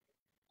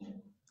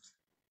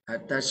 আর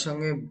তার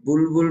সঙ্গে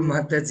বুলবুল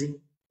মাতাজি।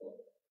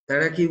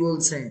 তারা কি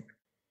বলছেন?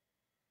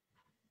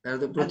 তারা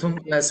তো প্রথম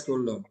ক্লাস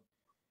করলো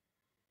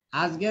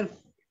আজকের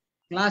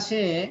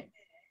ক্লাসে।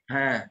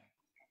 হ্যাঁ,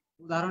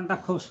 উদাহরণটা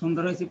খুব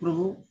সুন্দর হয়েছে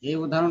প্রভু। এই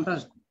উদাহরণটা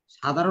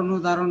সাধারণ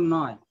উদাহরণ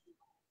নয়,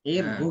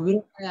 এর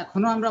গভীরতায়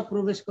এখনো আমরা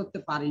প্রবেশ করতে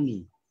পারিনি।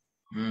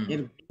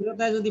 এর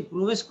গভীরতায় যদি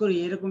প্রবেশ করি,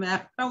 এরকম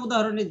একটা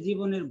উদাহরণের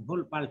জীবনের ভুল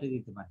পাল্টে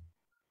দিতে পারে।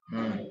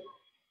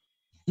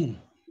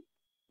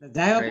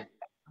 যাই হোক,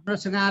 আপনার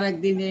সঙ্গে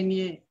আরেকদিন এ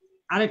নিয়ে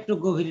আরেকটু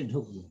গভীরে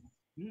ঢুকবো।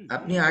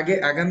 আপনি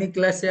আগামী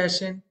ক্লাসে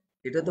আসেন,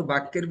 এটা তো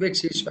বাক্যের বেগ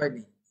শেষ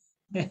হয়নি,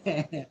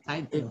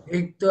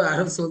 বেগ তো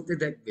আরো চলতে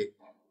থাকবে।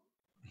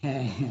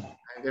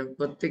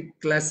 প্রত্যেক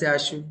ক্লাসে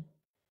আসুন।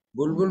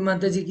 বুলবুল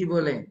মাতাজি কি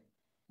বলেন?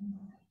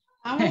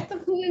 আমার তো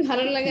খুবই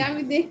ভালো লাগে,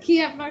 আমি দেখি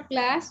আপনার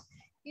ক্লাস,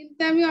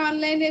 কিন্তু আমি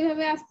অনলাইনে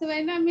এভাবে আসতে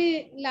পারি না। আমি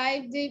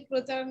লাইভ যে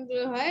প্রচারণ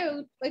গুলো হয়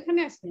ওইখানে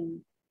আসি,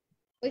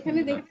 ওইখানে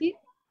দেখি।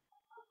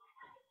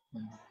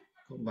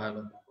 খুব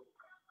ভালো,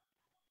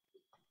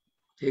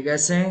 ঠিক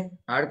আছে।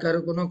 আর কারো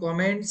কোনো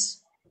কমেন্টস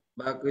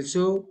বা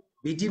কিছু?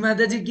 বিটি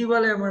মাতাজি কি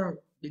বলে? আমার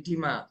বিটি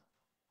মা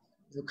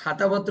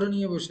খাতাপত্র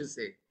নিয়ে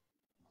বসেছে।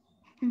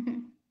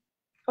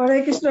 হরে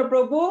কৃষ্ণ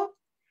প্রভু।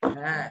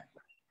 হ্যাঁ,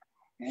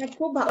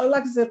 খুব ভালো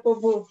লাগছে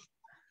প্রভু,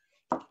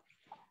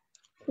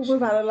 খুবই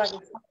ভালো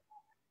লাগছে।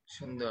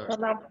 সুন্দর।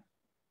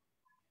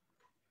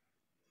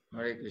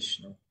 হরে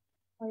কৃষ্ণ।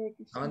 আমাদের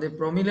আমাদের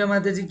প্রমিলা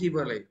মাতাজি কি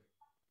বলে?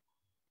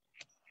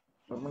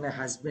 মানে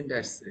হাজবেন্ড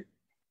আসছে।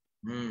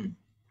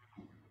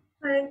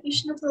 হরে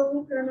কৃষ্ণ প্রভু,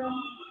 প্রণাম।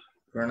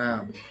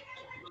 প্রণাম।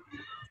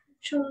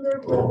 সুন্দর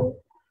প্রভু,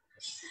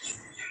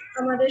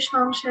 আমাদের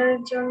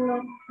সংসারের জন্য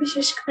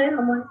বিশেষ করে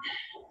আমার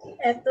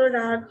এত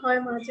রাগ হয়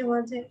মাঝে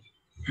মাঝে।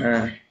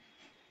 হ্যাঁ,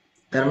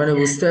 তার মানে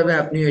বুঝতে হবে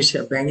আপনি ওই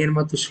ব্যাঙের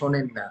মতো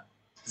শোনেন না।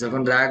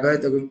 যখন রাগ হয়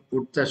তখন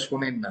উঠটা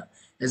শোনেন না,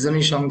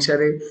 এজন্যই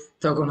সংসারে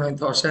তখন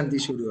হয়তো অশান্তি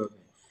শুরু হবে।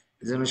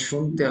 এজন্য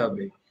শুনতে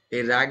হবে।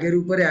 এই রাগের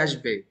উপরে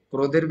আসবে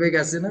ক্রোধের বেগ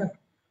আছে না,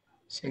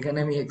 সেখানে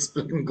আমি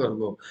এক্সপ্লেন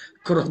করব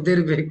ক্রোধের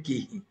বেগ কি,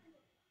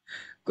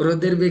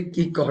 ক্রোধের বেগ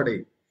কি করে,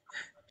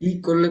 কি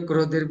করলে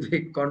ক্রোধের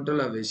বেগ কন্ট্রোল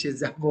হবে, সে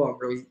যাবো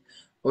আমরা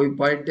ওই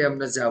পয়েন্টে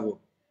আমরা যাব।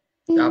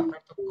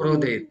 আপনার তো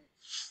ক্রোধের,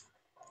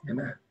 তাই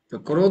না? তো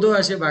ক্রোধও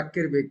আসে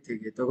বাক্যের বেগ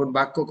থেকে, তখন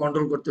বাক্য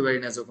কন্ট্রোল করতে পারি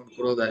না। যখন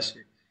ক্রোধ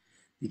আসে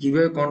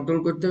কিভাবে কন্ট্রোল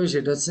করতে হবে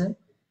সেটা হচ্ছে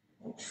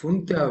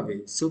শুনতে হবে,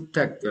 চুপ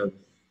থাকতে হবে।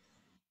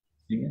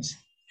 ঠিক আছে,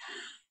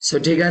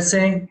 ঠিক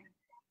আছে,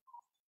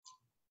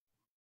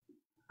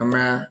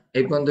 আমরা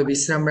এই পর্যন্ত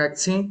বিশ্রাম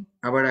রাখছি।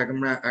 আবার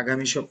আমরা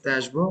আগামী সপ্তাহে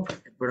আসবো।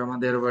 এরপর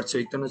আমাদের আবার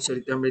চৈতন্য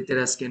চরিতামৃতের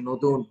আজকে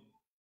নতুন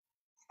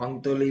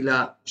অন্তলীলা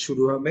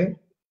শুরু হবে।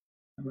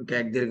 আমাকে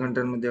 1-1.5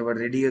 ঘন্টার মধ্যে আবার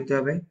রেডি হতে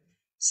হবে,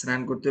 স্নান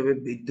করতে হবে।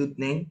 বিদ্যুৎ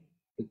নেই,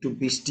 একটু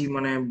বৃষ্টি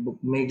মানে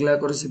মেঘলা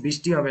করেছে,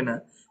 বৃষ্টি হবে না।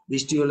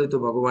 বৃষ্টি হলে তো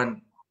ভগবান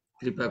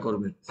কৃপা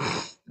করবে,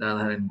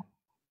 রাধারানী।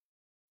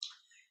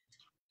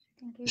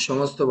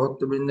 সমস্ত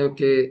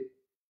ভক্তবৃন্দকে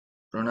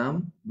প্রণাম।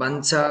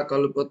 বাঞ্ছা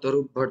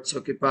কল্পতরুভ্যর্চ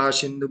কৃপা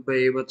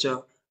সিন্ধুভ্যেব চ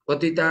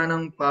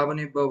পতিতানাং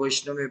পাবনেভ্যো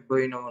বৈষ্ণবেভ্যো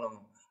নমো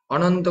নমঃ।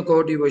 অনন্ত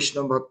কোটি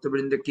বৈষ্ণব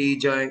ভক্তবৃন্দ কি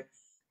জয়,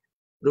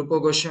 रूप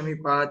गोस्वामी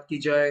पाद की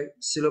जय,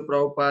 शिल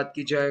प्रभुपाद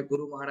की जय,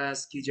 गुरु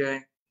महाराज की जय,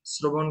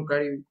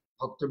 श्रवणकारी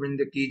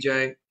भक्तवृंद की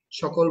जय,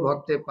 सकल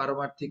भक्तेर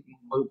पारमार्थिक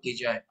मंगल की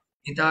जय।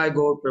 निताय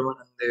गौर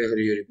प्रेमानंदे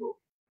हरि हरि बोल।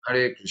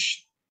 हरे कृष्ण।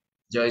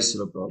 जय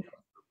शिल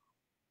Prabhupada.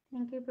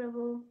 Thank you,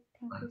 Prabhu.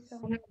 Thank you so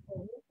much.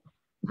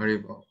 Hari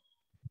बोल।